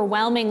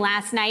overwhelming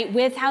last night,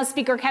 with House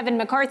Speaker Kevin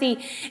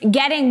McCarthy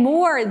getting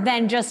more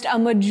than just a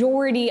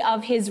majority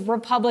of his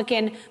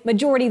Republican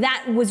majority.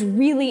 That was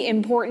really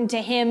important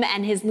to him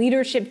and his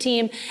leadership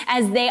team,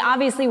 as they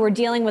obviously were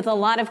dealing with a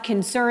lot of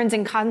concerns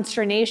and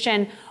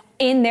consternation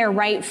in their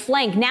right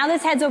flank. Now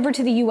this heads over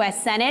to the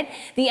U.S. Senate.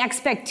 The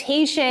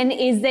expectation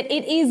is that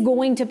it is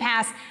going to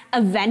pass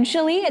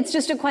eventually. It's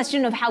just a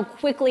question of how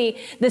quickly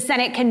the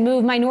Senate can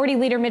move. Minority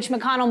Leader Mitch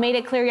McConnell made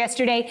it clear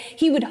yesterday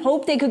he would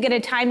hope they could get a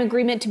time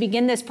agreement to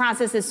begin this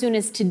process as soon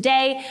as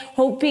today,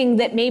 hoping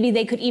that maybe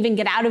they could even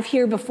get out of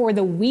here before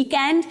the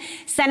weekend.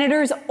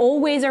 Senators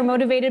always are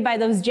motivated by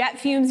those jet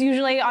fumes,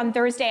 usually on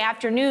Thursday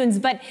afternoons,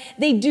 but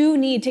they do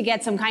need to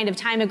get some kind of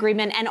time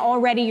agreement. And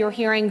already you're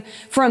hearing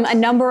from a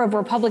number of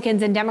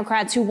Republicans and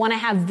Democrats who want to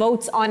have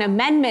votes on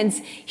amendments.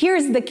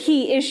 Here's the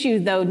key issue,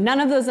 though. None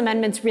of those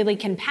amendments really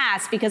can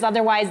pass, because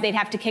otherwise they'd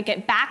have to kick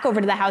it back over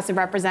to the House of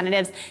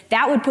Representatives.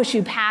 That would push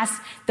you past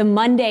the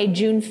Monday,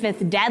 June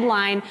 5th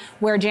deadline,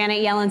 where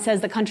Janet Yellen says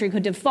the country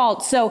could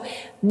default. So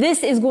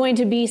this is going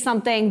to be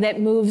something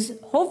that moves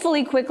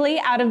hopefully quickly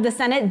out of the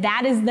Senate.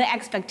 That is the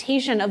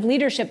expectation of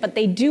leadership, but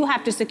they do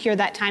have to secure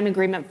that time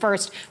agreement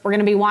first. We're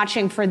going to be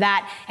watching for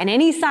that and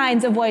any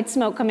signs of white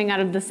smoke coming out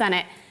of the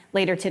Senate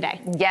later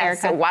today. Yes,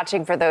 Erica. so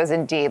watching for those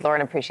indeed.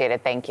 Lauren, appreciate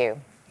it. Thank you.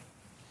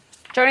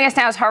 Joining us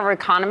now is Harvard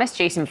economist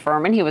Jason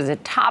Furman. He was a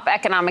top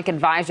economic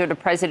advisor to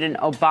President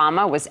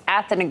Obama, was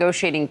at the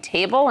negotiating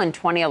table in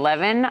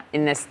 2011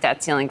 in this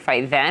debt ceiling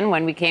fight then,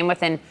 when we came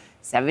within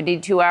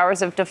 72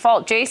 hours of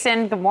default.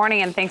 Jason, good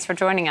morning, and thanks for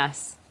joining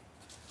us.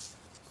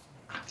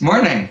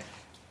 Morning.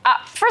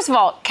 First of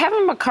all,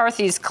 Kevin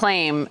McCarthy's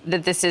claim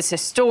that this is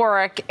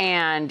historic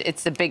and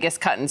it's the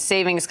biggest cut in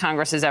savings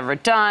Congress has ever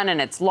done,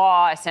 and it's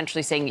law,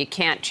 essentially saying you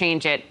can't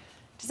change it.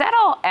 Does that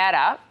all add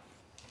up?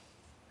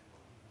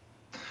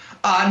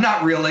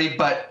 Not really,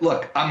 but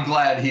look, I'm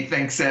glad he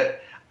thinks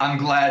it. I'm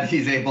glad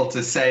he's able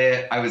to say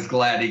it. I was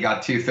glad he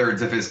got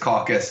 2/3 of his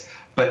caucus,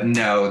 but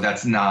no,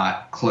 that's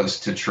not close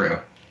to true.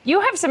 You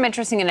have some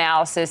interesting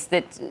analysis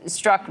that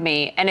struck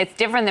me, and it's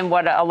different than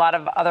what a lot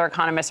of other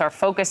economists are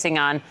focusing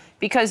on,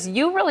 because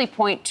you really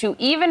point to,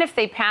 even if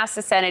they pass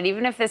the Senate,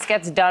 even if this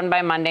gets done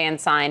by Monday and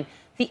signed,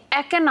 the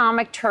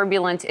economic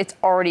turbulence it's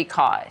already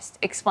caused.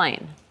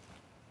 Explain.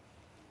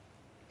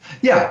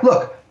 Yeah,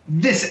 look,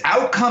 this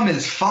outcome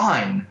is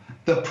fine.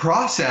 The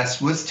process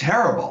was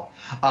terrible.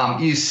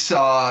 You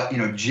saw,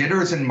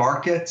 jitters in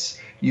markets.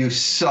 You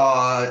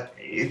saw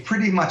a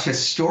pretty much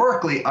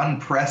historically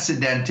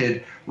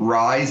unprecedented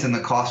rise in the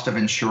cost of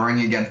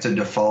insuring against a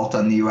default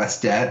on the U.S.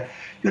 debt.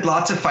 You had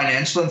lots of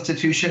financial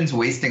institutions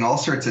wasting all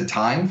sorts of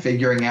time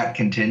figuring out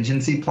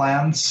contingency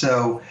plans.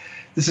 So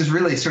this is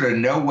really sort of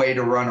no way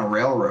to run a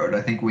railroad.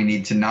 I think we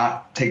need to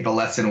not take the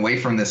lesson away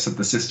from this that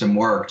the system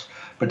worked,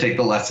 but take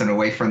the lesson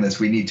away from this.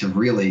 We need to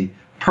really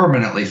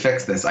permanently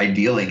fix this,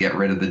 ideally get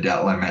rid of the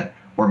debt limit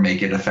or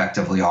make it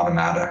effectively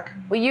automatic.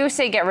 Well, you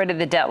say get rid of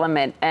the debt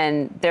limit,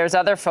 and there's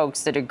other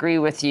folks that agree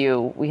with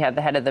you. We had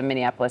the head of the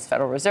Minneapolis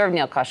Federal Reserve,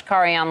 Neil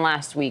Kashkari, on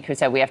last week, who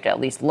said we have to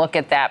at least look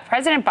at that.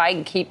 President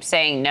Biden keeps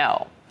saying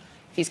no.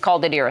 He's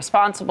called it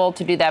irresponsible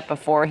to do that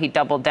before. He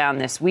doubled down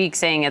this week,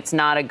 saying it's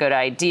not a good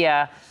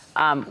idea.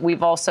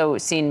 We've also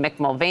seen Mick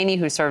Mulvaney,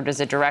 who served as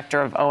a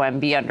director of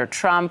OMB under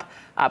Trump,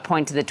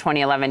 point to the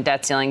 2011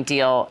 debt ceiling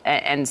deal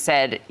and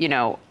said, you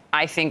know,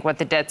 I think what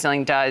the debt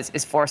ceiling does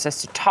is force us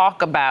to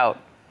talk about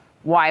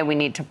why we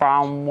need to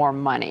borrow more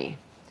money.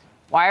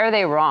 Why are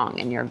they wrong,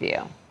 in your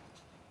view?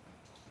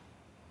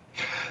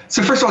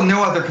 So first of all,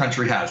 no other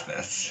country has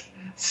this.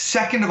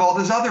 Second of all,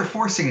 there's other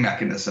forcing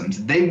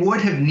mechanisms. They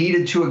would have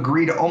needed to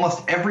agree to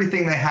almost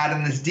everything they had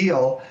in this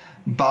deal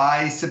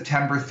by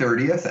September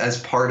 30th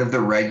as part of the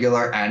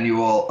regular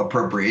annual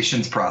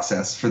appropriations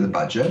process for the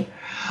budget.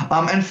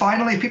 And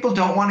finally, if people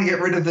don't want to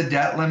get rid of the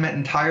debt limit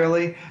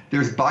entirely,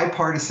 there's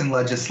bipartisan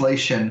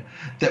legislation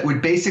that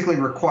would basically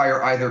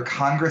require either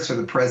Congress or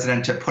the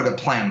president to put a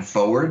plan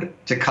forward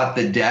to cut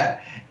the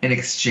debt in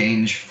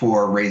exchange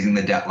for raising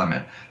the debt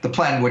limit. The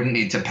plan wouldn't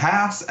need to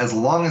pass. As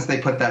long as they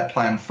put that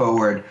plan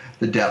forward,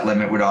 the debt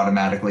limit would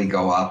automatically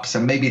go up. So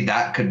maybe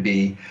that could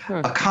be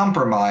a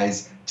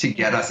compromise to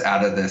get us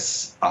out of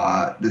this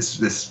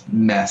this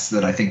mess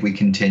that I think we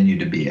continue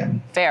to be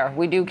in. Fair.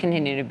 We do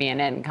continue to be in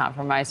it, and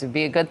compromise would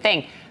be a good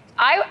thing.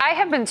 I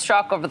have been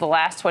struck over the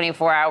last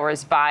 24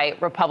 hours by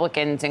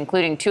Republicans,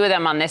 including two of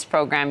them on this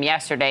program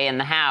yesterday in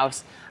the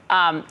House,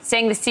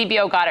 saying the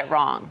CBO got it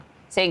wrong,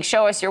 saying,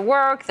 show us your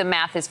work, the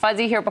math is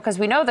fuzzy here, because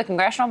we know the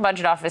Congressional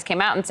Budget Office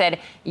came out and said,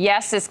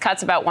 yes, this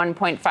cuts about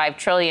 $1.5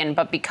 trillion,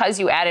 but because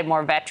you added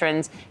more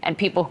veterans and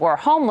people who are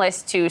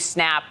homeless to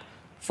SNAP,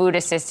 food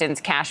assistance,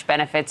 cash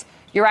benefits,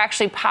 you're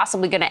actually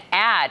possibly going to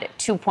add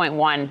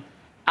 2.1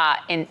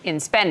 in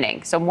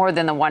spending, so more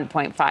than the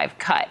 1.5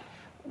 cut.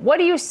 What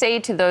do you say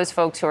to those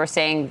folks who are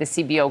saying the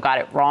CBO got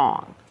it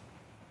wrong?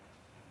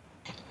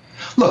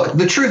 Look,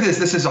 the truth is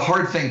this is a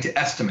hard thing to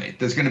estimate.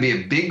 There's going to be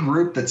a big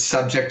group that's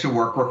subject to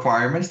work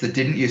requirements that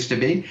didn't used to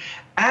be.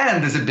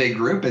 And there's a big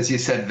group, as you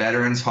said,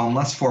 veterans,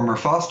 homeless, former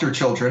foster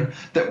children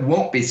that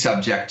won't be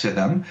subject to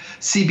them.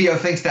 CBO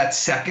thinks that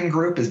second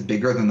group is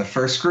bigger than the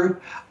first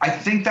group. I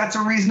think that's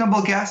a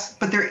reasonable guess,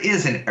 but there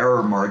is an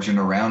error margin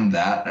around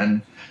that.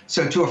 And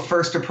so to a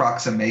first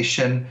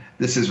approximation,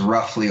 this is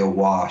roughly a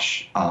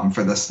wash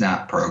for the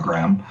SNAP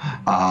program,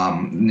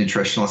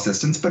 nutritional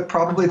assistance, but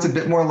probably it's a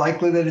bit more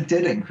likely that it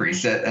did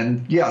increase it.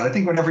 And yeah, I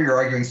think whenever you're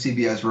arguing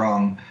CBO is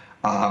wrong,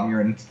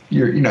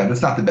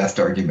 that's not the best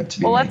argument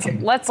to be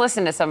making. Let's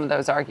listen to some of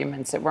those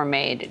arguments that were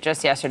made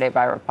just yesterday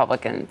by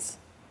Republicans.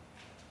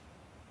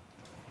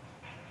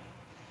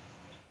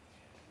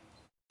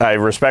 I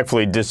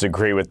respectfully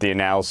disagree with the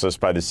analysis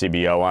by the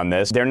CBO on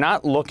this. They're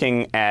not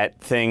looking at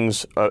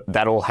things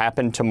that'll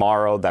happen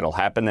tomorrow, that'll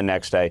happen the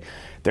next day.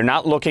 They're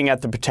not looking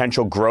at the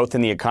potential growth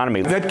in the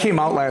economy. That came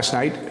out last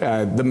night.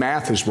 The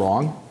math is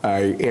wrong.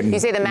 You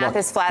say the math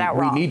is flat out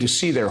wrong. We need to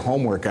see their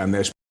homework on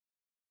this.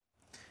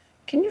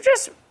 Can you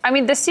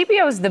the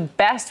CBO is the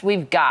best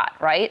we've got,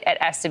 right, at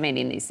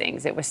estimating these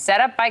things. It was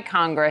set up by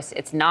Congress.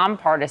 It's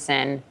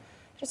nonpartisan.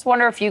 Just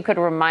wonder if you could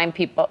remind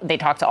people, they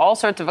talk to all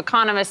sorts of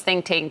economists,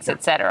 think tanks,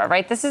 et cetera,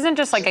 right? This isn't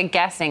just like a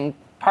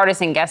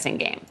partisan guessing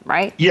game,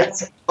 right?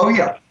 Yes. Oh,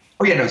 yeah.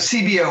 No,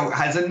 CBO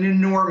has an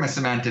enormous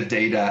amount of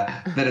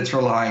data that it's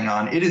relying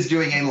on. It is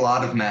doing a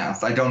lot of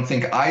math. I don't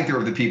think either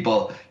of the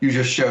people you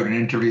just showed in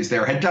interviews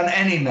there had done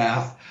any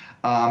math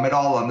at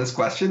all on this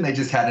question. They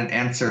just had an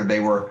answer they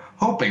were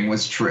hoping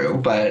was true,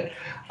 but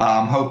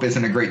hope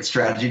isn't a great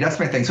strategy to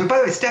estimate things. So by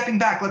the way, stepping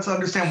back, let's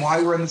understand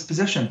why we're in this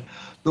position.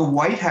 The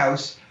White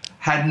House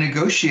had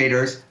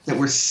negotiators that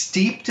were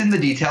steeped in the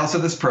details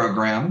of this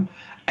program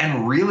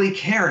and really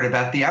cared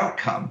about the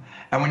outcome.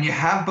 And when you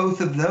have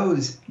both of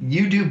those,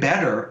 you do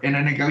better in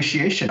a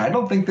negotiation. I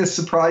don't think this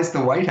surprised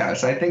the White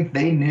House. I think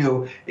they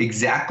knew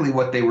exactly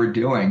what they were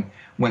doing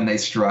when they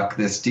struck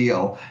this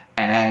deal.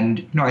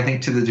 And I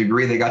think to the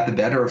degree they got the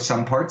better of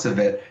some parts of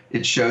it,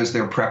 it shows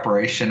their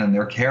preparation and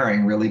their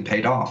caring really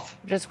paid off.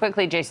 Just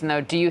quickly, Jason,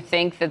 though, do you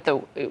think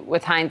that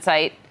with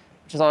hindsight,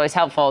 which is always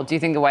helpful, do you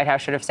think the White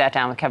House should have sat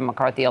down with Kevin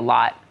McCarthy a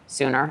lot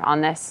sooner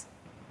on this?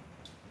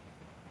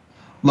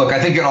 Look, I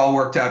think it all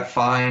worked out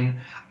fine.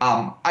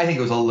 I think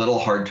it was a little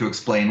hard to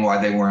explain why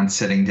they weren't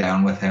sitting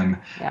down with him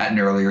at an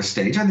earlier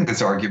stage. I think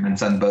there's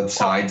arguments on both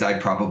sides. I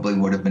probably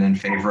would have been in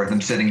favor of them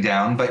sitting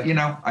down, but,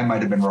 I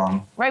might have been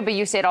wrong. Right, but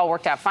you say it all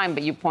worked out fine,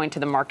 but you point to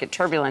the market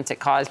turbulence it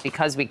caused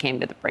because we came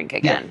to the brink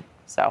again. Yeah.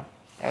 So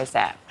There's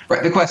that.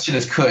 Right. The question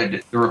is,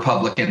 could the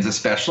Republicans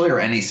especially, or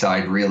any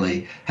side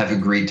really, have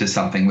agreed to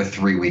something with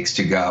 3 weeks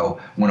to go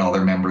when all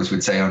their members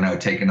would say, oh, no,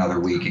 take another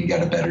week and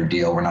get a better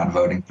deal. We're not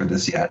voting for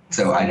this yet.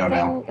 So I don't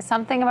know.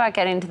 Something about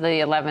getting to the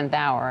 11th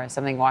hour is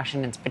something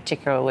Washington's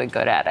particularly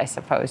good at, I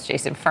suppose.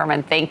 Jason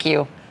Furman, thank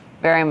you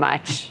very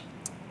much.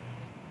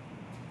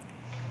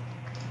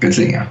 Good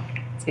seeing you.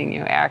 Seeing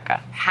you, Erica.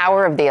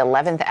 Power of the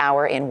 11th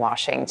hour in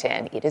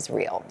Washington. It is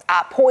real.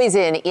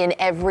 Poison in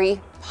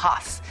every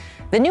puff.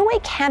 The new way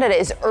Canada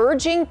is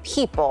urging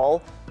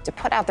people to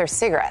put out their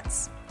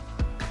cigarettes.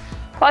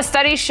 Plus,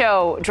 studies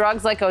show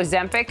drugs like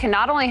Ozempic can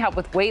not only help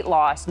with weight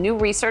loss, new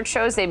research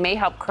shows they may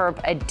help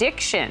curb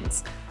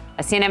addictions.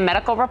 A CNN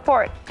medical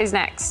report is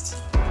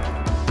next.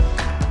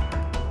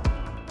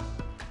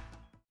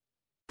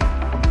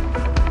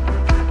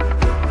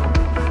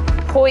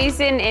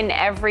 Poison in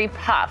every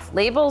puff.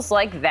 Labels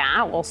like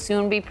that will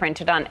soon be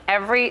printed on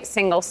every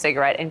single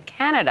cigarette in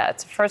Canada.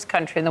 It's the first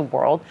country in the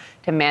world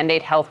to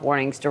mandate health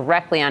warnings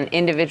directly on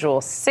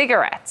individual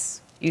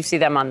cigarettes. You see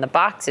them on the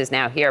boxes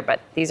now here,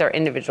 but these are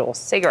individual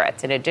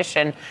cigarettes. In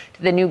addition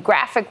to the new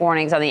graphic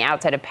warnings on the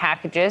outside of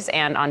packages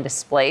and on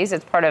displays,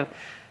 it's part of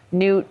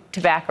new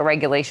tobacco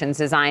regulations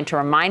designed to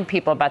remind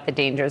people about the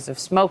dangers of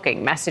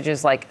smoking.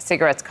 Messages like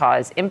cigarettes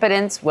cause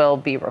impotence will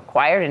be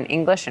required in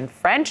English and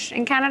French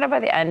in Canada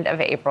by the end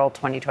of April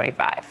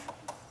 2025.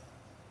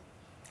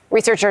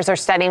 Researchers are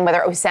studying whether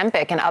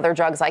Ozempic and other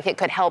drugs like it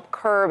could help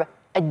curb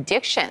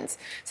addictions.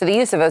 So the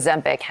use of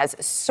Ozempic has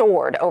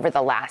soared over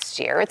the last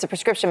year. It's a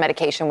prescription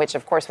medication, which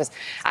of course was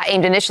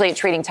aimed initially at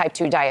treating type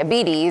 2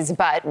 diabetes,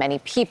 but many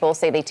people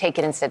say they take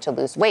it instead to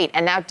lose weight.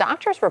 And now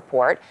doctors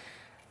report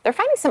they're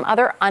finding some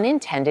other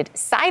unintended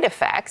side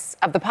effects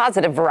of the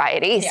positive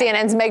variety. Yeah.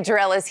 CNN's Meg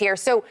Jarrell is here.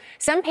 So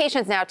some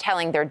patients now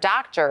telling their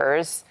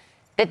doctors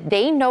that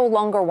they no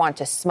longer want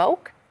to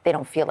smoke. They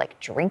don't feel like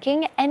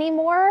drinking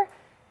anymore.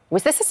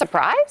 Was this a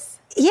surprise?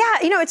 Yeah,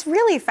 it's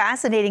really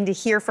fascinating to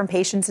hear from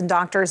patients and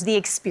doctors the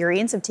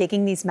experience of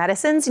taking these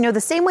medicines. The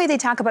same way they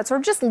talk about sort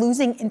of just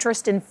losing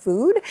interest in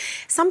food.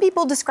 Some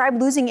people describe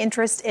losing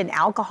interest in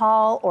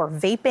alcohol or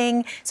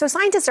vaping. So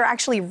scientists are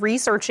actually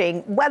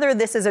researching whether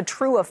this is a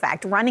true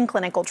effect, running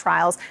clinical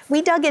trials.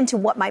 We dug into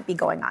what might be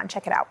going on.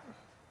 Check it out.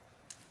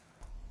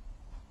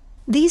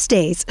 These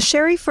days,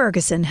 Sherry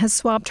Ferguson has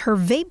swapped her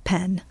vape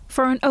pen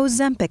for an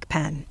Ozempic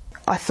pen.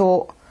 I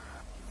thought,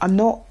 I'm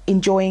not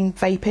enjoying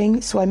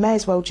vaping, so I may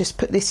as well just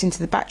put this into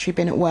the battery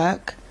bin at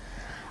work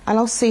and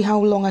I'll see how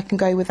long I can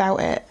go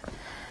without it.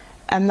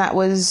 And that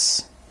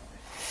was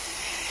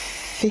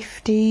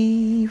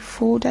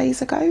 54 days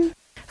ago.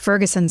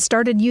 Ferguson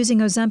started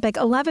using Ozempic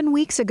 11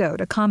 weeks ago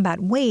to combat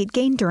weight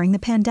gained during the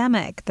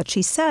pandemic that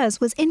she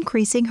says was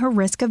increasing her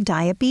risk of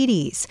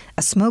diabetes.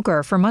 A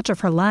smoker for much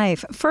of her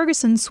life,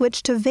 Ferguson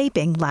switched to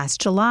vaping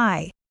last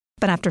July.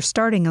 But after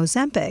starting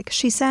Ozempic,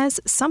 she says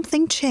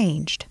something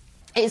changed.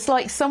 It's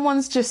like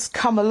someone's just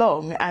come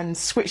along and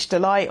switched the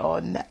light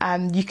on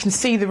and you can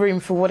see the room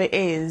for what it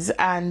is,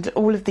 and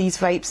all of these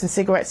vapes and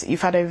cigarettes that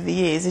you've had over the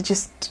years,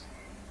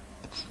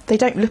 they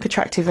don't look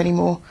attractive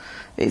anymore.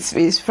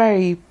 It's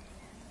very,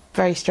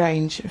 very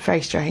strange, very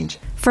strange.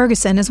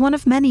 Ferguson is one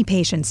of many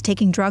patients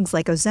taking drugs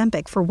like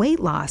Ozempic for weight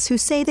loss who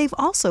say they've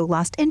also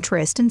lost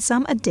interest in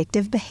some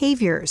addictive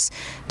behaviors.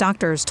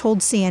 Doctors told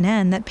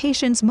CNN that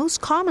patients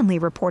most commonly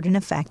report an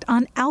effect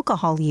on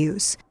alcohol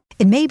use.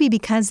 It may be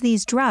because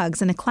these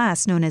drugs in a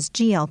class known as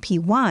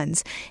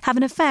GLP-1s have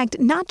an effect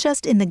not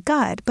just in the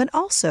gut, but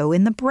also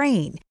in the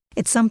brain.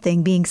 It's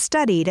something being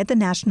studied at the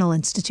National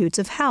Institutes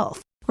of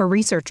Health, where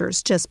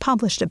researchers just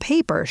published a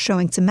paper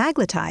showing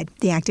semaglutide,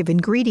 the active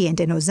ingredient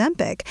in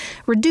Ozempic,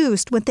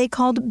 reduced what they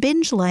called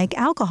binge-like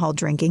alcohol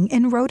drinking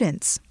in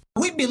rodents.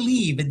 We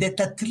believe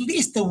that at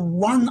least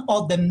one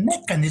of the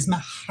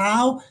mechanisms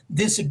how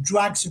these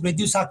drugs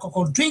reduce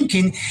alcohol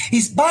drinking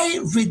is by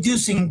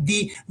reducing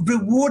the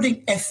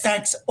rewarding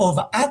effects of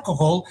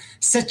alcohol,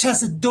 such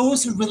as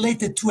those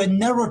related to a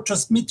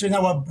neurotransmitter in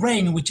our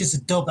brain, which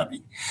is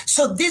dopamine.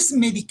 So these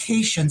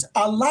medications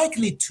are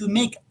likely to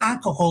make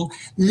alcohol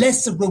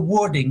less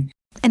rewarding.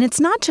 And it's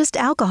not just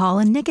alcohol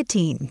and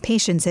nicotine.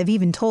 Patients have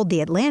even told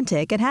The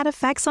Atlantic it had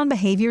effects on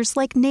behaviors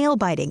like nail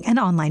biting and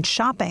online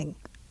shopping.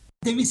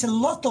 There is a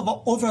lot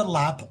of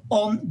overlap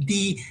on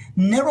the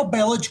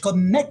neurobiological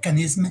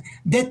mechanism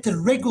that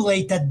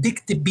regulate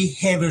addictive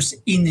behaviors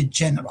in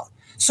general.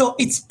 So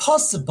it's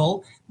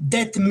possible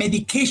that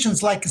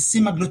medications like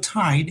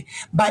semaglutide,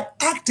 by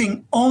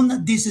acting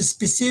on this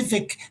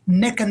specific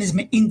mechanism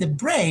in the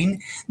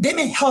brain, they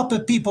may help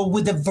people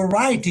with a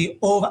variety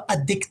of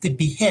addictive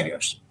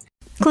behaviors.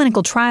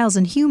 Clinical trials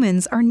in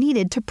humans are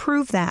needed to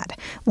prove that.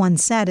 One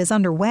set is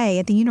underway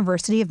at the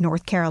University of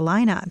North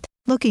Carolina,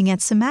 looking at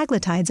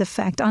semaglutide's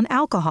effect on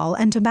alcohol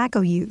and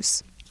tobacco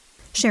use.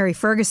 Sherry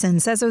Ferguson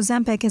says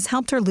Ozempic has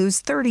helped her lose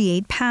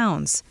 38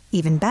 pounds.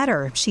 Even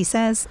better, she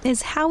says,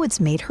 is how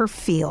it's made her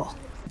feel.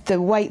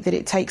 The weight that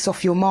it takes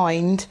off your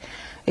mind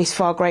is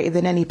far greater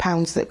than any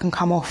pounds that can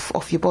come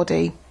off your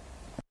body.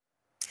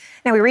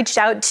 Now, we reached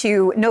out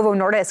to Novo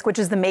Nordisk, which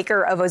is the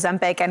maker of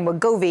Ozempic, and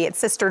Wegovy, its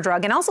sister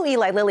drug, and also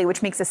Eli Lilly,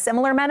 which makes a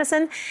similar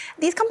medicine.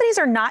 These companies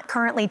are not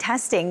currently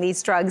testing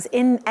these drugs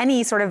in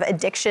any sort of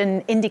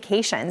addiction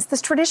indications.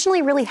 This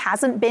traditionally really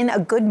hasn't been a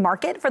good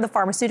market for the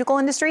pharmaceutical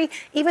industry,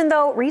 even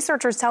though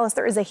researchers tell us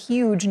there is a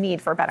huge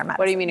need for better medicine.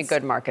 What do you mean a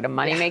good market? A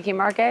money-making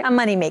market? A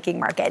money-making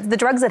market. The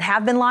drugs that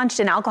have been launched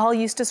in alcohol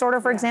use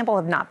disorder, for example,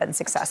 have not been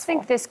successful.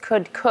 I think this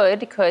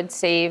could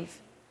save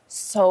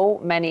so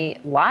many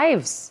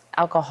lives.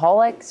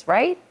 Alcoholics,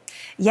 right?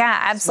 Yeah,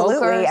 absolutely.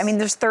 Smokers. I mean,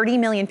 there's 30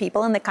 million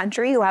people in the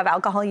country who have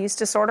alcohol use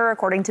disorder,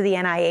 according to the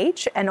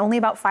NIH, and only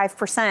about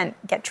 5%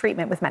 get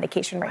treatment with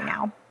medication right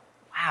now.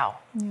 Wow.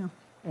 Yeah.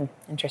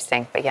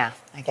 Interesting. But yeah,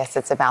 I guess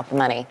it's about the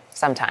money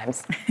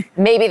sometimes.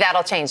 Maybe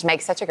that'll change.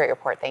 Meg, such a great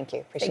report. Thank you.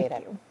 Appreciate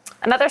it.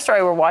 Another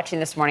story we're watching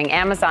this morning,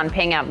 Amazon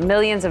paying out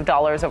millions of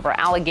dollars over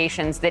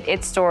allegations that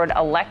it stored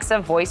Alexa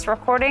voice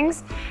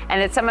recordings and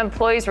that some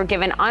employees were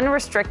given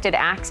unrestricted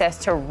access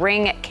to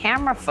Ring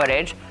camera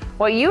footage.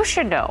 What you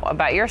should know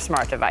about your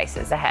smart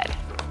devices ahead.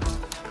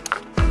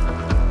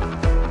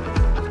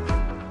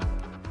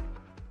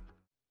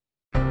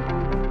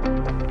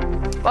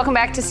 Welcome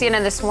back to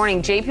CNN This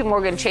Morning. JP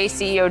Morgan Chase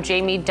CEO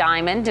Jamie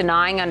Dimon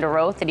denying under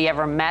oath that he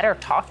ever met or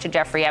talked to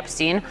Jeffrey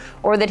Epstein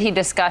or that he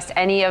discussed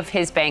any of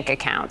his bank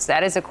accounts.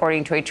 That is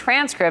according to a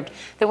transcript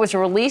that was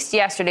released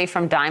yesterday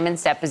from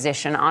Dimon's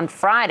deposition on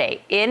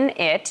Friday.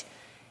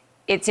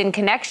 It's in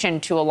connection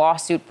to a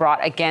lawsuit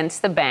brought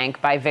against the bank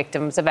by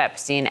victims of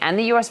Epstein and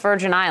the U.S.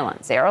 Virgin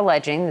Islands. They are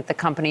alleging that the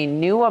company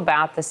knew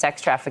about the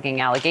sex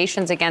trafficking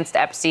allegations against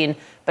Epstein,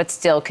 but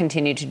still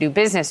continued to do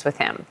business with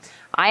him.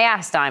 I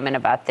asked Dimon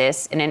about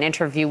this in an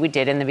interview we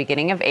did in the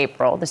beginning of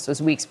April. This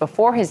was weeks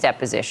before his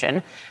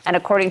deposition. And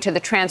according to the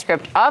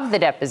transcript of the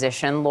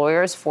deposition,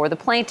 lawyers for the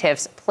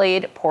plaintiffs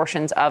played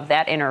portions of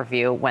that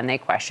interview when they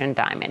questioned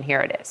Dimon.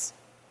 Here it is.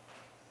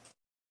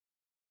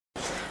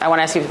 I want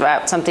to ask you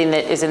about something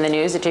that is in the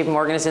news, that JP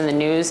Morgan is in the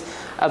news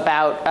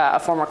about a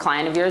former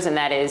client of yours, and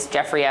that is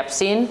Jeffrey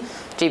Epstein.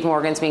 JP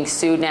Morgan's being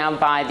sued now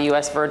by the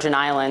U.S. Virgin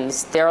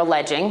Islands. They're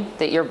alleging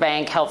that your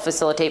bank helped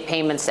facilitate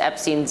payments to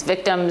Epstein's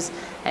victims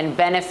and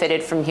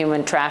benefited from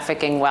human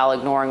trafficking while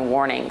ignoring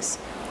warnings.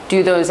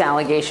 Do those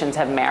allegations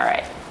have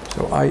merit?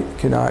 So I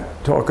cannot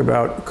talk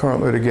about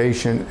current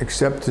litigation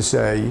except to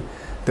say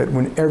that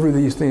whenever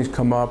these things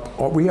come up,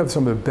 we have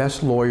some of the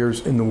best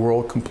lawyers in the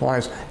world,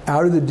 compliance,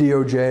 out of the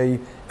DOJ,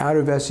 out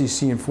of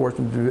SEC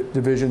enforcement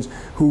divisions,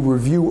 who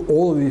review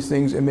all of these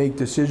things and make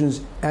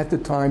decisions at the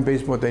time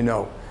based on what they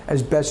know,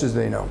 as best as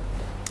they know.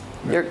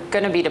 You're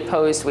going to be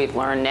deposed, we've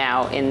learned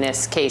now, in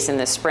this case in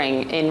the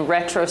spring. In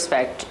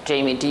retrospect,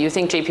 Jamie, do you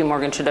think JP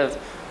Morgan should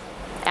have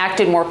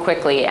acted more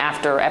quickly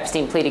after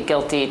Epstein pleaded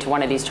guilty to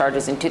one of these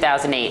charges in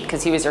 2008,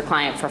 because he was your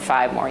client for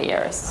 5 more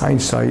years?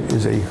 Hindsight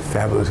is a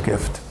fabulous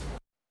gift.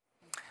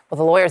 Well,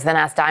 the lawyers then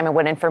asked Dimon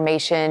what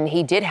information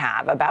he did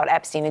have about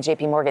Epstein and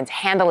JP Morgan's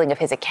handling of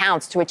his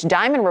accounts, to which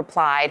Dimon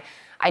replied,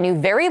 "I knew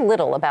very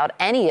little about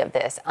any of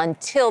this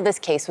until this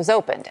case was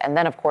opened. And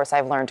then, of course,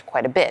 I've learned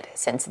quite a bit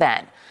since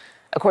then."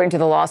 According to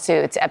the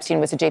lawsuits, Epstein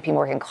was a JP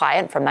Morgan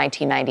client from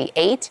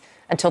 1998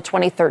 until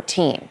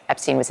 2013.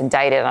 Epstein was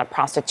indicted on a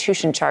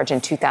prostitution charge in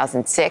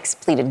 2006,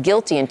 pleaded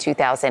guilty in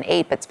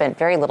 2008, but spent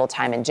very little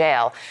time in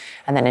jail.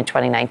 And then in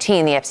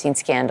 2019, the Epstein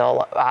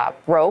scandal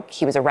broke.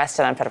 He was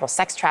arrested on federal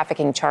sex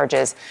trafficking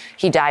charges.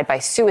 He died by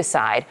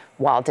suicide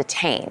while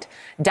detained.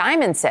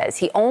 Dimon says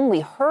he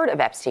only heard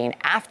of Epstein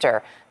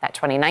after that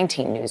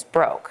 2019 news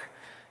broke.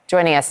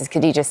 Joining us is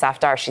Khadija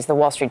Safdar. She's the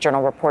Wall Street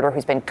Journal reporter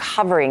who's been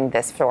covering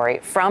this story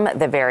from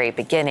the very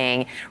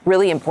beginning.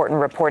 Really important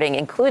reporting,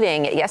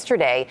 including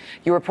yesterday,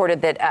 you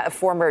reported that a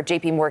former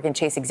JP Morgan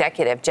Chase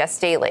executive, Jess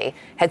Staley,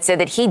 had said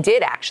that he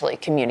did actually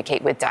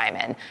communicate with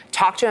Dimon,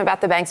 talk to him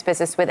about the bank's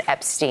business with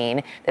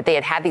Epstein, that they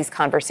had had these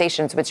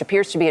conversations, which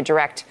appears to be in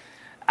direct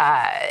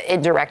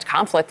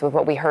conflict with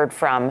what we heard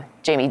from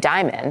Jamie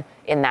Dimon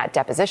in that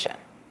deposition.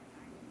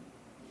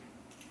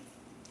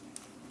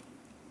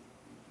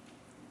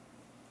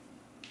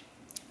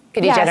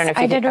 Yes,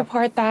 I did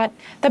report that.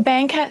 The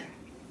bank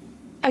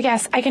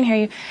yes, I can hear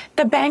you.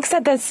 The bank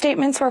said the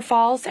statements were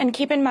false, and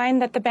keep in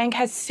mind that the bank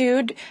has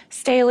sued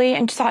Staley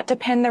and sought to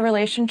pin the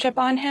relationship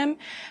on him.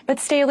 But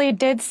Staley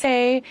did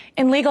say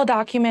in legal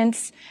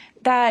documents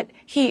that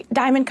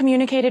Dimon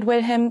communicated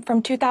with him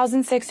from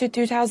 2006 to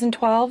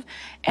 2012,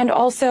 and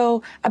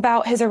also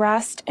about his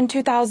arrest in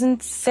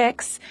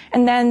 2006,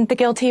 and then the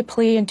guilty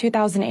plea in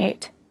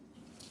 2008.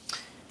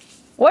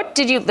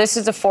 This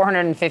is a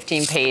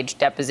 415-page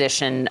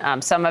deposition,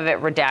 some of it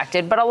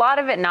redacted, but a lot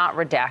of it not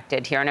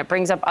redacted here, and it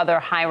brings up other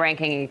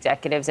high-ranking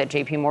executives at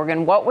JP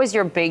Morgan. What was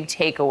your big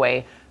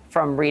takeaway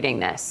from reading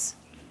this?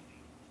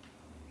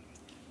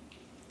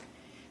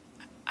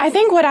 I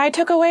think what I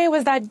took away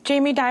was that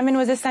Jamie Dimon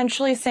was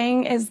essentially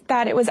saying is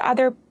that it was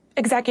other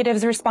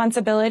executive's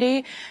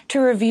responsibility to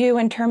review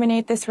and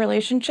terminate this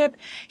relationship.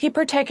 He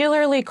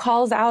particularly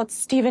calls out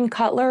Stephen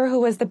Cutler, who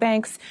was the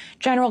bank's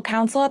general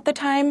counsel at the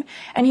time,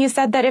 and he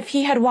said that if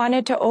he had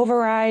wanted to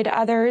override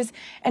others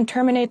and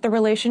terminate the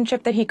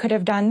relationship, that he could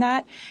have done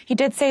that. He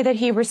did say that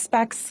he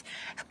respects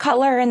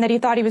Cutler and that he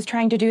thought he was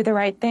trying to do the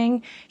right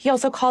thing. He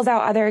also calls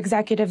out other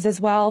executives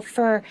as well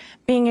for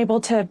being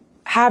able to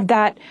have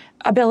that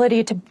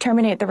ability to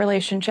terminate the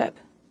relationship.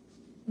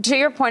 To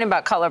your point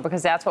about Cutler,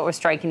 because that's what was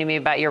striking to me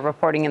about your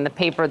reporting in the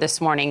paper this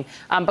morning,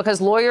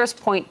 because lawyers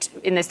point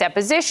in this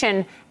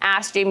deposition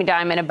asked Jamie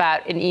Dimon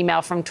about an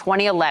email from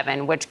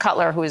 2011, which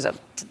Cutler, who is a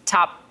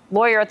top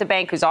lawyer at the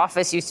bank, whose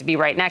office used to be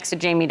right next to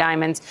Jamie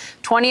Dimon's,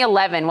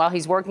 2011, while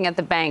he's working at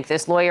the bank,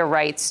 this lawyer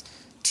writes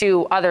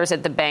to others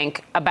at the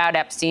bank about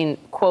Epstein,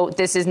 quote,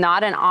 "This is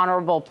not an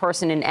honorable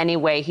person in any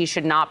way. He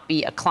should not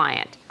be a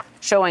client,"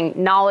 showing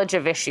knowledge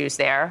of issues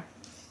there.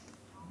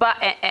 But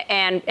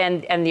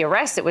and the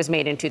arrest that was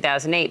made in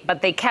 2008,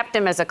 but they kept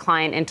him as a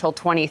client until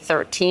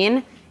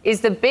 2013.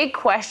 Is the big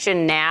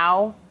question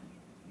now,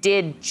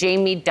 did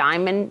Jamie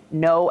Dimon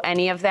know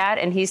any of that?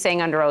 And he's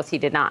saying under oath he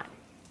did not.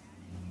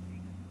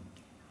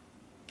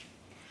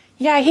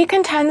 Yeah, he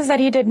contends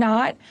that he did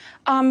not.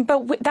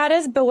 But that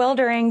is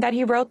bewildering that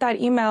he wrote that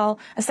email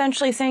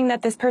essentially saying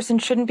that this person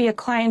shouldn't be a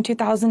client in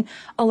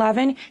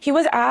 2011. He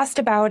was asked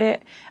about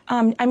it.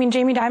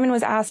 Jamie Dimon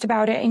was asked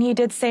about it, and he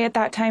did say at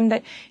that time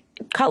that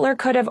Cutler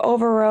could have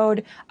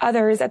overrode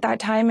others at that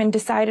time and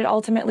decided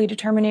ultimately to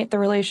terminate the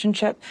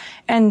relationship.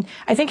 And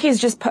I think he's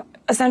just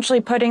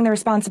essentially putting the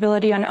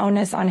responsibility and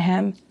onus on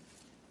him.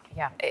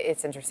 Yeah,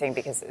 it's interesting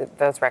because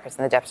those records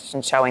in the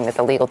deposition showing that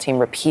the legal team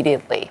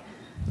repeatedly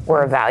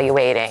were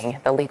evaluating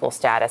the legal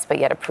status, but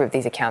yet approved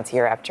these accounts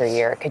year after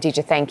year.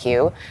 Khadija, thank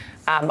you.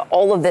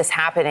 All of this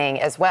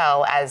happening as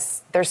well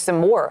as there's some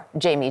more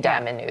Jamie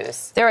Dimon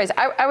news. There is.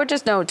 I would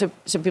just note,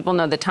 so people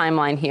know the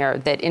timeline here,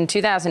 that in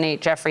 2008,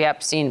 Jeffrey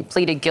Epstein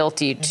pleaded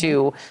guilty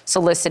to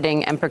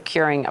soliciting and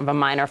procuring of a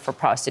minor for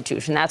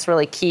prostitution. That's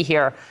really key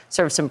here,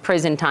 served some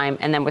prison time,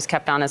 and then was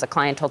kept on as a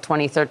client until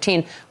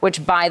 2013,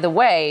 which, by the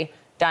way,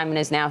 Dimon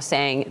is now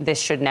saying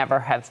this should never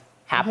have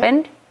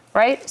happened.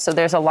 Right? So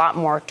there's a lot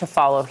more to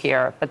follow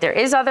here. But there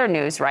is other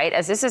news, right?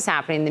 As this is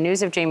happening, the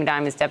news of Jamie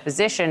Dimon's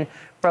deposition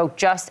broke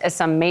just as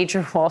some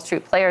major Wall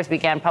Street players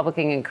began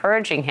publicly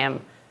encouraging him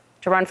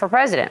to run for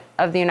president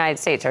of the United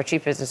States. Our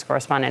chief business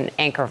correspondent and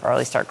anchor of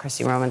Early Start,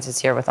 Christy Romans, is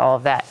here with all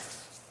of that.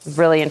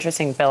 Really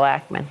interesting, Bill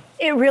Ackman.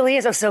 It really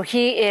is. So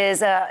he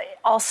is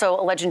also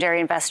a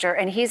legendary investor,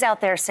 and he's out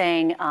there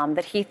saying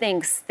that he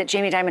thinks that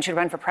Jamie Dimon should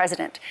run for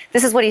president.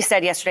 This is what he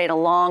said yesterday in a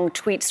long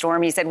tweet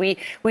storm. He said, we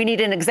need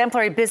an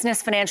exemplary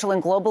business, financial,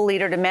 and global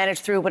leader to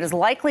manage through what is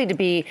likely to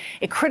be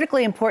a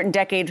critically important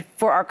decade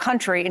for our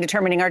country in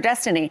determining our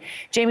destiny.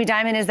 Jamie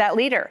Dimon is that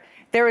leader.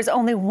 There is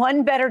only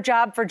one better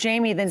job for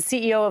Jamie than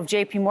CEO of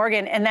JP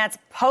Morgan, and that's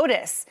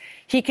POTUS.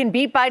 He can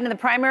beat Biden in the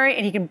primary,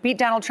 and he can beat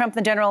Donald Trump in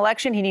the general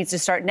election. He needs to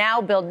start now,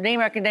 build name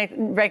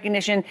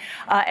recognition,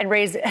 and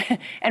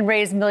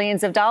raise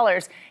millions of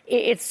dollars.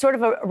 It's sort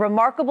of a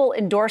remarkable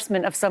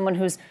endorsement of someone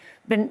who's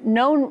been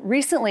known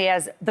recently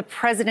as the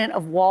president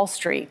of Wall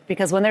Street,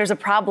 because when there's a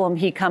problem,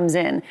 he comes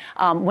in.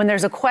 When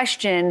there's a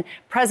question,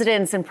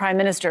 presidents and prime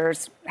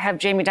ministers have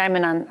Jamie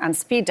Dimon on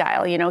speed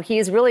dial. You know, he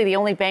is really the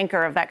only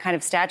banker of that kind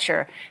of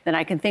stature that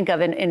I can think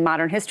of in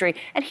modern history.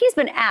 And he's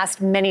been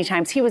asked many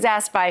times. He was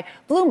asked by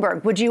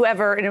Bloomberg, would you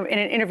ever, in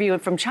an interview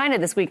from China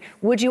this week,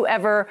 would you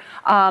ever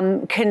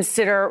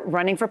consider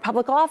running for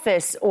public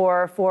office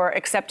or for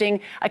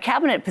accepting a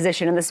cabinet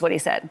position? And this is what he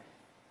said.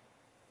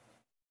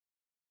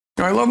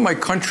 I love my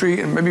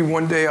country, and maybe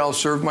one day I'll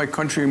serve my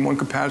country in one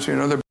capacity or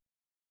another.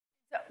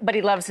 But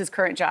he loves his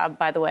current job,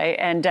 by the way,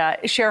 and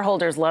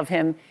shareholders love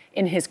him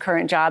in his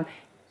current job.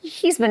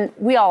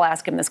 We all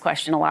ask him this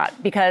question a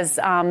lot because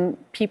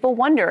people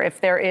wonder if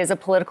there is a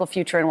political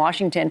future in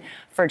Washington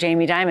for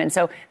Jamie Dimon.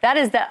 So that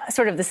is the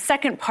sort of the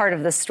second part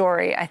of the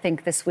story, I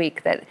think, this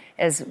week that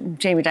is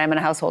Jamie Dimon a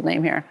household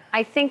name here.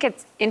 I think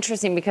it's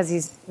interesting because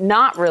he's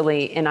not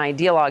really an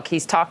ideologue.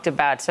 He's talked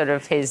about sort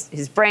of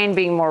his brain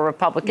being more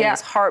Republican, his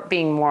heart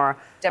being more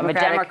of a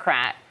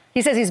Democrat.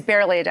 He says he's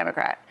barely a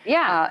Democrat.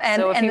 Yeah.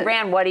 So if he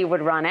ran, what he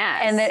would run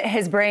as. And that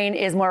his brain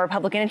is more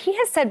Republican. And he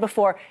has said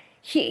before,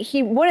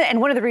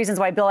 one of the reasons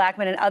why Bill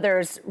Ackman and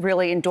others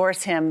really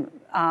endorse him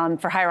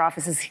for higher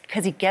office is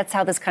because he gets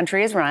how this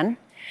country is run.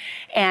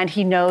 And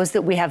he knows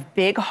that we have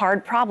big,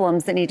 hard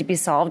problems that need to be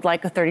solved,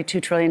 like a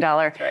 $32 trillion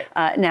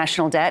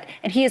national debt.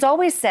 And he has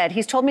always said,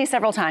 he's told me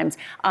several times,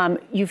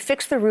 you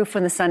fix the roof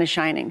when the sun is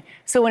shining.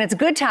 So when it's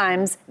good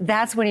times,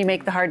 that's when you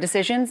make the hard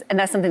decisions. And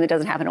that's something that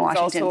doesn't happen in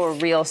Washington. He's also a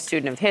real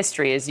student of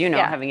history, as you know,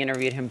 having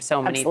interviewed him so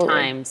many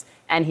times.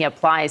 And he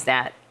applies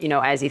that, you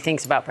know, as he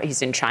thinks about,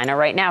 he's in China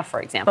right now, for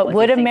example. But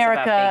would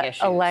America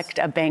elect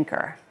a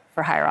banker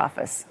for higher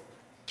office?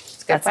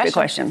 That's the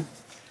question.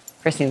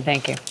 Christine,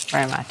 thank you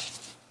very much.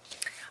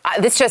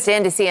 This just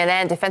in to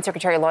CNN. Defense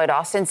Secretary Lloyd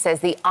Austin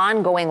says the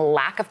ongoing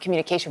lack of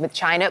communication with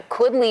China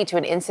could lead to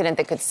an incident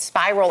that could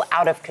spiral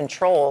out of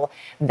control.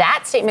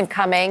 That statement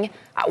coming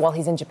while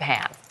he's in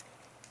Japan.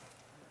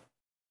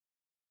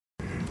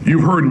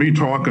 You've heard me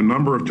talk a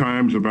number of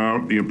times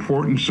about the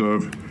importance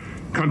of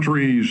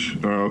countries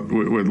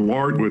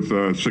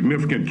with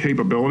significant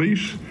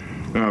capabilities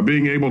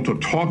being able to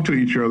talk to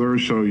each other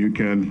so you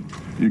can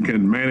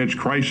manage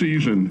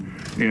crises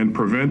and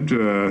prevent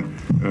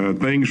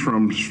things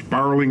from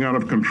spiraling out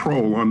of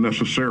control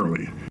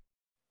unnecessarily.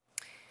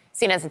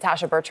 CNN's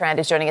Natasha Bertrand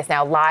is joining us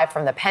now live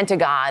from the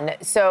Pentagon.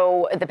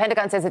 So the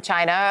Pentagon says that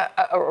China,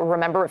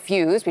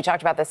 refused, we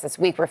talked about this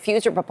week,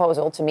 refused a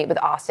proposal to meet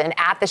with Austin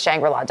at the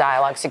Shangri-La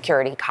Dialogue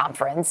Security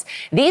Conference.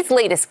 These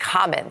latest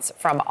comments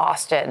from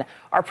Austin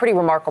are pretty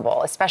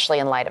remarkable, especially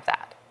in light of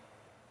that.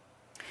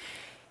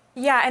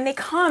 Yeah, and they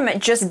come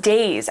just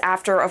days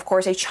after, of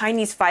course, a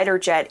Chinese fighter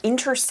jet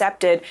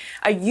intercepted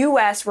a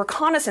U.S.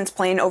 reconnaissance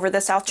plane over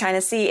the South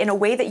China Sea in a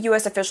way that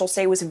U.S. officials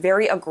say was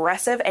very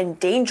aggressive and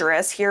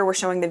dangerous. Here we're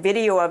showing the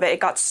video of it. It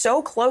got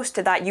so close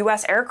to that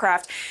U.S.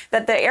 aircraft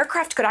that the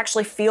aircraft could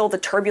actually feel the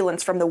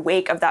turbulence from the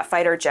wake of that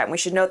fighter jet. And we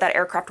should note that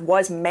aircraft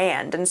was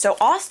manned. And so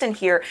Austin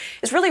here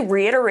is really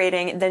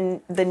reiterating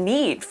the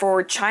need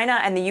for China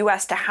and the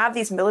U.S. to have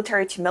these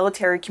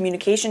military-to-military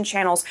communication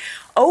channels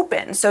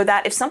open so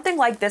that if something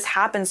like this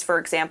happens, for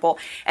example,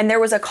 and there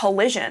was a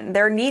collision,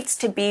 there needs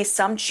to be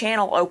some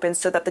channel open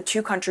so that the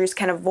two countries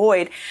can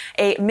avoid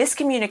a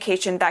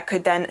miscommunication that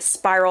could then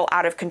spiral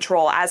out of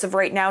control. As of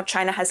right now,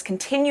 China has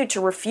continued to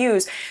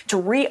refuse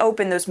to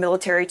reopen those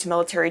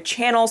military-to-military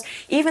channels,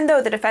 even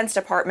though the Defense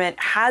Department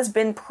has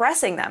been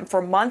pressing them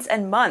for months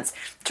and months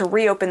to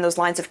reopen those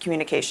lines of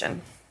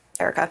communication.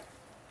 Erica.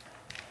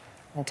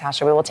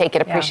 Natasha, we will take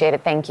it. Appreciate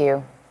it. Thank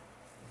you.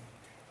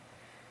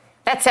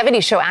 That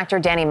 70s show actor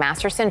Danny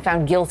Masterson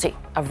found guilty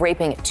of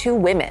raping 2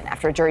 women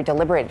after a jury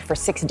deliberated for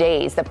 6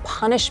 days. The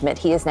punishment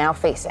he is now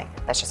facing.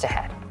 That's just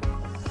ahead.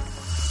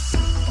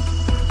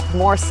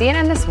 More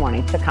CNN This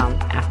Morning to come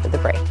after the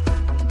break.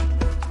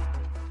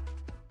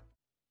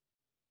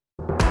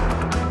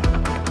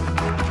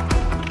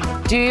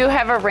 Do you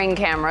have a Ring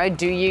camera?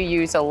 Do you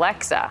use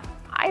Alexa?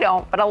 I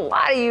don't, but a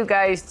lot of you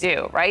guys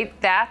do, right?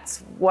 That's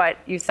what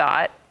you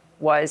thought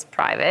was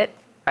private.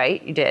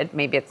 Right, you did.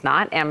 Maybe it's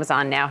not.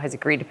 Amazon now has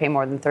agreed to pay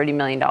more than $30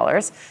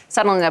 million,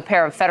 settling a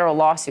pair of federal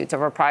lawsuits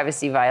over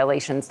privacy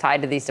violations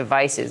tied to these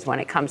devices. When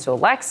it comes to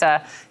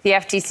Alexa, the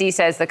FTC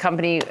says the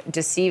company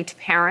deceived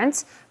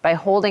parents by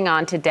holding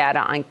on to data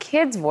on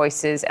kids'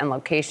 voices and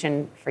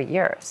location for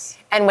years.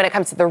 And when it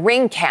comes to the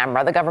Ring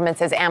camera, the government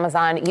says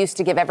Amazon used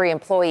to give every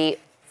employee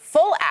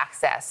full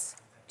access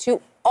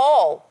to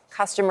all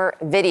customer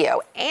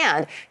video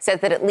and says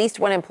that at least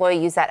one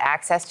employee used that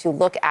access to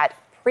look at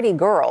pretty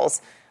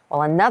girls,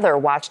 while another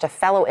watched a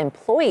fellow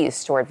employee's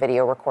stored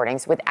video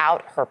recordings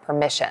without her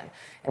permission.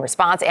 In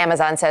response,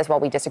 Amazon says, while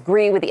we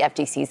disagree with the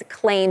FTC's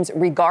claims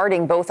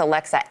regarding both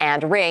Alexa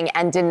and Ring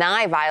and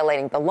deny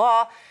violating the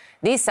law,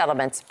 these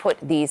settlements put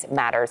these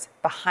matters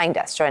behind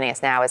us. Joining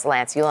us now is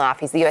Lance Ulanoff.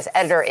 He's the U.S.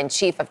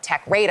 editor-in-chief of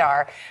Tech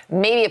Radar.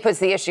 Maybe it puts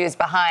the issues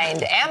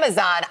behind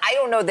Amazon. I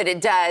don't know that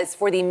it does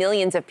for the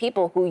millions of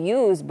people who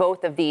use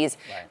both of these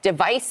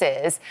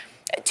devices.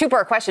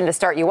 Two-part question to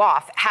start you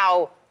off.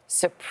 How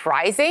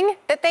surprising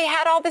that they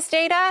had all this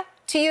data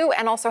to you,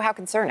 and also how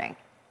concerning?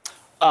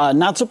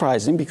 Not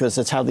surprising, because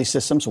that's how these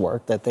systems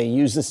work, that they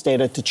use this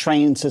data to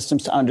train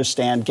systems to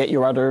understand, get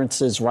your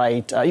utterances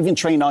right, even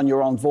train on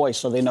your own voice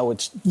so they know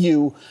it's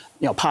you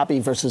know, Poppy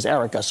versus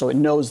Erica, so it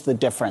knows the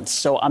difference.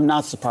 So I'm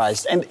not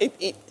surprised. And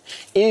it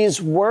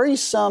is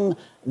worrisome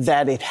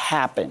that it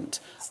happened.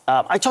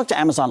 I talked to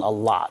Amazon a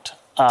lot.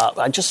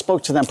 I just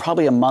spoke to them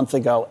probably a month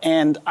ago,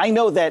 and I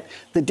know that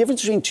the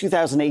difference between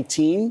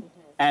 2018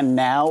 and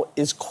now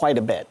is quite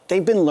a bit.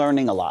 They've been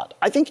learning a lot.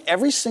 I think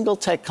every single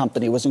tech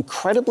company was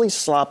incredibly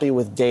sloppy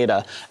with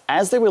data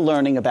as they were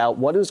learning about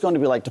what it was going to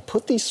be like to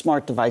put these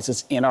smart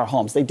devices in our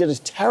homes. They did a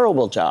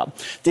terrible job.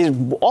 They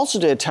also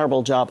did a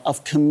terrible job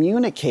of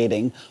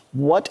communicating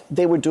what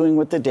they were doing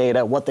with the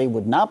data, what they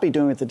would not be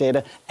doing with the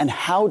data, and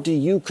how do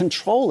you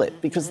control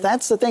it? Because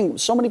that's the thing.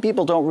 So many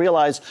people don't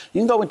realize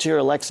you can go into your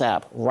Alexa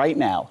app right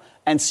now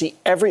and see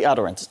every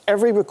utterance,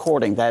 every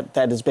recording that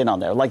has been on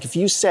there. Like if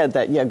you said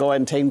that, yeah, go ahead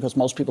and take them, because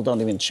most people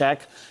don't even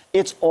check,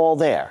 it's all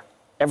there.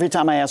 Every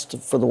time I asked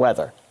for the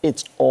weather,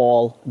 it's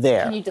all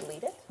there. Can you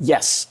delete it?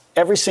 Yes,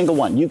 every single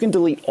one. You can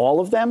delete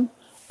all of them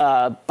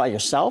by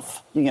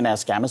yourself. You can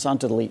ask Amazon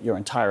to delete your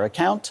entire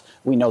account.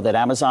 We know that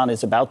Amazon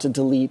is about to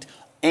delete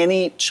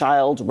any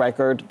child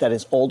record that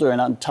is older and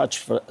untouched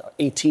for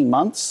 18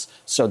 months.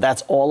 So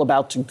that's all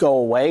about to go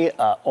away,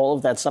 all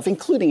of that stuff,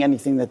 including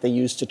anything that they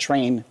use to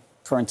train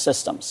current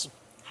systems.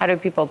 How do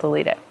people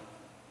delete it?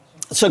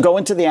 So go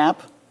into the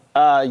app.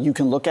 You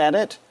can look at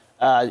it.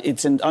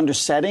 It's under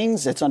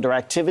settings. It's under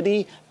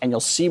activity. And you'll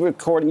see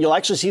recording. You'll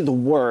actually see the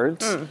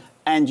words.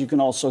 And you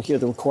can also hear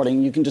the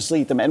recording. You can just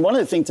delete them. And one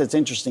of the things that's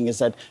interesting is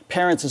that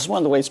parents, this is one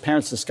of the ways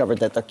parents discovered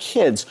that their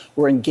kids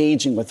were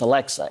engaging with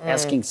Alexa,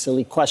 asking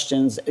silly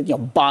questions,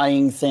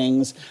 buying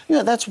things.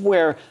 That's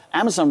where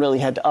Amazon really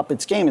had to up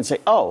its game and say,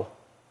 oh,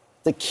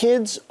 the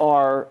kids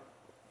are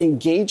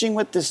engaging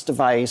with this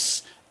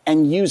device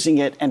and using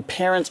it, and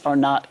parents are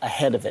not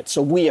ahead of it.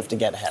 So we have to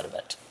get ahead of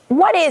it.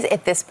 What is,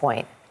 at this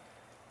point,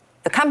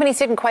 The companies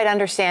didn't quite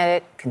understand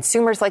it.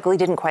 Consumers likely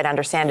didn't quite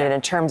understand it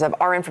in terms of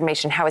our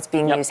information, how it's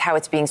being used, how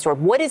it's being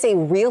stored. What is a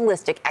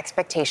realistic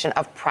expectation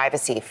of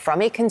privacy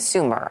from a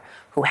consumer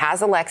who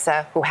has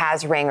Alexa, who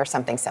has Ring, or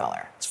something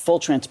similar? It's full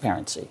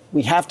transparency.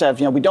 We have to have,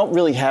 we don't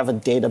really have a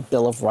data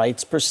bill of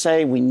rights per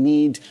se. We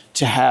need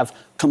to have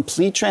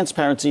complete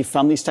transparency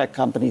from these tech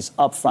companies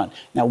up front.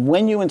 Now,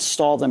 when you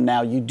install them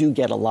now, you do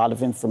get a lot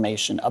of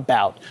information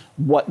about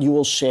what you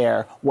will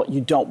share, what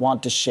you don't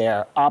want to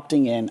share,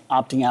 opting in,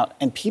 opting out.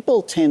 And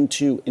people tend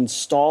to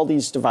install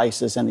these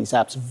devices and these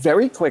apps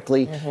very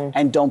quickly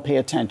and don't pay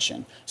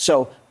attention.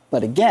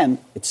 But again,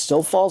 it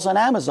still falls on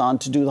Amazon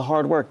to do the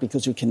hard work,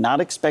 because you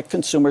cannot expect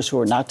consumers who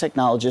are not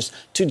technologists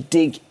to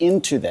dig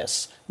into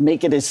this.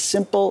 Make it as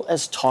simple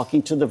as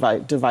talking to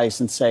the device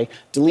and say,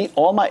 delete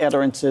all my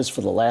utterances for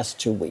the last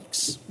 2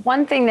 weeks.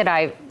 One thing that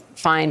I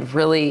find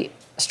really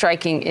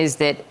striking is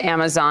that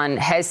Amazon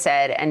has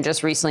said, and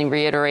just recently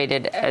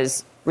reiterated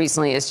as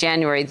recently as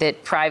January,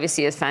 that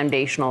privacy is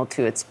foundational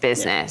to its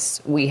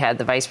business. Yeah. We had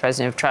the Vice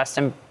President of Trust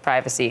and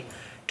Privacy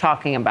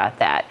talking about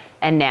that.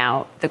 And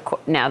now the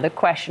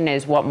question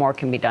is, what more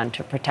can be done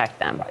to protect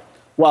them? Right.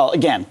 Well,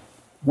 again,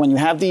 when you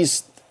have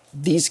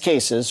these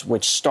cases,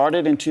 which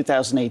started in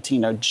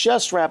 2018, are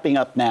just wrapping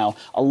up now,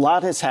 a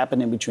lot has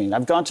happened in between.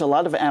 I've gone to a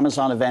lot of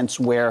Amazon events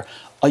where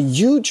a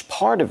huge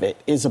part of it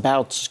is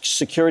about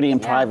security and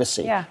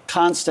privacy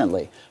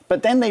constantly.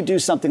 But then they do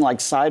something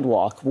like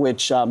Sidewalk,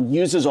 which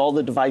uses all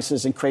the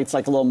devices and creates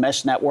like a little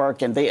mesh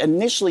network. And they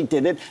initially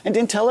did it and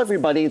didn't tell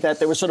everybody that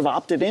they were sort of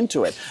opted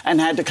into it,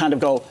 and had to kind of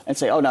go and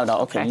say, oh, no,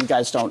 okay, you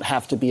guys don't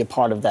have to be a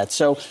part of that.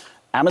 So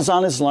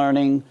Amazon is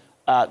learning.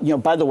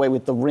 By the way,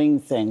 with the Ring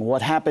thing,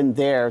 what happened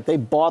there, they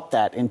bought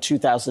that in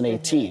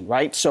 2018,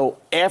 right? So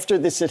after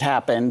this had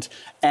happened,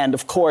 and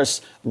of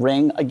course,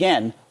 Ring,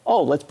 again,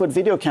 let's put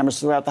video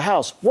cameras throughout the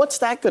house. What's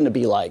that going to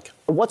be like?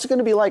 What's it going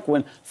to be like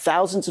when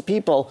thousands of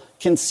people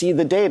can see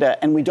the data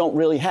and we don't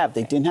really have?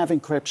 They didn't have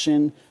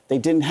encryption. They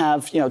didn't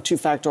have,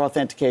 two-factor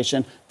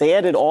authentication. They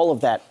added all of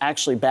that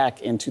actually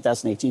back in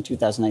 2018,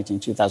 2019,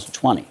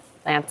 2020.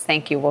 Lance,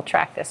 thank you. We'll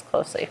track this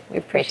closely. We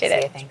appreciate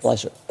it. Thanks.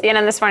 Pleasure.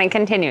 CNN This Morning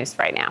continues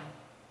right now.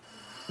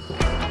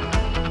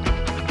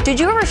 Did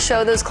you ever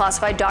show those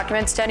classified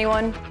documents to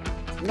anyone?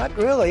 Not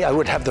really. I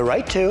would have the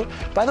right to.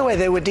 By the way,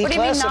 they were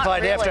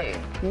declassified after.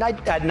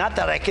 Not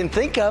that I can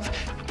think of.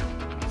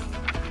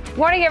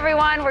 Morning,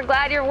 everyone. We're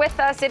glad you're with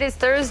us. It is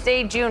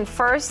Thursday, June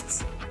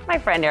 1st. My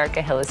friend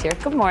Erica Hill is here.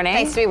 Good morning.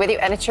 Nice to be with you.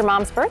 And it's your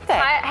mom's birthday.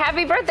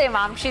 Happy birthday,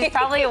 Mom. She's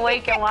probably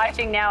awake and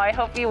watching now. I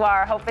hope you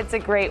are. Hope it's a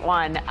great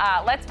one.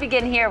 Let's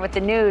begin here with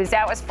the news.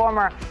 That was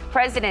former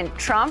President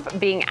Trump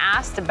being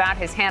asked about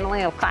his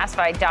handling of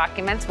classified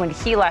documents when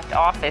he left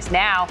office.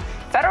 Now,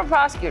 federal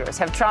prosecutors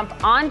have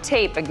Trump on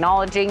tape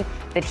acknowledging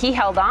that he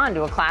held on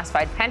to a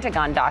classified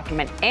Pentagon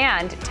document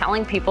and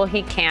telling people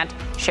he can't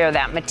share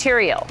that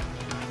material.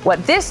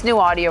 What this new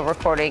audio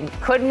recording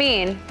could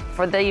mean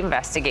for the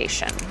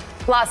investigation.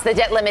 Plus, the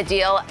debt limit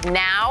deal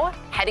now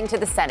heading to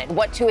the Senate.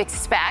 What to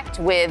expect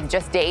with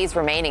just days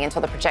remaining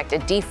until the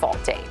projected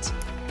default date.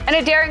 And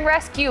a daring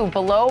rescue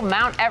below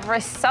Mount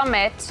Everest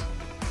summit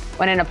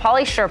when a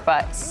Nepali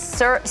Sherpa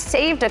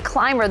saved a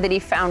climber that he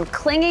found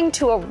clinging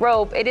to a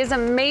rope. It is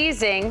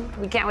amazing.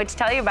 We can't wait to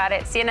tell you about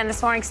it. CNN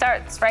This Morning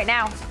starts right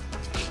now.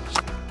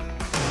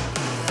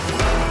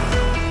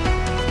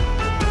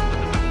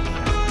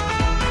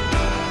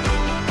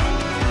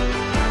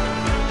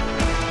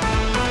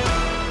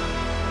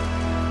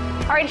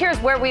 All right, here's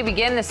where we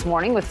begin this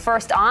morning with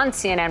first on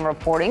CNN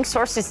reporting.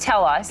 Sources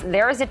tell us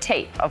there is a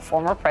tape of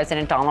former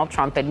President Donald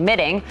Trump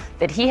admitting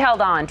that he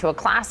held on to a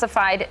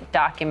classified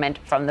document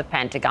from the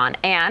Pentagon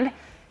and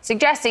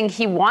suggesting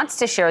he wants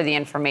to share the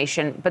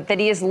information, but that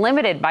he is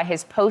limited by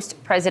his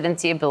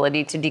post-presidency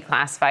ability to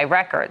declassify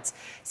records.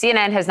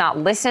 CNN has not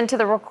listened to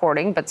the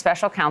recording, but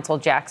special counsel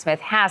Jack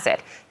Smith has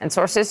it, and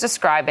sources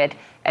describe it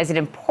as an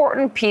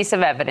important piece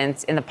of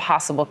evidence in the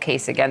possible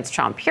case against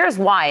Trump. Here's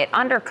why. It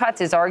undercuts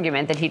his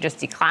argument that he just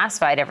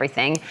declassified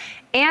everything,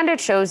 and it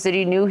shows that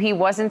he knew he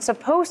wasn't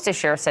supposed to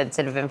share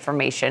sensitive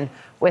information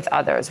with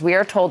others. We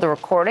are told the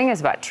recording is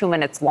about 2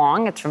 minutes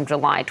long. It's from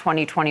July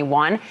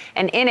 2021,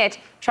 and in it,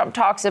 Trump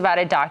talks about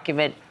a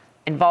document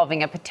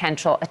involving a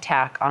potential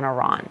attack on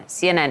Iran.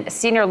 CNN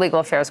senior legal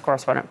affairs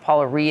correspondent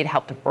Paula Reed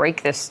helped to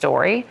break this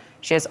story.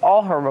 She has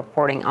all her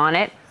reporting on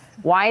it.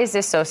 Why is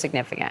this so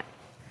significant?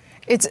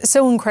 It's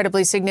so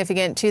incredibly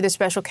significant to the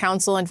special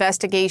counsel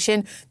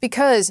investigation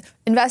because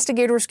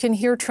investigators can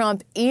hear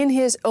Trump in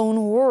his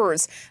own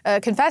words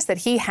confess that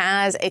he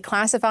has a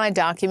classified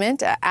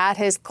document at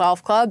his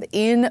golf club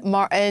in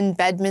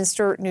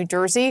Bedminster, New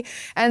Jersey.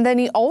 And then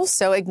he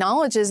also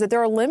acknowledges that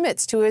there are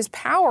limits to his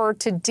power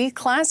to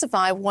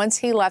declassify once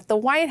he left the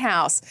White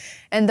House.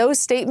 And those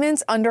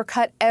statements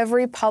undercut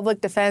every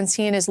public defense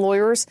he and his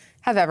lawyers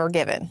have ever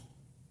given.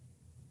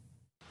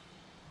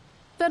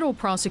 Federal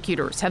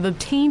prosecutors have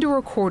obtained a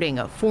recording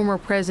of former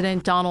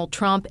President Donald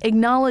Trump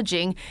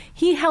acknowledging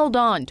he held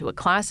on to a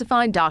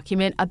classified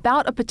document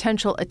about a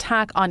potential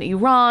attack on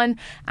Iran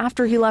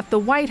after he left the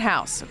White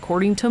House,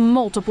 according to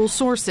multiple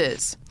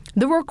sources.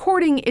 The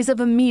recording is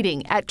of a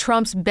meeting at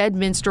Trump's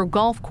Bedminster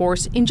golf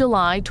course in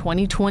July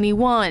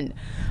 2021.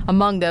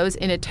 Among those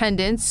in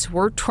attendance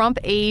were Trump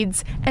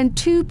aides and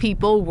two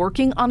people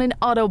working on an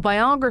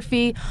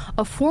autobiography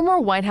of former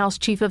White House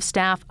Chief of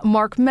Staff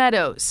Mark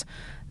Meadows.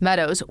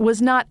 Meadows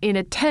was not in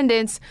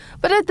attendance,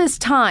 but at this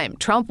time,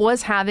 Trump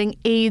was having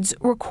aides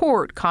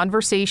record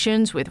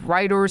conversations with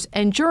writers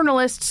and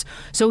journalists,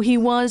 so he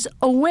was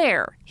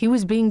aware he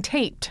was being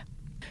taped.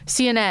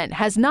 CNN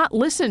has not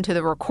listened to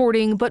the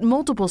recording, but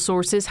multiple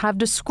sources have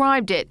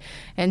described it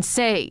and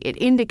say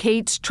it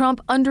indicates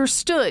Trump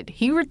understood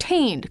he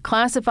retained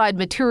classified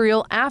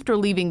material after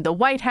leaving the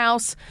White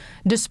House,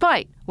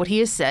 despite what he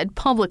has said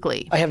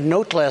publicly. I have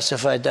no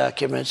classified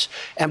documents.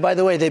 And by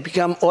the way, they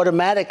become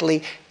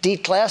automatically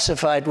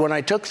declassified when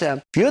I took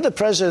them. If you're the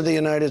president of the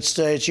United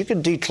States, you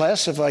can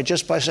declassify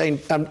just by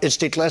saying it's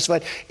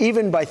declassified,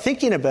 even by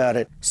thinking about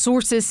it.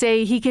 Sources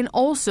say he can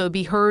also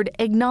be heard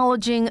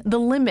acknowledging the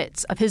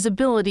limits of his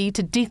ability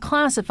to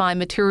declassify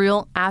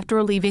material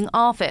after leaving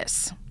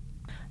office.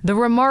 The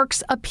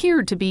remarks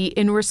appeared to be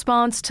in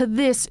response to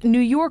this New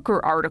Yorker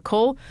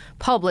article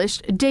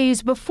published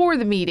days before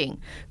the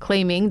meeting,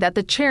 claiming that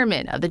the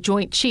chairman of the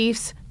Joint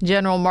Chiefs,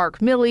 General Mark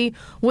Milley,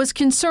 was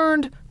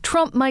concerned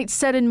Trump might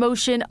set in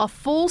motion a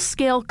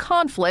full-scale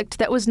conflict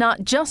that was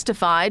not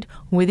justified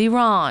with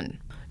Iran.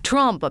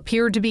 Trump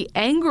appeared to be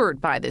angered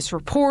by this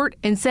report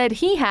and said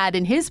he had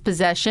in his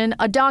possession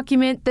a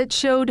document that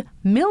showed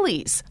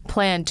Milley's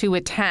plan to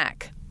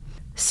attack.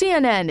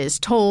 CNN is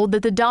told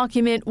that the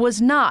document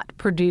was not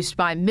produced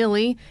by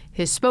Milley.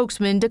 His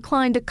spokesman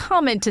declined to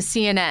comment to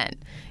CNN.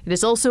 It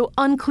is also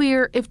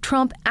unclear if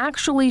Trump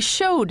actually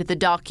showed the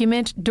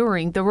document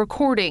during the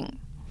recording.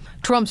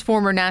 Trump's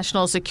former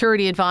national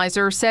security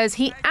advisor says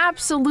he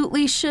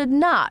absolutely should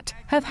not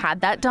have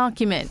had that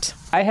document.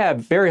 I have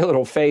very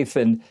little faith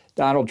in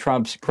Donald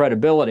Trump's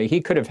credibility.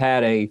 He could have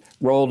had a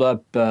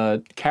rolled-up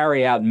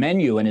carry-out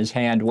menu in his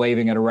hand,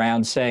 waving it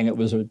around, saying it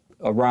was a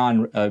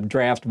Iran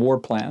draft war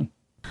plan.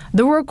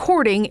 The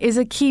recording is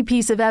a key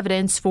piece of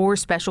evidence for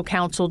Special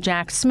Counsel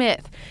Jack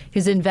Smith.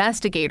 His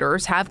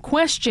investigators have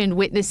questioned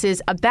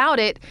witnesses about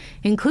it,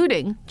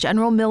 including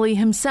General Milley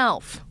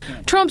himself.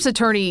 Trump's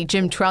attorney,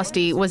 Jim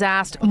Trusty, was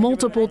asked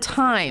multiple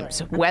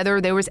times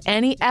whether there was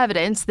any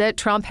evidence that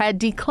Trump had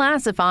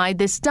declassified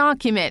this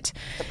document.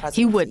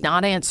 He would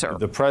not answer.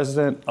 The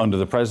president, under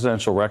the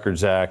Presidential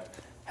Records Act,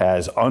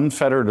 has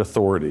unfettered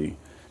authority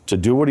to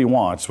do what he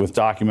wants with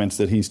documents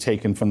that he's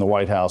taken from the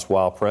White House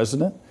while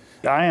president.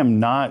 I am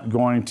not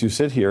going to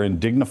sit here and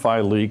dignify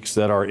leaks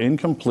that are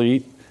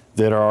incomplete,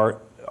 that are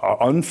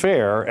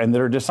unfair, and that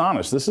are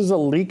dishonest. This is a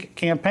leak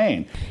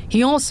campaign.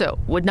 He also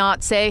would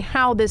not say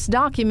how this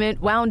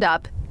document wound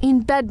up in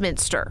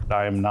Bedminster.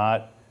 I am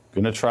not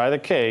going to try the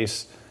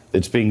case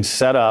that's being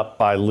set up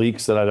by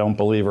leaks that I don't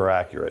believe are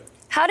accurate.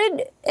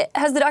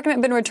 Has the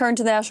document been returned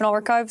to the National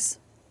Archives?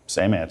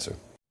 Same answer.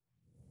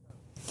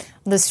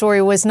 The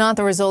story was not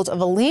the result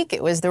of a leak.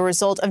 It was the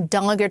result of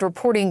dogged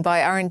reporting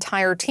by our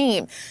entire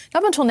team.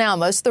 Up until now,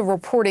 most of the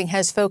reporting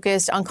has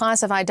focused on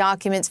classified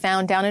documents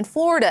found down in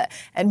Florida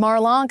at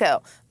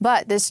Mar-a-Lago.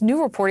 But this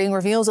new reporting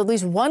reveals at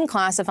least one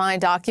classified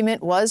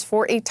document was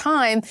for a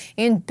time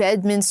in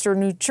Bedminster,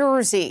 New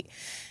Jersey.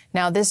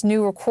 Now, this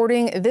new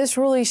recording, this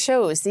really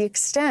shows the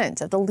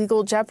extent of the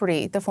legal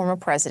jeopardy the former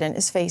president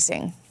is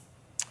facing.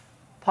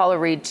 Paula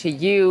Reed, to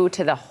you,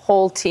 to the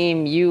whole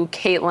team, you,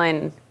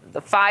 Caitlin, the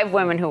 5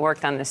 women who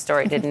worked on this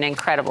story did an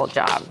incredible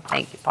job.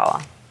 Thank you,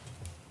 Paula.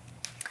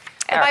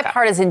 The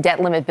bipartisan debt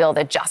limit bill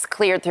that just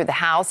cleared through the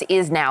House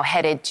is now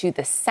headed to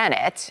the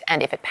Senate.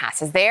 And if it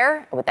passes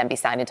there, it would then be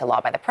signed into law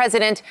by the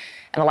president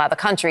and allow the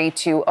country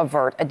to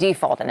avert a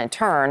default and, in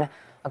turn,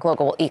 a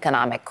global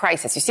economic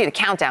crisis. You see the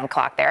countdown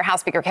clock there.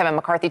 House Speaker Kevin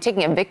McCarthy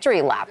taking a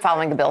victory lap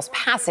following the bill's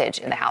passage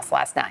in the House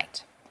last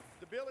night.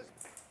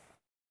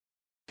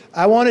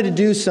 I wanted to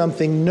do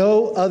something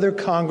no other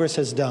Congress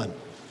has done.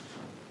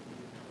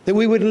 That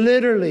we would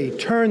literally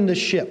turn the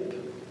ship.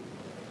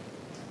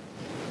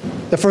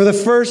 That for the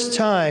first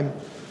time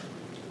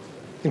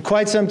in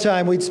quite some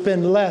time, we'd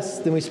spend less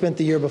than we spent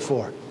the year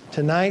before.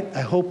 Tonight,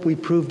 I hope we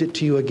proved it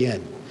to you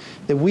again.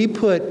 That we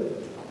put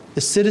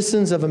the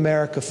citizens of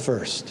America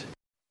first.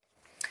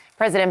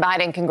 President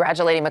Biden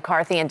congratulating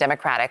McCarthy and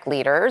Democratic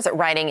leaders,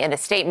 writing in a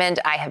statement,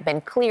 "I have been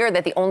clear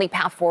that the only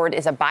path forward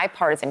is a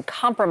bipartisan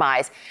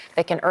compromise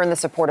that can earn the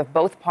support of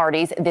both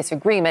parties. This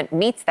agreement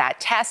meets that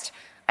test.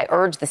 I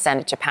urge the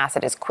Senate to pass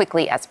it as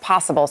quickly as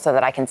possible so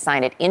that I can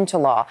sign it into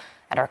law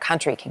and our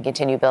country can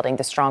continue building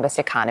the strongest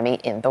economy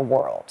in the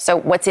world." So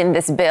what's in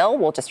this bill?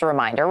 Well, just a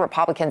reminder,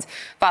 Republicans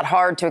fought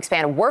hard to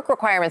expand work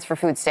requirements for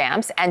food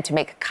stamps and to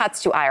make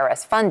cuts to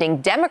IRS funding.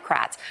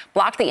 Democrats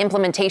blocked the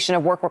implementation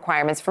of work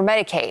requirements for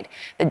Medicaid.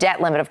 The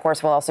debt limit, of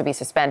course, will also be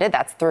suspended.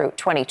 That's through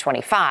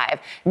 2025.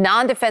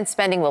 Non-defense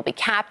spending will be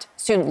capped.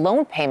 Student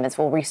loan payments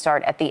will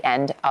restart at the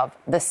end of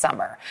the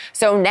summer.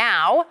 So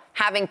now,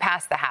 having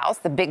passed the House,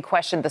 the big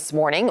question this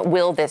morning,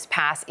 will this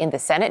pass in the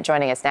Senate?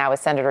 Joining us now is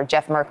Senator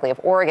Jeff Merkley of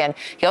Oregon.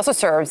 He also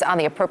serves on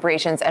the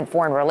Appropriations and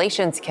Foreign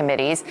Relations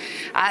Committees.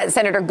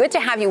 Senator, good to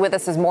have you with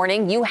us this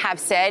morning. You have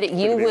said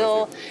you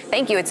will,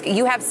 thank you.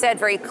 You have said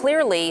very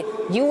clearly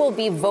you will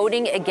be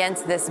voting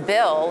against this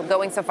bill,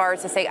 going so far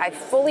as to say, I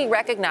fully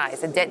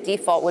recognize a debt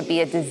default would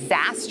be a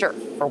disaster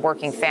for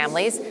working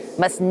families,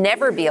 must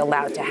never be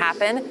allowed to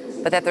happen,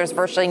 but that there's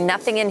virtually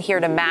nothing in here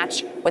to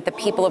match what the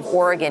people of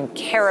Oregon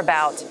care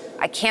about.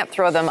 I can't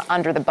throw them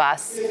under the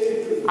bus.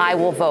 I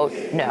will vote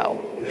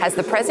no. Has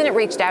the president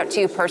reached out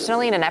to you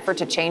personally in an effort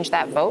to change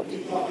that vote?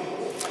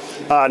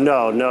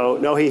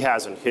 No, he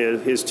hasn't.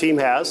 His team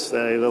has.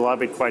 They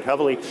lobbied quite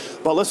heavily.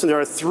 But listen, there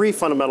are three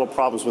fundamental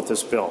problems with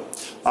this bill.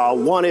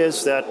 One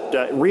is that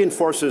it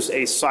reinforces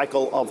a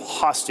cycle of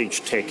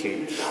hostage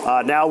taking.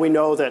 Now we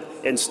know that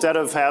instead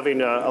of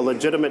having a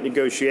legitimate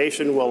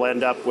negotiation, we'll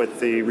end up with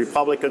the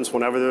Republicans,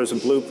 whenever there's a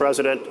blue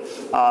president,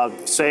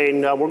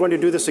 saying, we're going to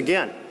do this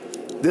again.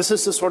 This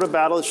is the sort of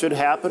battle that should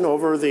happen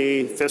over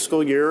the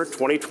fiscal year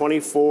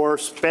 2024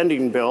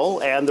 spending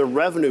bill and the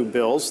revenue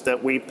bills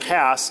that we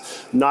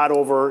pass, not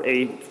over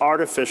an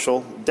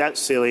artificial debt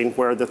ceiling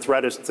where the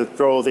threat is to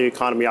throw the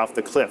economy off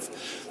the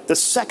cliff. The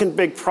second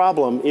big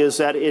problem is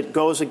that it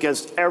goes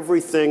against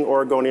everything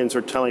Oregonians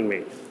are telling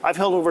me. I've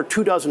held over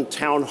 24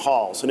 town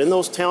halls, and in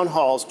those town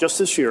halls, just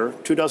this year,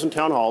 24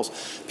 town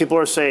halls, people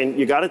are saying,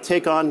 you got to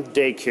take on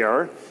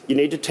daycare, you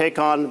need to take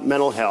on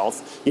mental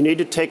health, you need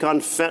to take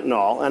on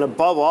fentanyl, and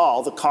above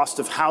all, the cost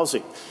of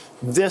housing.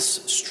 This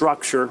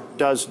structure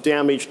does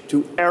damage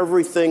to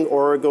everything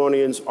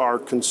Oregonians are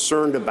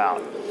concerned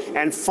about.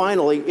 And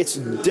finally, it's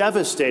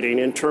devastating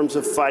in terms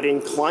of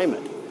fighting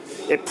climate.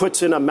 It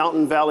puts in a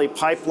Mountain Valley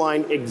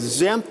pipeline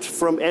exempt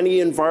from any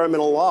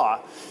environmental law.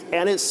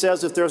 And it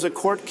says if there's a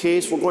court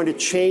case, we're going to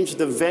change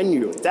the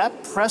venue.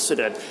 That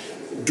precedent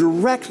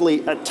directly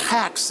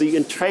attacks the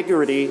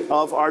integrity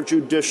of our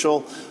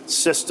judicial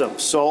system.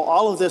 So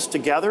all of this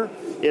together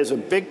is a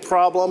big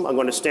problem. I'm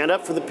going to stand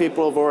up for the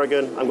people of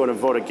Oregon. I'm going to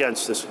vote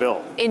against this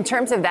bill. In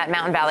terms of that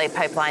Mountain Valley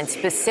pipeline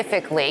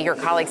specifically, your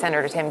colleague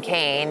Senator Tim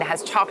Kaine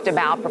has talked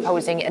about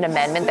proposing an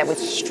amendment that would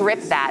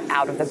strip that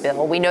out of the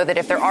bill. We know that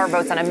if there are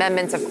votes on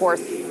amendments, of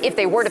course, if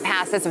they were to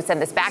pass this and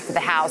send this back to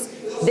the House,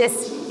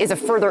 this is a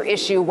further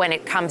issue when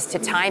it comes to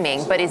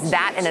timing. But is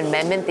that an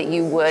amendment that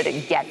you would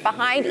get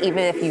behind, even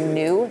if you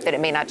knew that it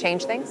may not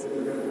change things?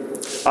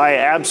 I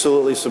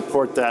absolutely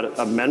support that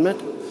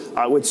amendment.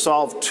 It would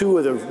solve two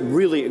of the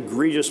really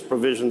egregious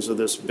provisions of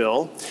this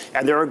bill,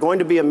 and there are going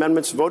to be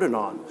amendments voted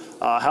on.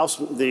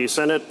 The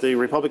Senate, the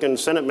Republican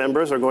Senate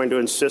members are going to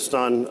insist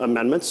on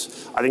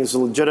amendments. I think it's a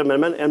legitimate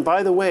amendment. And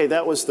by the way,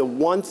 that was the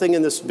one thing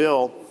in this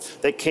bill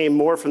that came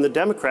more from the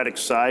Democratic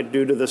side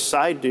due to the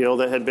side deal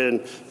that had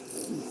been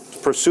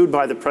pursued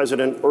by the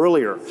president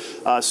earlier.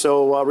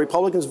 So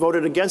Republicans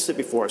voted against it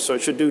before, so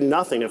it should do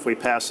nothing if we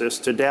pass this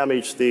to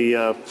damage the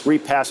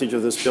repassage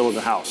of this bill in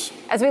the House.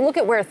 As we look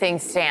at where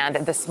things stand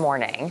this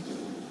morning,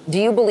 do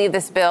you believe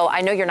this bill,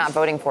 I know you're not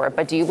voting for it,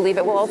 but do you believe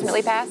it will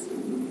ultimately pass?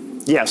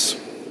 Yes.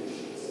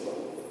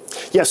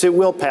 Yes, it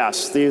will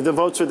pass. The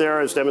votes are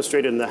there as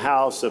demonstrated in the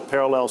House, a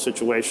parallel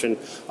situation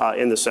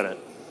in the Senate.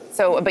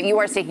 So, but you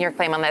are staking your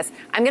claim on this.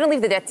 I'm going to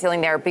leave the debt ceiling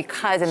there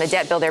because, and the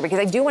debt bill there, because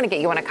I do want to get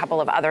you on a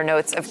couple of other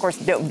notes. Of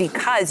course,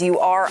 because you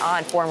are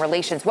on foreign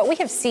relations, what we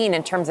have seen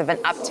in terms of an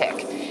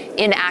uptick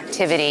in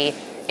activity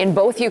in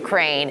both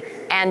Ukraine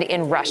and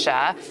in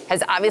Russia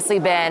has obviously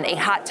been a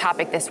hot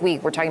topic this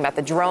week. We're talking about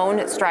the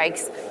drone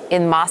strikes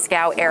in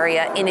Moscow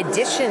area, in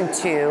addition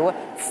to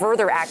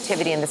further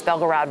activity in this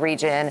Belgorod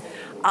region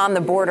on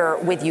the border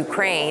with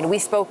Ukraine. We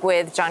spoke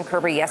with John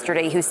Kirby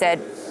yesterday, who said,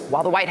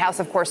 while the White House,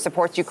 of course,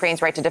 supports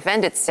Ukraine's right to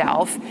defend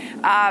itself,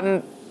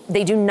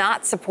 they do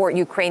not support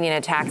Ukrainian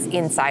attacks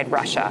inside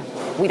Russia.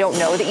 We don't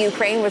know that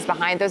Ukraine was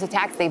behind those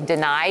attacks. They've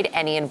denied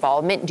any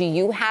involvement. Do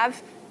you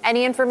have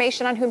any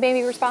information on who may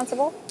be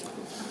responsible?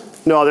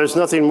 No, there's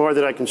nothing more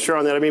that I can share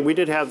on that. I mean, we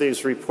did have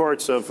these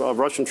reports of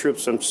Russian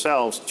troops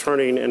themselves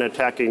turning and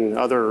attacking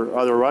other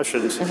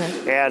Russians.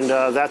 Mm-hmm. And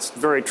that's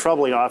very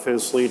troubling,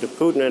 obviously, to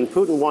Putin. And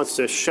Putin wants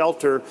to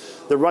shelter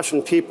the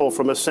Russian people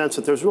from a sense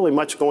that there's really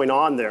much going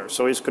on there.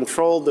 So he's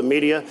controlled the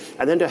media.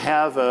 And then to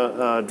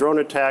have drone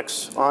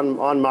attacks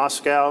on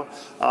Moscow,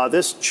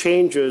 this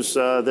changes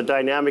the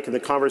dynamic and the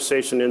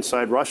conversation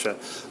inside Russia.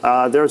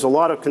 There's a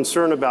lot of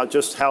concern about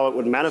just how it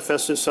would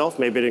manifest itself.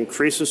 Maybe it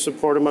increases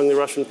support among the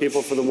Russian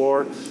people for the war.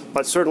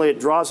 But certainly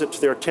it draws it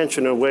to their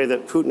attention in a way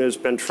that Putin has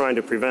been trying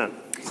to prevent.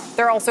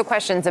 There are also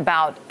questions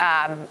about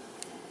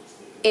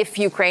if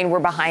Ukraine were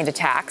behind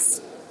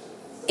attacks,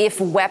 if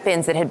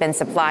weapons that had been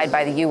supplied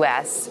by the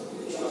U.S.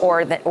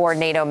 or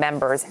NATO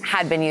members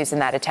had been used in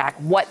that attack,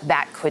 what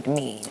that could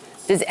mean.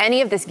 Does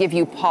any of this give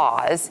you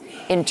pause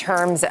in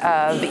terms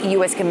of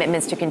U.S.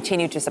 commitments to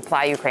continue to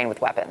supply Ukraine with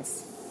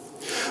weapons?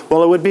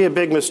 Well, it would be a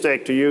big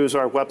mistake to use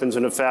our weapons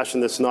in a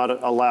fashion that's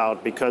not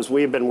allowed, because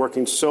we've been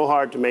working so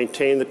hard to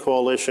maintain the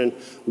coalition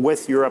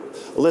with Europe.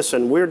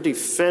 Listen, we're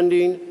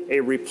defending a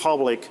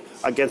republic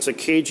against a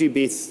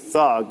KGB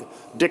thug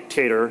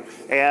dictator,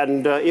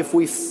 and if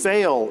we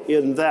fail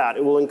in that,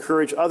 it will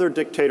encourage other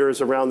dictators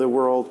around the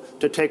world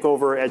to take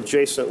over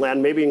adjacent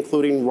land, maybe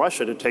including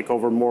Russia to take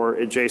over more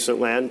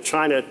adjacent land,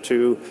 China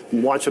to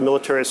launch a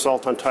military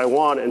assault on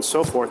Taiwan, and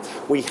so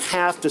forth. We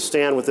have to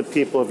stand with the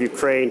people of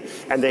Ukraine,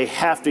 and they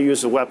have to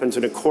use the weapons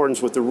in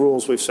accordance with the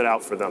rules we've set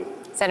out for them.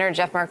 Senator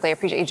Jeff Merkley, I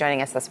appreciate you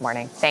joining us this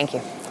morning. Thank you.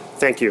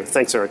 Thank you.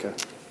 Thanks, Erica.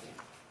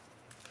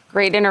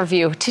 Great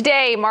interview.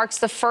 Today marks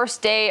the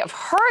first day of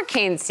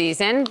hurricane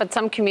season, but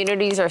some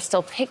communities are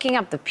still picking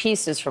up the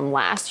pieces from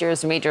last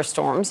year's major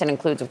storms. It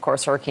includes, of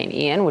course, Hurricane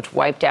Ian, which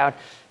wiped out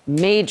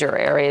major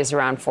areas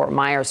around Fort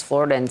Myers,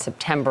 Florida in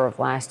September of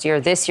last year.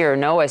 This year,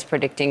 NOAA is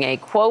predicting a,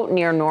 quote,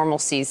 near normal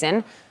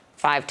season.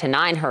 5 to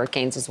 9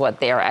 hurricanes is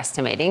what they are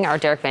estimating. Our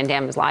Derek Van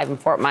Dam is live in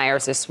Fort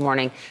Myers this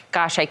morning.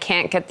 Gosh, I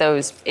can't get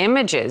those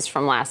images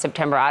from last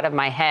September out of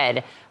my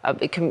head.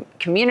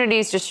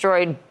 Communities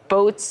destroyed,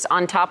 boats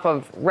on top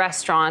of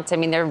restaurants. I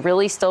mean, they're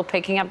really still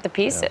picking up the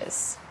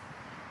pieces.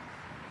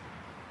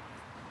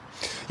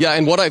 Yeah,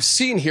 and what I've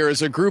seen here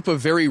is a group of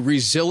very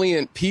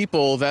resilient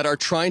people that are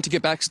trying to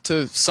get back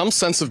to some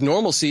sense of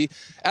normalcy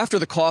after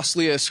the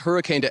costliest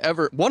hurricane to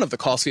ever, one of the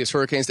costliest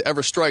hurricanes to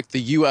ever strike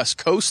the U.S.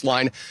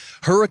 coastline,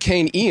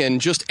 Hurricane Ian,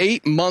 just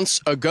 8 months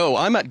ago.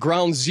 I'm at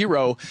ground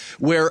zero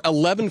where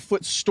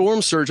 11-foot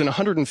storm surge and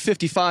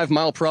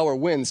 155-mile-per-hour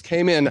winds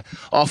came in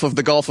off of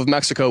the Gulf of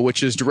Mexico,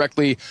 which is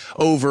directly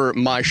over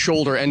my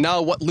shoulder. And now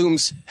what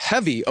looms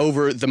heavy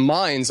over the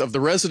minds of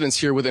the residents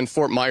here within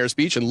Fort Myers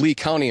Beach and Lee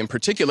County in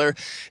particular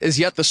is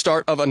yet the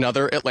start of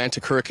another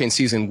Atlantic hurricane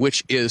season,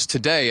 which is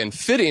today. And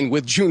fitting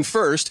with June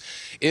 1st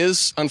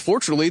is,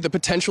 unfortunately, the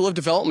potential of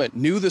development.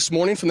 New this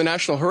morning from the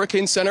National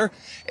Hurricane Center,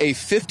 a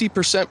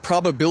 50%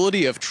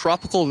 probability of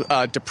tropical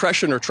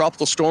depression or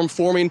tropical storm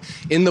forming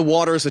in the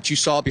waters that you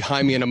saw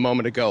behind me in a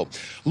moment ago.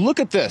 Look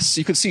at this.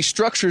 You can see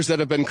structures that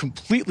have been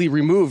completely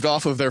removed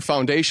off of their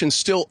foundations,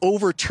 still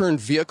overturned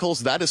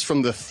vehicles. That is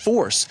from the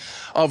force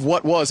of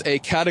what was a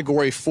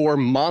Category 4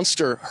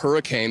 monster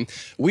hurricane.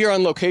 We are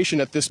on location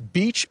at this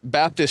Beach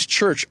Baptist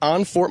Church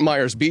on Fort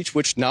Myers Beach,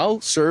 which now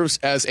serves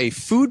as a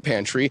food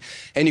pantry.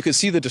 And you can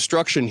see the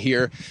destruction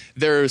here.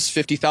 There's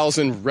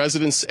 50,000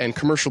 residents and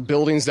commercial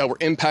buildings that were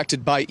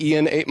impacted by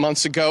Ian 8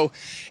 months ago.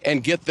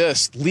 And get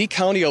this, Lee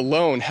County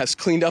alone has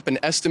cleaned up an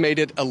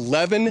estimated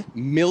 11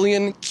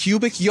 million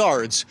cubic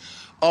yards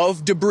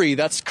of debris.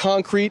 That's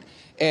concrete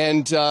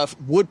and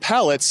wood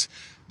pallets.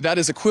 That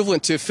is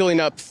equivalent to filling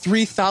up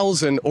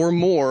 3,000 or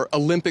more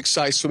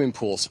Olympic-sized swimming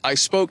pools. I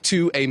spoke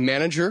to a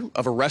manager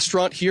of a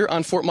restaurant here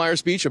on Fort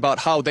Myers Beach about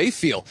how they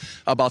feel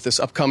about this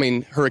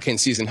upcoming hurricane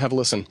season. Have a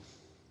listen.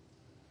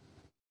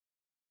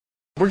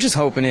 We're just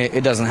hoping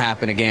it doesn't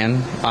happen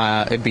again.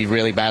 It'd be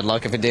really bad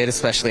luck if it did,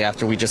 especially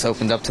after we just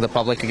opened up to the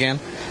public again.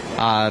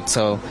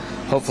 So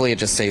hopefully it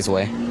just stays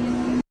away.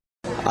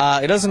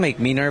 It doesn't make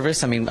me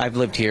nervous. I mean, I've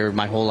lived here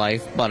my whole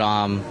life, but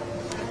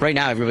right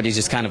now everybody's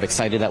just kind of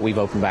excited that we've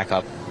opened back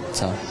up.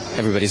 So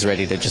everybody's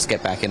ready to just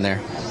get back in there.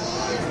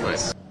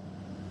 Nice.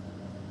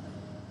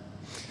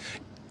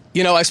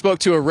 You know, I spoke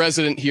to a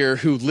resident here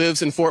who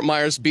lives in Fort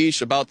Myers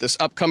Beach about this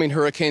upcoming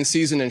hurricane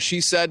season, and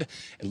she said,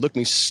 and looked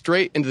me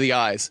straight into the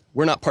eyes,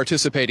 we're not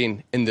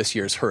participating in this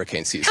year's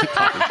hurricane season.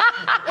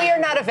 We are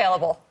not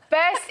available.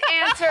 Best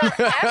answer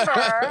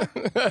ever.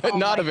 Oh,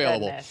 not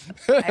available.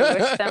 I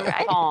wish them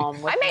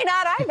calm. I may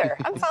not either.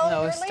 I'm following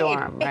no your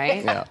storm, lead.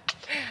 right? Yeah.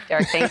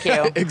 Derek, thank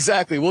you.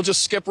 Exactly. We'll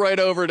just skip right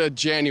over to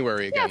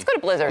January again. Yeah, let's go to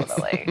blizzards.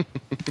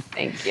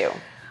 Thank you.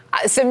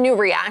 Some new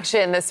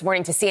reaction this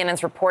morning to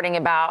CNN's reporting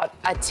about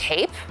a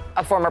tape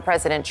of former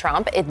President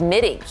Trump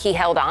admitting he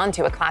held on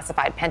to a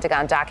classified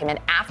Pentagon document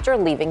after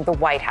leaving the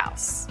White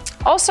House.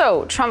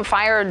 Also, Trump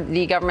fired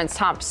the government's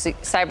top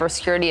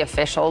cybersecurity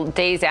official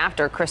days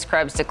after Chris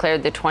Krebs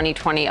declared the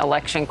 2020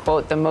 election,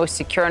 quote, the most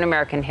secure in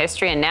American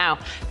history. And now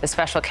the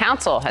special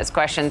counsel has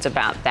questions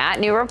about that.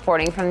 New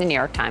reporting from the New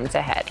York Times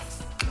ahead.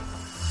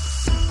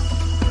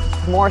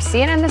 More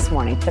CNN This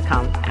Morning to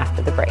come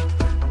after the break.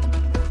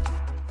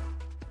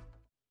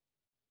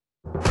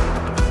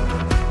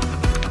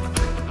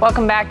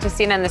 Welcome back to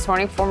CNN This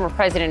Morning. Former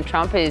President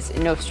Trump is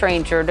no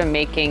stranger to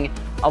making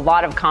a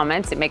lot of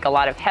comments that make a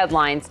lot of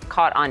headlines,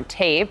 caught on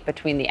tape,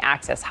 between the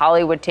Access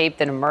Hollywood tape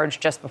that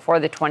emerged just before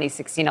the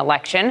 2016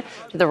 election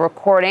to the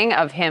recording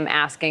of him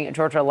asking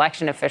Georgia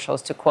election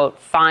officials to, quote,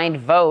 find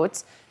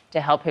votes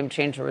to help him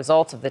change the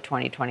results of the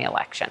 2020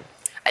 election.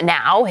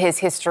 Now, his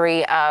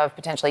history of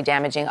potentially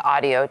damaging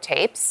audio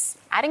tapes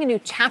adding a new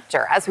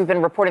chapter. As we've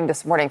been reporting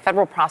this morning,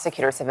 federal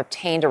prosecutors have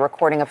obtained a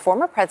recording of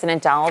former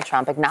President Donald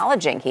Trump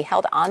acknowledging he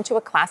held onto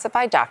a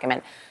classified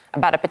document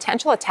about a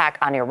potential attack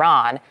on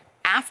Iran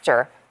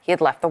after he had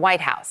left the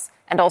White House.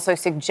 and also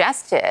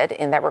suggested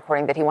in that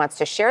recording that he wants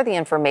to share the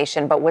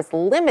information, but was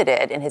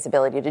limited in his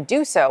ability to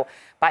do so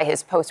by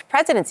his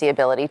post-presidency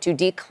ability to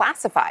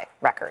declassify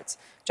records.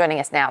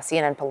 Joining us now,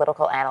 CNN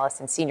political analyst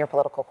and senior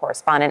political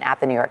correspondent at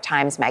the New York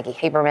Times, Maggie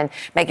Haberman.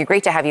 Maggie,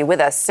 great to have you with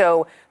us.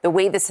 So the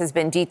way this has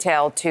been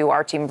detailed to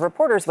our team of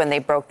reporters when they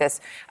broke this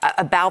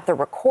about the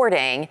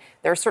recording,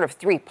 there's sort of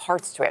three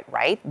parts to it,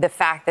 right? The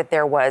fact that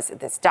there was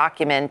this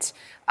document,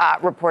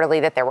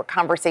 reportedly that there were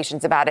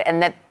conversations about it,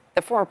 and that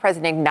the former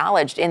president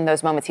acknowledged in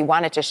those moments he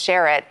wanted to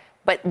share it,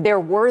 but there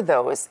were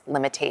those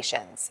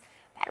limitations.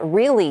 That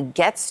really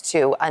gets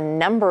to a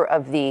number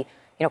of the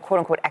quote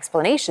unquote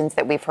explanations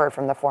that we've heard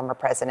from the former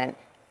president,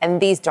 and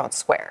these don't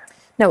square.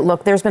 No,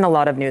 look, there's been a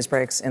lot of news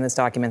breaks in this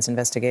documents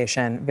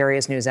investigation.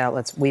 Various news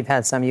outlets, we've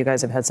had some, you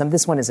guys have had some.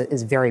 This one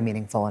is very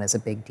meaningful and is a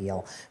big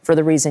deal for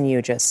the reason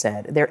you just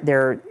said.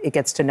 It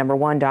gets to number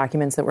one,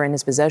 documents that were in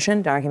his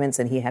possession, documents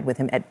that he had with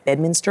him at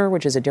Bedminster,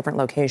 which is a different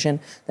location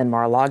than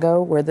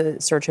Mar-a-Lago, where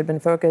the search had been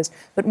focused.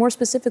 But more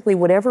specifically,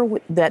 whatever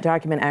that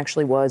document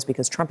actually was,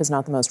 because Trump is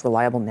not the most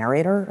reliable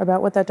narrator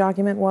about what that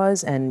document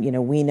was. And,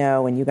 we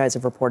know, and you guys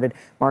have reported,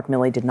 Mark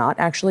Milley did not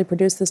actually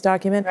produce this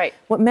document. Right.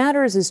 What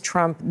matters is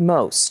Trump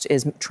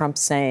Trump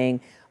saying,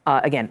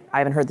 again, I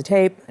haven't heard the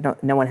tape,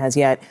 no one has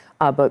yet,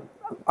 but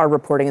our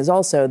reporting is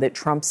also that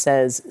Trump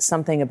says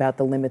something about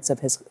the limits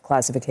of his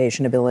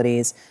classification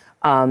abilities.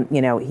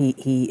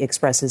 He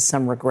expresses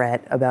some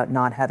regret about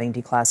not having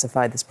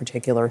declassified this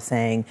particular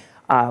thing.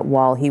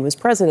 While he was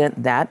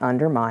president, that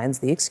undermines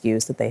the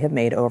excuse that they have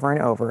made over and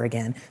over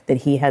again, that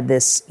he had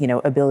this,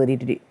 ability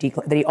to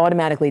that he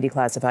automatically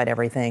declassified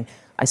everything.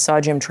 I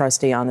saw Jim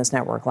Trusty on this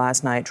network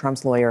last night,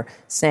 Trump's lawyer,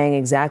 saying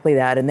exactly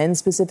that, and then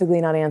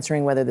specifically not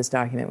answering whether this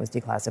document was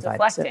declassified.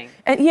 Deflecting.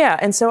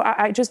 So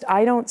I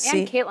don't see.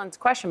 And Caitlin's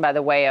question, by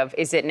the way, of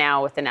is it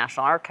now with the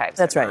National Archives?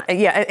 That's right.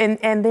 Yeah,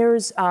 and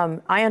there's,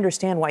 I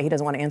understand why he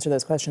doesn't want to answer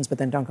those questions, but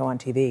then don't go on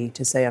TV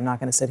to say I'm not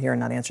going to sit here and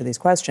not answer these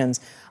questions,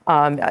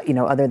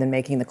 other than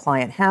making the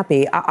client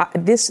happy.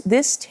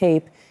 This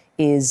tape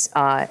is,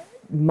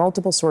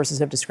 multiple sources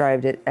have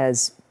described it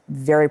as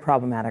very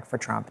problematic for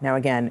Trump. Now,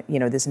 again,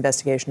 this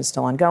investigation is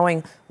still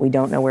ongoing. We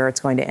don't know where it's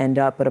going to end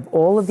up. But of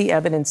all of the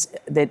evidence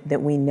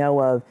that we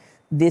know of,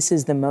 this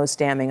is the most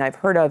damning I've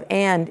heard of.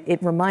 And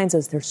it reminds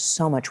us there's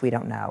so much we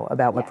don't know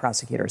about what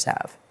prosecutors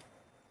have.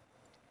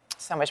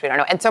 So much we don't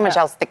know. And so much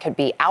else that could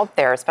be out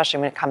there, especially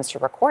when it comes to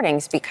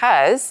recordings,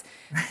 because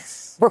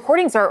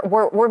recordings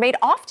were made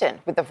often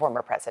with the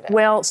former president.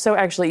 Well, so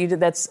actually,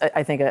 that's,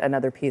 I think,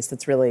 another piece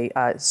that's really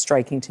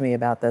striking to me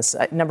about this.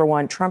 Number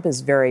one, Trump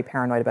is very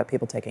paranoid about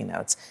people taking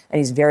notes, and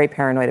he's very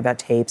paranoid about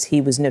tapes.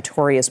 He was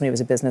notorious when he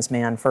was a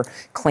businessman for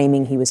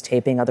claiming he was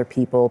taping other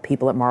people.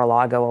 People at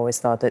Mar-a-Lago always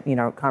thought that,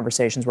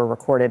 conversations were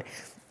recorded.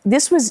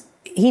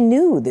 He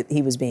knew that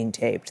he was being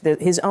taped.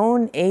 His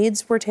own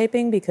aides were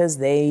taping because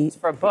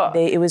for a book.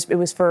 It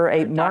was for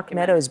a Mark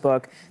Meadows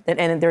book.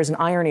 And there's an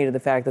irony to the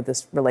fact that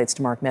this relates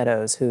to Mark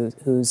Meadows,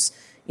 whose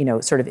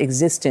sort of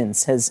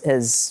existence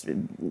has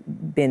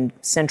been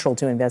central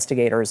to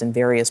investigators in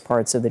various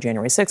parts of the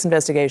January 6th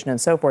investigation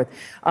and so forth.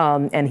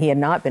 And he had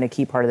not been a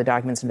key part of the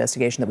documents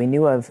investigation that we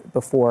knew of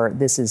before.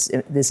 This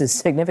is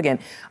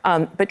significant.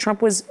 But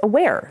Trump was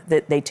aware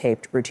that they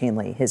taped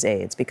routinely his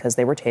aides because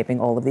they were taping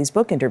all of these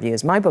book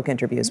interviews. My book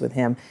interviews with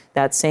him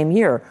that same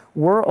year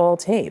were all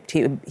taped.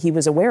 He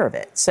was aware of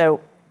it.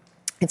 So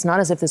it's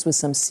not as if this was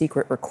some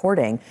secret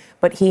recording,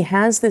 but he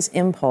has this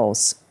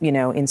impulse,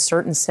 in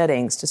certain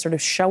settings to sort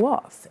of show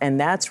off. And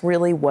that's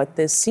really what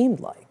this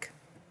seemed like.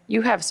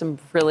 You have some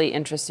really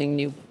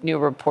interesting new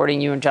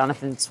reporting, you and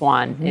Jonathan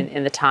Swan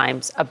in the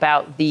Times,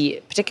 about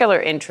the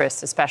particular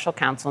interest the special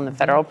counsel in the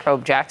federal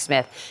probe, Jack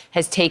Smith,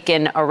 has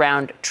taken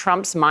around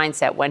Trump's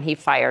mindset when he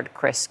fired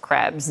Chris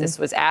Krebs. This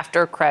was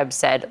after Krebs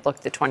said,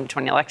 look, the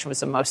 2020 election was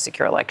the most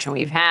secure election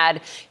we've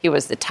had. He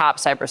was the top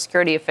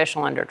cybersecurity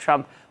official under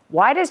Trump.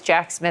 Why does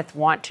Jack Smith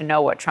want to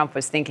know what Trump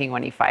was thinking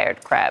when he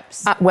fired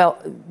Krebs? Well,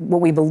 what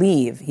we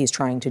believe he's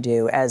trying to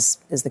do, as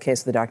is the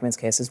case of the documents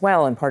case as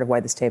well, and part of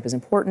why this tape is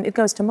important, it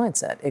goes to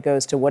mindset. It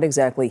goes to what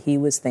exactly he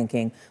was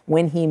thinking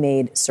when he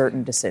made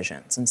certain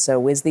decisions. And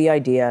so is the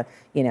idea,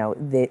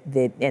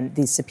 that and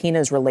these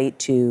subpoenas relate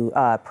to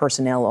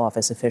personnel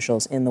office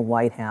officials in the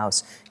White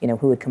House,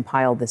 who had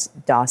compiled this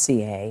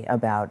dossier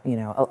about,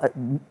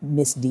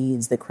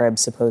 misdeeds that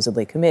Krebs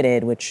supposedly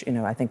committed, which,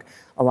 I think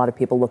a lot of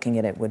people looking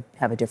at it would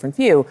have a different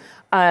view.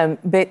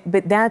 But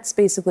that's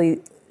basically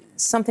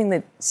something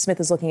that Smith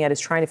is looking at, is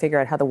trying to figure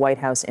out how the White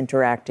House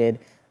interacted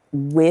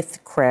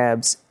with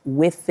Krebs,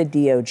 with the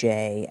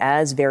DOJ,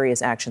 as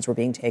various actions were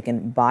being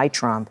taken by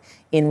Trump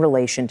in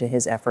relation to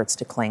his efforts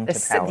to cling to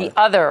power. The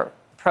other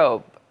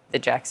probe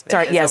that Jack Smith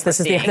Sorry, is yes, this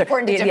is the other.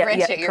 Important to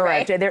differentiate, you're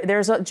correct.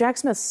 right. Jack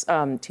Smith's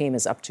team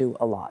is up to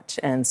a lot.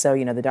 And so,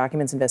 the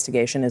documents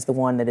investigation is the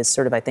one that is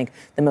sort of, I think,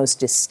 the most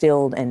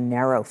distilled and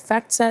narrow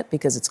fact set,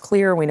 because it's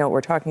clear, we know what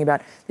we're talking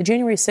about. The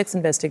January 6th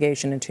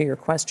investigation, and to your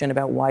question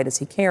about why does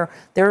he care,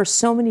 there are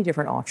so many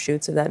different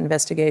offshoots of that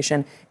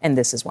investigation, and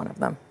this is one of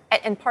them.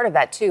 And part of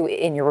that, too,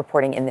 in your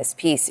reporting in this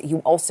piece, you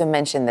also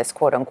mentioned this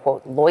quote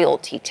unquote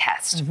loyalty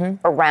test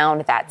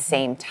around that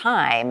same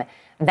time.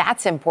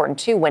 That's important,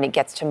 too, when it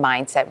gets to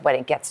mindset, when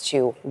it gets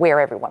to where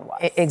everyone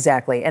was.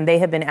 Exactly. And they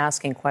have been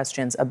asking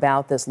questions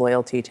about this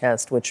loyalty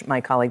test, which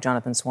my colleague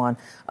Jonathan Swan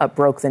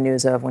broke the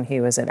news of when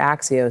he was at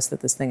Axios that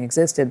this thing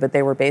existed. But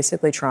they were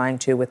basically trying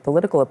to, with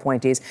political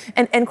appointees,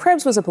 and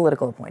Krebs was a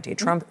political appointee.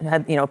 Trump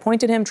had,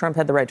 appointed him. Trump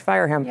had the right to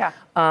fire him. Yeah.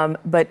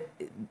 But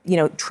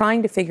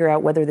trying to figure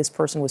out whether this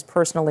person was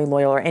personally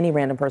loyal or any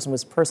random person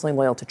was personally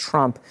loyal to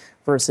Trump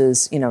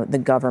versus, the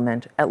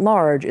government at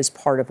large is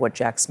part of what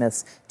Jack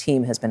Smith's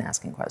team has been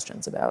asking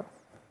questions about.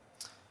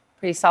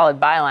 Pretty solid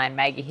byline,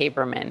 Maggie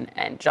Haberman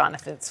and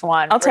Jonathan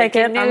Swan. I'll take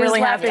it. News I'm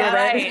really left happy with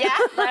and it.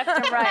 right. Yeah, left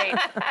and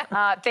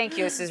right. Thank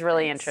you. This is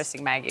really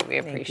interesting, Maggie. We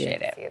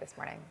appreciate it. See you this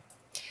morning.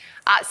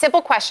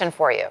 Simple question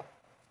for you.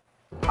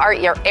 Are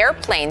your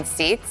airplane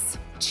seats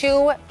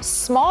too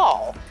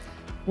small?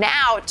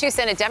 Now, 2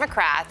 Senate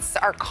Democrats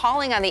are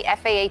calling on the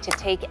FAA to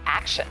take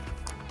action.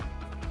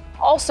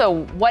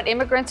 Also, what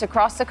immigrants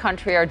across the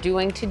country are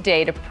doing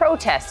today to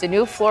protest a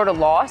new Florida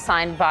law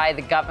signed by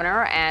the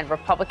governor and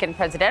Republican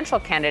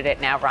presidential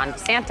candidate now, Ron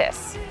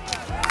DeSantis.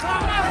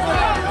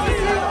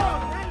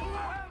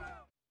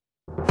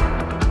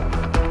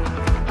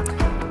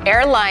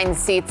 Airline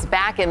seats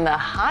back in the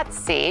hot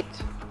seat.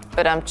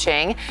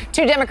 Ba-dum-ching.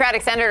 2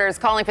 Democratic senators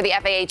calling for the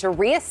FAA to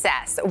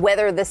reassess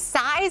whether the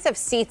size of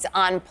seats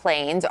on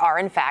planes are,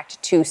 in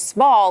fact, too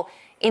small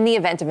in the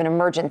event of an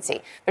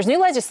emergency. There's new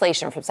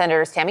legislation from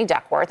Senators Tammy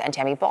Duckworth and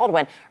Tammy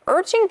Baldwin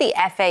urging the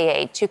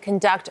FAA to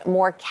conduct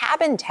more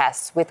cabin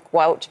tests with,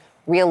 quote,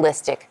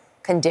 realistic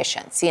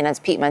conditions. CNN's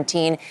Pete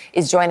Montine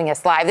is joining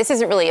us live. This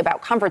isn't really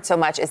about comfort so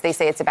much as they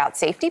say it's about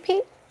safety,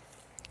 Pete?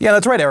 Yeah,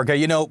 that's right,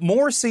 Erica.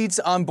 More seats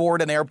on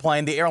board an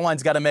airplane, the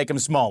airline's got to make them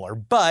smaller.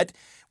 But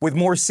with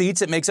more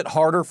seats, it makes it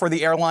harder for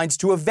the airlines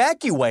to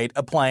evacuate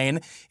a plane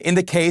in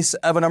the case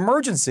of an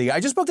emergency. I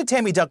just spoke to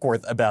Tammy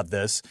Duckworth about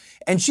this,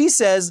 and she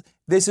says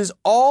this is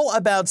all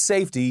about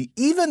safety,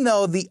 even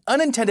though the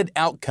unintended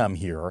outcome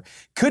here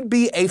could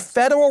be a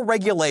federal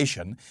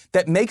regulation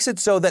that makes it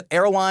so that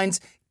airlines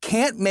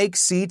can't make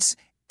seats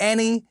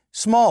any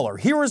smaller.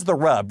 Here is the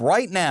rub.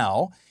 Right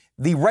now,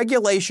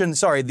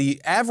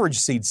 the average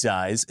seat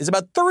size is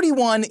about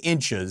 31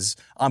 inches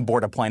on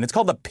board a plane. It's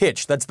called the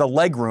pitch. That's the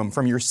legroom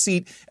from your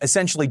seat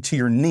essentially to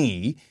your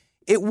knee.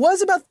 It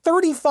was about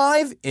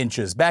 35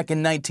 inches back in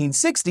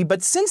 1960,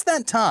 but since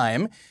that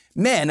time,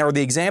 men are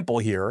the example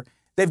here.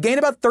 They've gained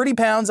about 30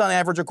 pounds on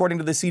average, according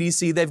to the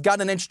CDC. They've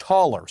gotten an inch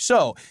taller.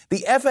 So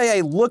the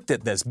FAA looked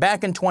at this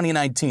back in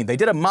 2019. They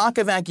did a mock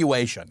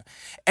evacuation,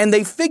 and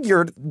they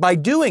figured by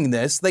doing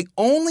this, they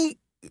only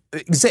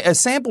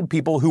sampled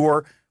people who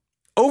were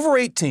over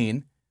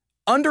 18,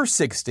 under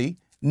 60,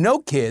 no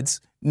kids,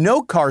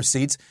 no car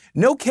seats,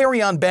 no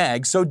carry-on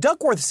bags. So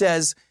Duckworth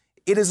says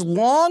it is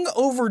long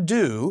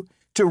overdue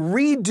to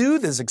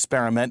redo this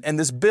experiment, and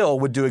this bill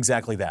would do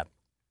exactly that.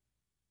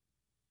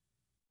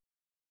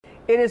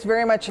 It is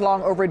very much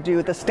long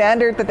overdue. The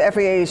standard that the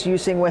FAA is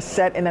using was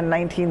set in the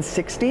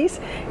 1960s,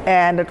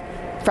 and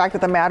the fact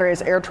of the matter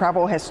is air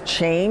travel has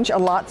changed a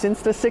lot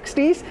since the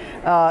 60s.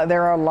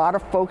 There are a lot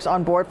of folks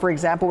on board, for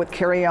example, with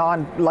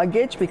carry-on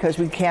luggage, because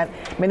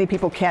many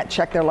people can't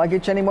check their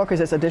luggage anymore because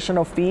there's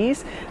additional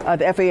fees.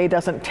 The FAA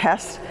doesn't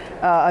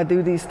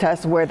do these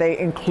tests where they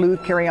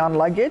include carry-on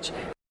luggage.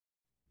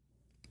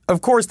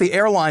 Of course, the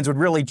airlines would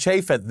really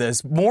chafe at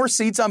this. More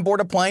seats on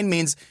board a plane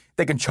means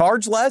they can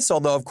charge less,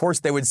 although, of course,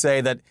 they would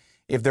say that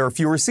if there are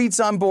fewer seats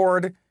on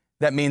board,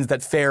 that means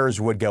that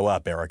fares would go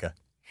up, Erica.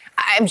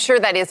 I'm sure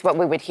that is what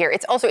we would hear.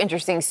 It's also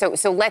interesting. So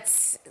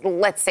let's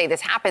say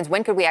this happens.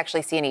 When could we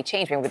actually see any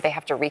change? I mean, would they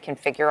have to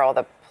reconfigure all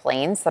the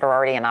planes that are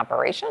already in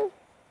operation?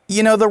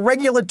 The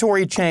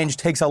regulatory change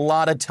takes a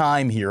lot of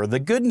time here. The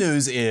good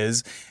news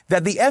is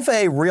that the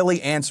FAA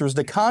really answers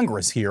to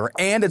Congress here,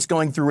 and it's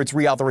going through its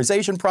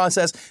reauthorization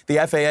process. The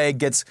FAA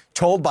gets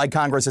told by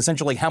Congress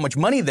essentially how much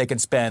money they can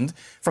spend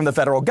from the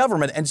federal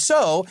government. And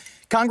so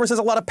Congress has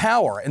a lot of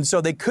power. And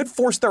so they could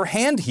force their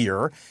hand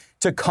here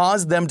to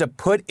cause them to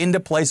put into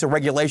place a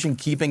regulation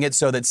keeping it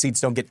so that seats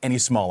don't get any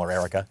smaller,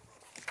 Erica.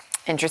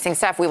 Interesting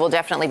stuff. We will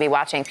definitely be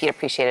watching. Pete,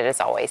 appreciate it as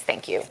always.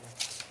 Thank you.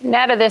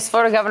 Now to this,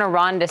 Florida Governor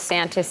Ron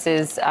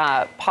DeSantis'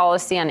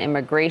 policy on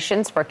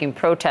immigration sparking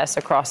protests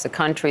across the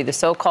country. The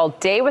so-called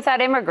Day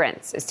Without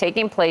Immigrants is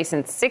taking place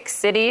in 6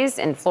 cities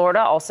in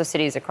Florida, also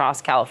cities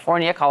across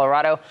California,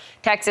 Colorado,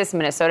 Texas,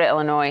 Minnesota,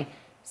 Illinois,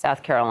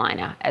 South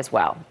Carolina as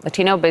well.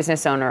 Latino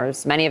business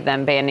owners, many of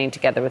them banding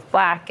together with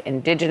Black,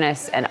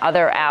 Indigenous, and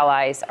other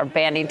allies, are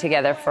banding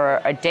together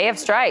for a day of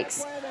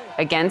strikes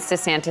against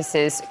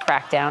DeSantis'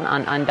 crackdown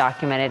on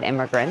undocumented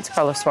immigrants.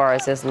 Carlos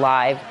Suarez is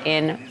live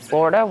in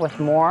Florida with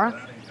more.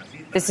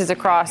 This is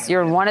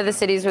you're in one of the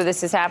cities where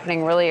this is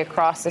happening, really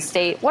across the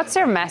state. What's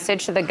their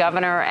message to the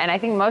governor? And I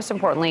think most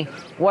importantly,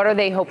 what are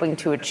they hoping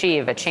to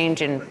achieve? A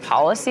change in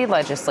policy,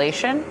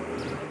 legislation?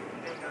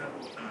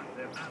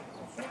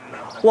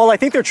 Well, I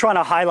think they're trying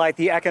to highlight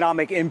the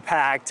economic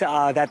impact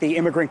that the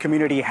immigrant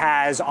community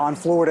has on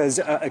Florida's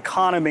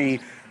economy.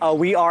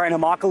 We are in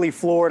Immokalee,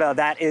 Florida.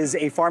 That is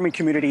a farming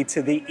community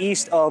to the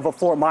east of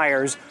Fort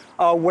Myers,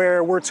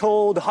 where we're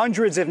told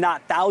hundreds, if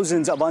not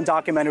thousands, of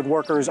undocumented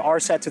workers are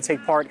set to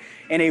take part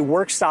in a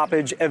work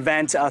stoppage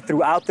event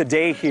throughout the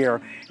day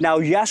here. Now,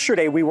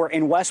 yesterday we were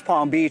in West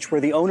Palm Beach, where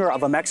the owner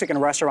of a Mexican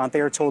restaurant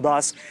there told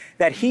us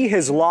that he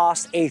has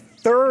lost a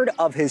third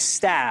of his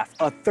staff.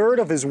 A third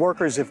of his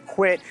workers have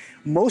quit.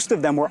 Most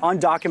of them were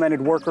undocumented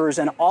workers,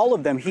 and all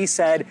of them, he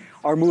said,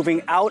 are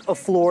moving out of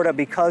Florida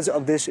because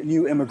of this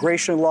new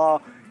immigration law.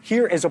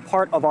 Here is a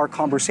part of our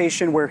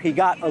conversation where he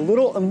got a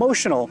little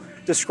emotional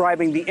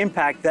describing the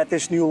impact that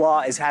this new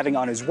law is having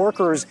on his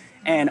workers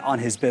and on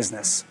his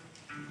business.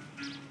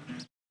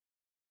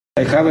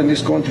 I have in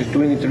this country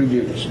 23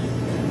 years.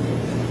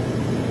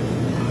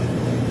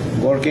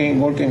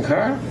 Working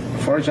hard.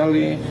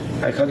 Fortunately,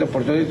 I had the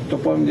opportunity to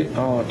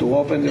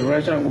open the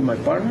restaurant with my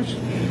partners.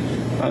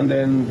 And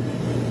then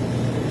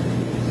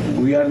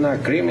we are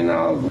not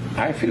criminal.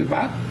 I feel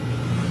bad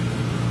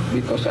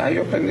because I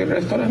opened the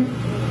restaurant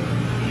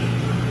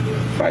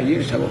 5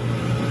 years ago.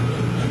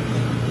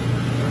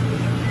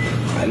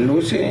 I'm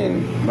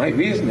losing my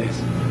business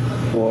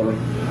for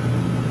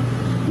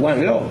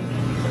one law.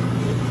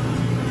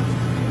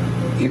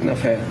 It's not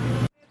fair.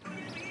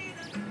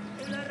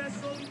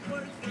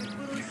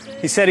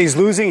 He said he's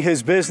losing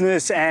his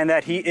business and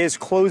that he is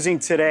closing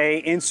today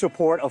in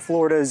support of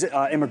Florida's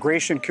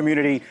immigration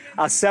community.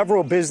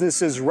 Several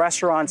businesses,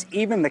 restaurants,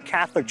 even the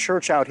Catholic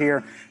Church out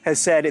here has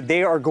said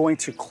they are going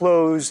to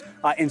close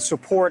in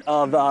support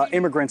of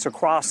immigrants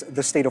across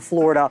the state of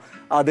Florida.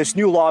 This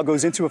new law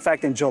goes into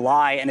effect in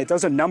July, and it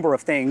does a number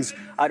of things.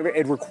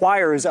 It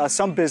requires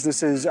some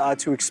businesses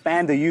to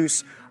expand the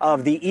use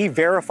of the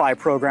E-Verify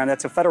program.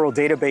 That's a federal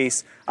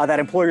database that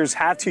employers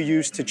have to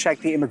use to check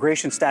the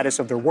immigration status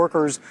of their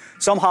workers.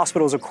 Some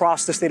hospitals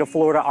across the state of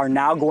Florida are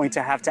now going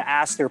to have to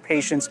ask their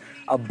patients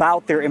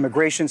about their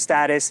immigration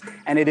status,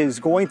 and it is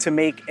going to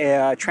make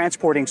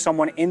transporting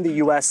someone in the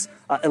U.S.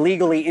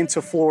 Illegally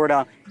into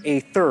Florida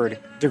a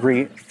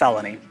third-degree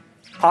felony.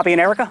 Poppy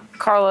and Erica?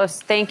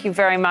 Carlos, thank you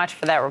very much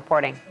for that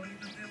reporting.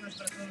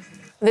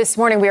 This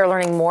morning, we are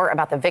learning more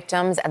about the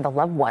victims and the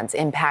loved ones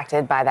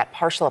impacted by that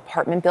partial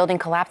apartment building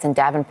collapse in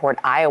Davenport,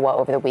 Iowa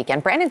over the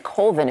weekend. Brandon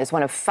Colvin is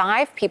one of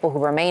 5 people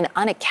who remain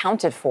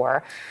unaccounted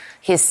for.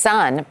 His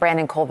son,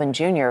 Brandon Colvin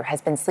Jr.,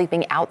 has been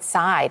sleeping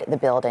outside the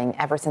building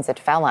ever since it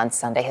fell on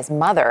Sunday. His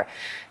mother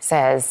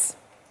says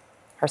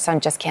her son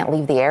just can't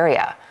leave the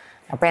area.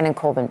 Now, Brandon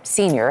Colvin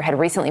Sr. had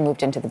recently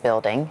moved into the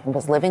building and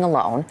was living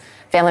alone.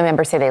 Family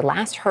members say they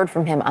last heard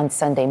from him on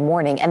Sunday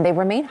morning, and they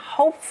remain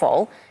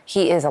hopeful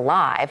he is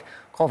alive.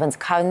 Colvin's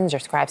cousins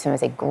describes him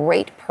as a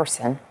great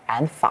person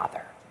and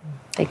father.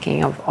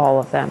 Thinking of all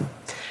of them.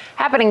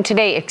 Happening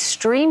today,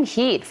 extreme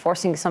heat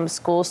forcing some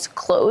schools to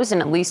close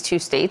in at least 2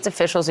 states.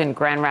 Officials in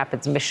Grand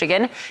Rapids,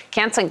 Michigan,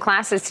 canceling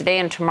classes today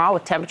and tomorrow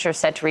with temperatures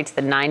set to reach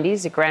the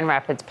 90s. The Grand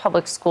Rapids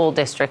Public School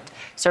District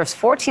serves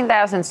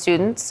 14,000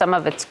 students. Some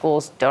of its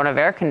schools don't have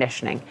air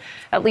conditioning.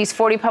 At least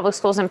 40 public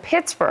schools in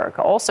Pittsburgh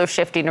also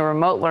shifting to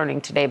remote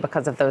learning today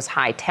because of those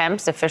high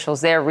temps.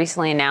 Officials there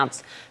recently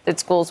announced that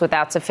schools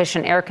without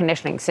sufficient air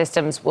conditioning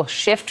systems will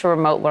shift to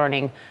remote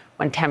learning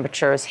when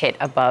temperatures hit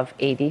above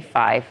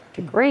 85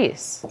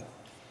 degrees.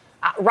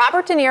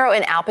 Robert De Niro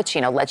and Al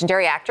Pacino,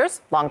 legendary actors,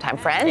 longtime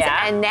friends,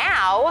 and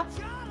now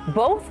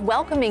both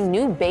welcoming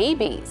new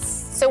babies.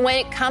 So when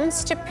it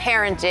comes to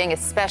parenting,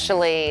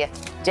 especially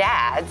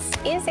dads,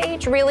 is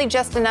age really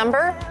just a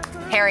number?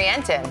 Harry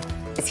Enton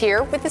is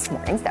here with this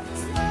morning's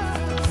notes.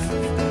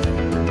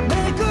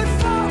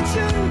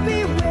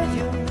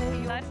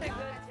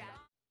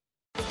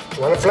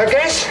 You want to play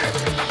games?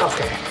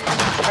 Okay.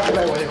 How can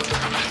I play with you?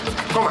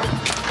 Come on.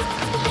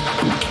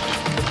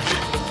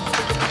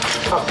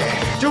 Okay.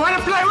 Do you want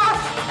to play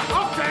rough?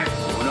 Okay.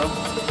 Uno.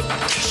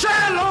 Say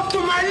hello to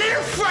my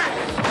little friend.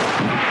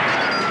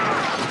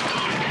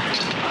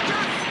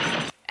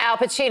 Al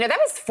Pacino, that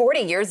was 40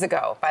 years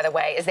ago, by the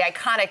way, is the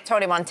iconic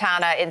Tony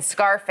Montana in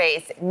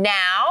Scarface.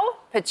 Now,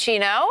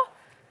 Pacino,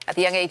 at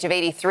the young age of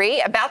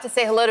 83, about to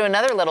say hello to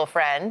another little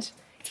friend,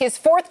 his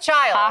 4th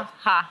child. Ha,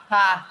 ha,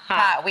 ha,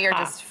 ha. We are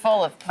just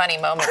full of funny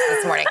moments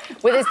this morning.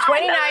 With his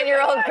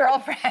 29-year-old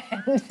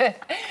girlfriend,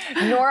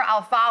 Noor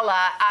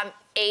Al-Fala.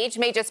 Age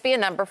may just be a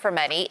number for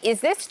many.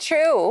 Is this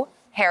true,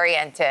 Harry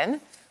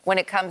Enton, when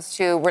it comes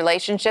to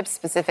relationships,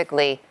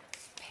 specifically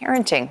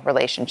parenting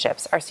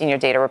relationships? Our senior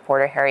data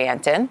reporter, Harry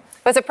Enton,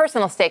 has a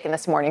personal stake in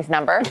this morning's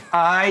number.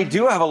 I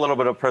do have a little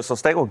bit of personal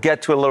stake. We'll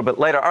get to it a little bit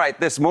later. All right,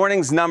 this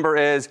morning's number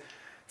is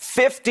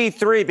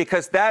 53,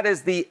 because that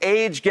is the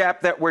age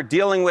gap that we're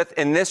dealing with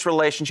in this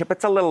relationship.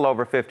 It's a little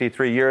over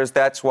 53 years.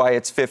 That's why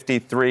it's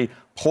 53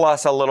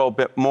 plus a little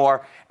bit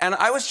more. And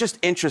I was just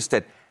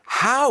interested,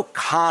 how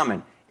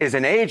common is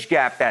an age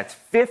gap that's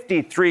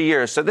 53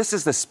 years? So this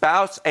is the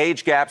spouse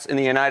age gaps in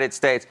the United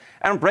States.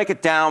 I don't break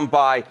it down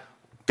by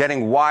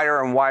getting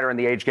wider and wider in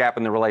the age gap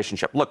in the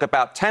relationship. Look,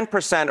 about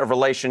 10% of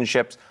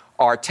relationships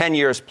are 10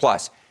 years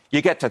plus.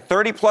 You get to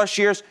 30 plus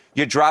years,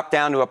 you drop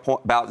down to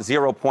about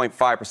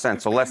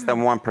 0.5%, so less than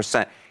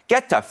 1%.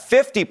 Get to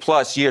 50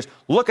 plus years,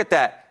 look at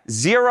that,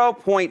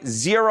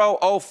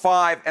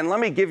 0.005. And let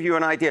me give you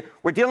an idea.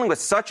 We're dealing with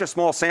such a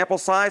small sample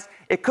size.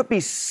 It could be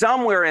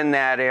somewhere in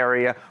that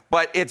area,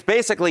 but it's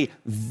basically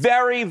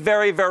very,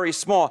 very, very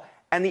small.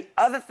 And the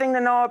other thing to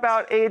know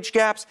about age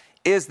gaps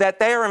is that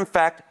they are, in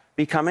fact,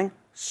 becoming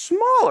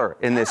smaller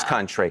in this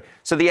country.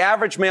 So the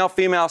average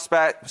male-female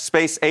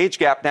space age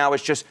gap now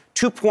is just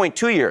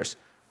 2.2 years.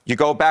 You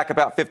go back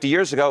about 50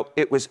 years ago,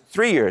 it was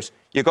 3 years.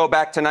 You go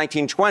back to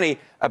 1920,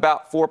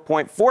 about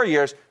 4.4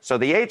 years. So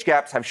the age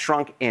gaps have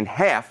shrunk in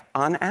half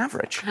on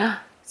average.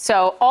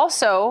 So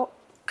also,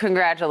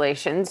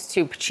 congratulations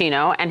to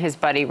Pacino and his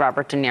buddy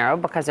Robert De Niro,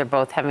 because they're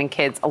both having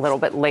kids a little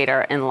bit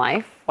later in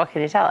life. What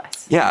can you tell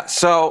us? Yeah,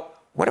 so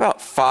what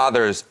about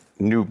fathers'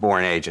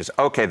 newborn ages?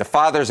 Okay, the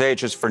father's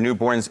ages for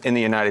newborns in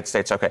the United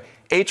States. Okay,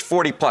 age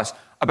 40 plus,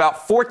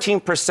 about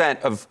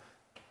 14% of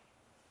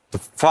the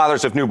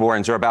fathers of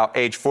newborns are about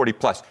age 40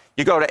 plus.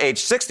 You go to age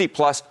 60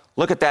 plus,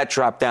 look at that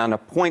drop down to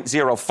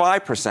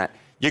 0.05%.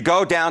 You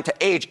go down to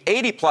age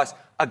 80 plus,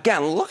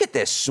 again, look at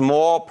this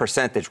small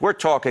percentage. We're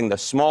talking the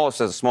smallest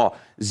of the small,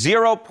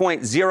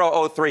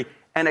 0.003.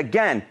 And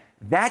again,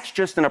 that's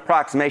just an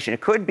approximation.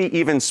 It could be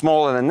even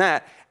smaller than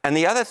that. And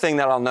the other thing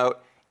that I'll note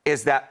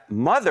is that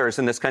mothers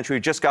in this country, we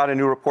just got a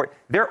new report,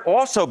 they're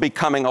also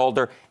becoming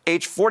older.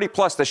 Age 40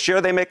 plus, the share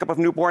they make up of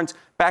newborns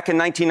back in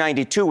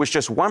 1992 was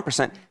just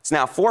 1%. It's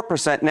now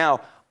 4% now.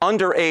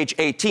 Under age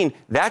 18,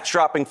 that's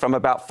dropping from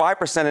about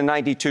 5% in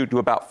 92 to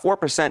about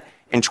 4%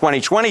 in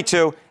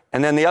 2022.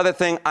 And then the other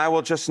thing I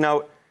will just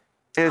note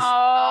is...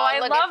 I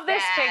love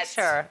this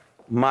picture.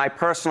 My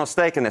personal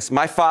stake in this.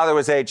 My father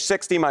was age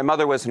 60. My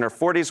mother was in her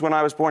 40s when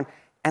I was born.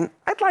 And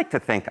I'd like to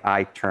think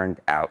I turned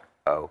out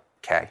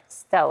okay.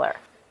 Stellar.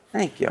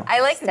 Thank you.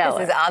 I like that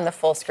this is on the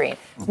full screen.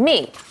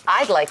 Me,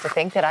 I'd like to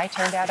think that I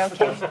turned out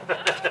okay.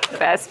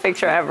 Best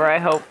picture ever. I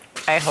hope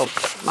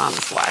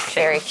Mom's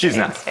watching. Harry. She's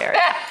not. Harry.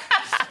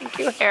 Thank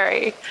you,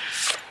 Harry.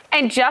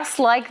 And just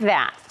like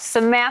that,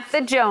 Samantha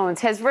Jones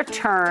has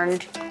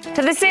returned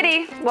to the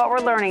city. What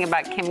we're learning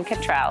about Kim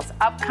Cattrall's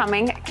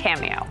upcoming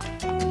cameo.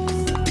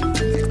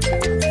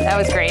 That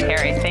was great,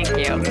 Harry. Thank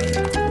you.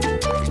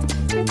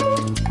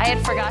 I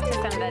had forgot to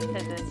send that to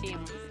the team.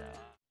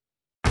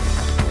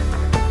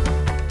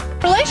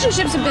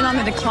 Relationships have been on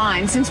the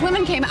decline since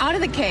women came out of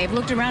the cave,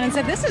 looked around and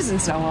said, this isn't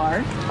so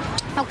hard.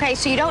 Okay,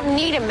 so you don't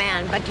need a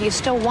man, but do you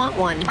still want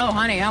one? Oh,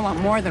 honey, I want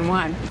more than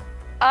one.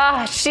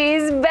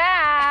 She's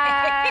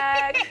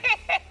back.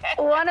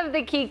 One of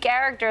the key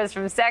characters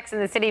from Sex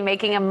and the City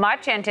making a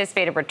much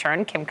anticipated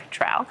return, Kim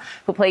Cattrall,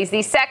 who plays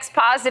the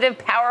sex-positive,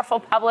 powerful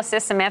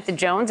publicist Samantha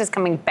Jones, is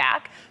coming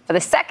back for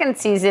the second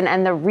season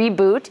and the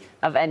reboot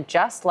of And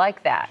Just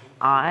Like That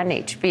on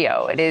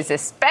HBO. It is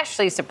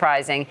especially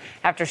surprising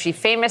after she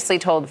famously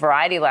told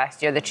Variety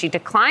last year that she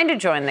declined to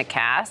join the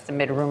cast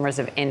amid rumors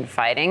of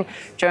infighting.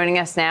 Joining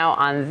us now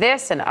on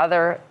this and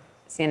other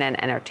CNN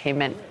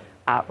Entertainment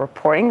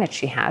reporting that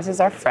she has is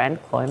our friend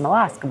Chloe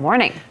Melas. Good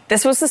morning.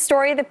 This was the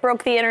story that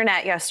broke the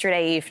internet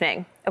yesterday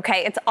evening.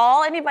 Okay, it's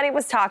all anybody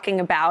was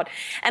talking about,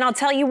 and I'll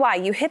tell you why.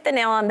 You hit the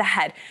nail on the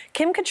head.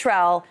 Kim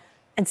Cattrall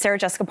and Sarah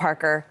Jessica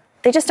Parker,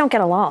 they just don't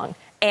get along.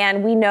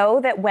 And we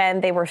know that when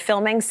they were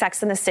filming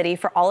Sex and the City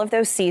for all of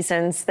those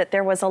seasons, that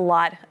there was a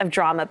lot of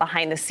drama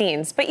behind the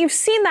scenes. But you've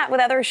seen that with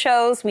other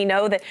shows. We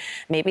know that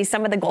maybe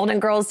some of the Golden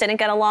Girls didn't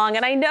get along.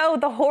 And I know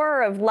the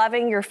horror of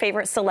loving your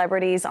favorite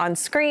celebrities on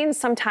screen.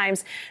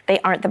 Sometimes they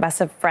aren't the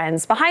best of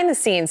friends behind the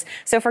scenes.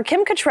 So for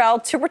Kim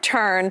Cattrall to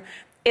return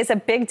is a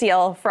big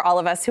deal for all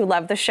of us who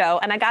love the show.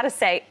 And I got to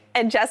say,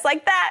 and just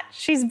like that,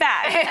 she's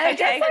back. Okay?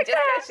 Just like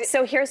that.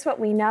 So here's what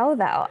we know,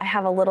 though. I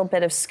have a little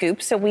bit of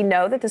scoop. So we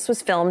know that this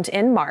was filmed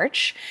in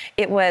March.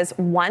 It was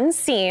one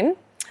scene.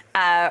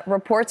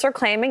 Reports are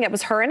claiming it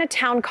was her in a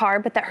town car,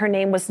 but that her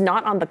name was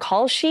not on the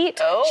call sheet.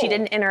 Oh. She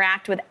didn't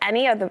interact with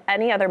any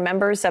other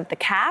members of the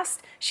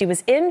cast. She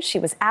was in, she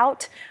was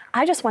out.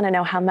 I just want to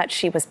know how much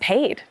she was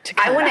paid to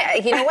come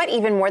back. You know what?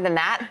 Even more than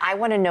that, I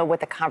want to know what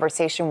the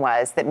conversation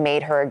was that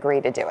made her agree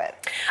to do it.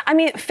 I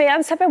mean,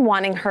 fans have been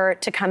wanting her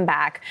to come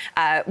back.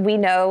 We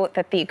know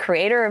that the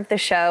creator of the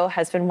show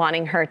has been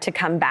wanting her to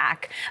come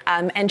back.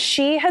 And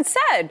she had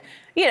said,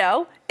 you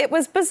know, it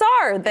was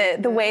bizarre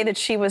the way that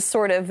she was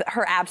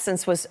her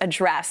absence was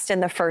addressed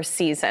in the first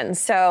season.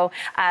 So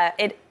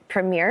it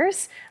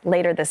premieres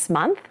later this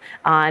month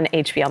on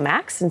HBO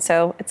Max. And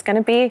so it's going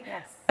to be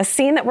a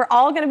scene that we're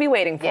all going to be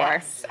waiting for.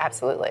 Yes,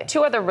 absolutely.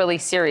 Two other really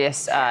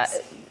serious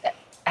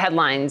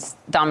headlines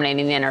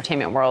dominating the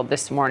entertainment world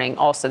this morning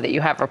also that you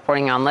have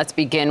reporting on. Let's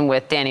begin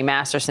with Danny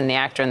Masterson, the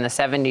actor in the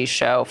 70s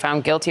show,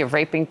 found guilty of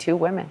raping 2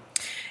 women.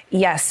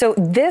 Yes, so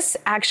this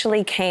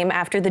actually came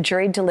after the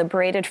jury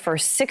deliberated for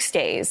 6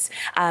 days.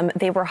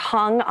 They were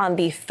hung on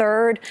the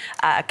third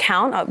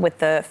count with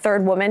the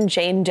third woman,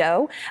 Jane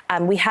Doe.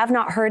 We have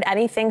not heard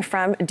anything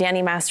from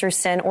Danny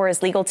Masterson or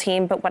his legal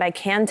team, but what I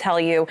can tell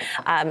you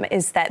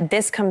is that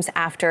this comes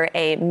after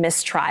a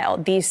mistrial.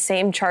 These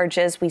same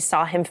charges, we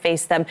saw him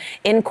face them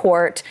in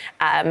court,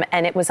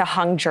 and it was a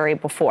hung jury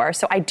before.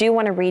 So I do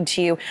want to read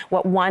to you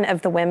what one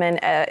of the women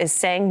is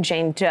saying,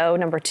 Jane Doe,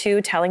 number 2,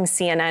 telling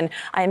CNN,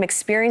 "I am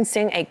experiencing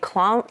experiencing a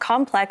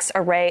complex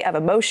array of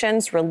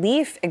emotions,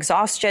 relief,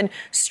 exhaustion,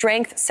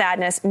 strength,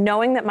 sadness,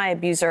 knowing that my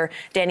abuser,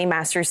 Danny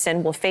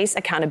Masterson, will face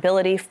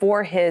accountability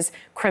for his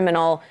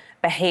criminal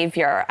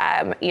behavior.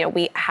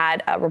 We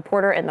had a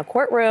reporter in the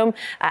courtroom,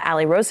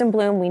 Ali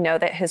Rosenblum. We know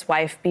that his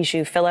wife,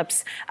 Bijou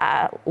Phillips,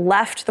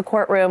 left the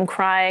courtroom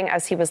crying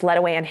as he was led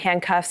away in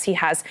handcuffs. He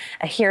has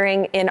a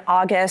hearing in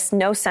August.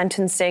 No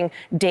sentencing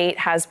date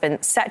has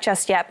been set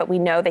just yet, but we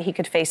know that he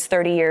could face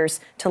 30 years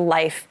to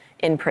life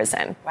in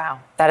prison. Wow,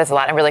 that is a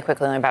lot. And really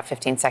quickly, only about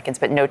 15 seconds,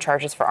 but no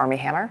charges for Armie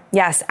Hammer?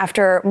 Yes,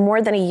 after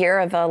more than a year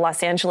of a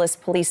Los Angeles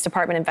Police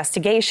Department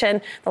investigation,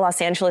 the Los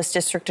Angeles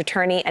District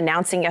Attorney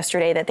announcing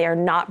yesterday that they are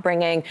not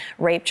bringing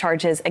rape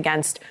charges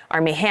against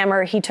Armie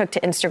Hammer. He took to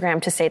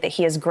Instagram to say that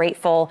he is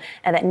grateful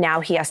and that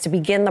now he has to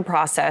begin the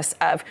process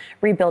of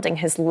rebuilding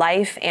his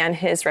life and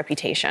his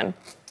reputation.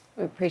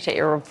 We appreciate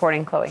your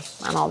reporting, Chloe,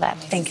 on all that.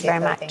 Thank you very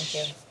much.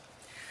 Thank you.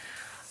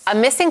 A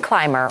missing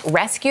climber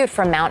rescued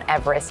from Mount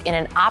Everest in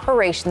an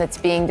operation that's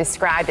being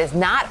described as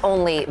not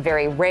only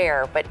very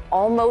rare, but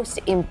almost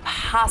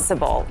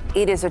impossible.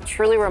 It is a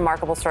truly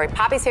remarkable story.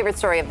 Poppy's favorite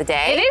story of the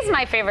day. It is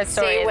my favorite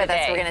story of the day. Stay with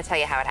us. We're going to tell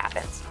you how it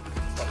happens.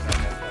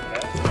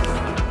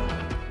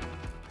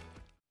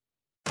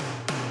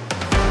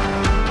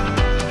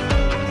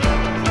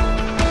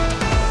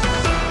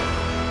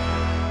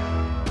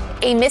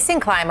 A missing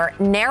climber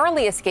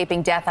narrowly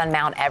escaping death on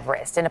Mount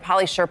Everest. A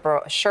Nepali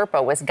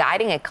Sherpa was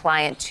guiding a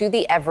client to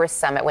the Everest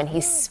summit when he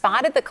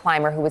spotted the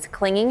climber who was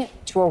clinging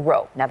to a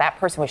rope. Now, that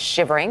person was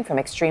shivering from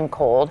extreme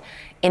cold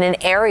in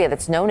an area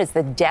that's known as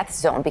the death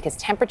zone because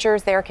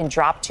temperatures there can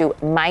drop to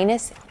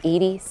minus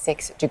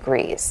 86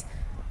 degrees.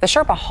 The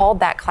Sherpa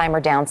hauled that climber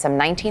down some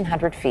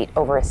 1,900 feet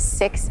over a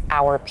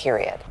 6-hour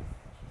period.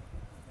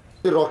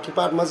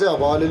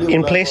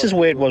 In places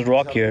where it was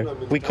rockier,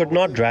 we could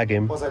not drag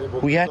him.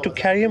 We had to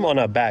carry him on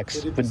our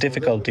backs with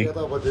difficulty.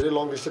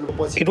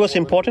 It was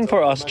important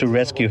for us to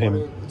rescue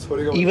him,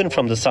 even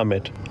from the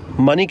summit.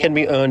 Money can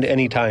be earned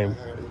any time.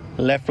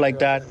 Left like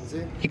that,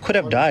 he could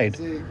have died.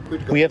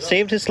 We have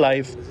saved his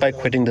life by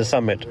quitting the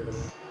summit.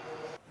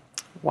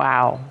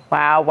 Wow.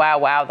 Wow, wow,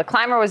 wow. The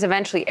climber was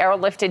eventually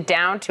airlifted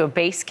down to a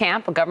base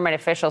camp. A government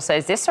official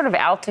says this sort of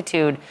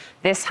altitude,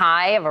 this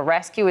high of a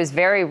rescue is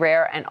very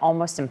rare and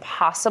almost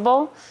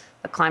impossible.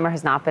 The climber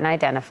has not been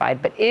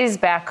identified, but is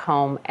back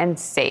home and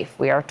safe,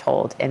 we are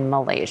told, in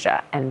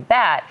Malaysia. And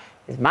that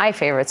is my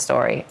favorite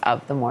story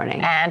of the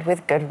morning. And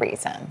with good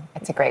reason.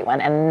 It's a great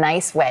one and a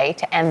nice way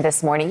to end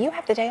this morning. You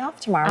have the day off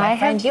tomorrow, my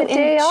friend. You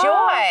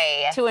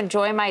enjoy. To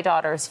enjoy my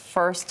daughter's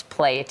first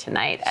play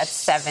tonight at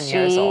 7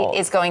 years old. She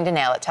is going to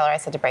nail it. Tell her I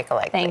said to break a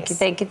leg,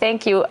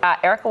 Thank you.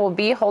 Erica will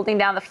be holding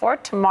down the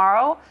fort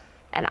tomorrow,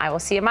 and I will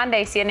see you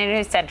Monday. CNN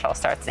News Central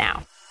starts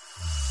now.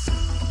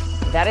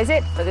 That is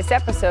it for this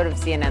episode of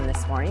CNN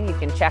This Morning. You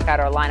can check out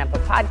our lineup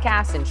of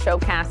podcasts and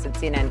showcasts at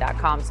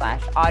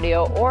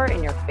cnn.com/audio or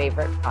in your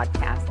favorite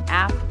podcast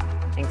app.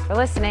 Thanks for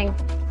listening.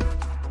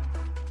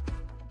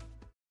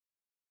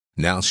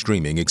 Now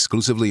streaming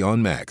exclusively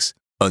on Max,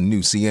 a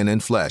new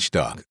CNN flash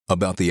doc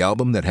about the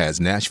album that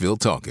has Nashville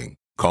talking,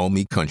 Call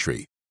Me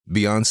Country,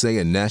 Beyoncé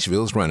and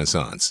Nashville's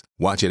Renaissance.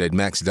 Watch it at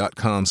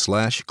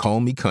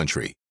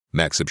max.com/callmecountry.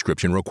 Max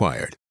subscription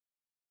required.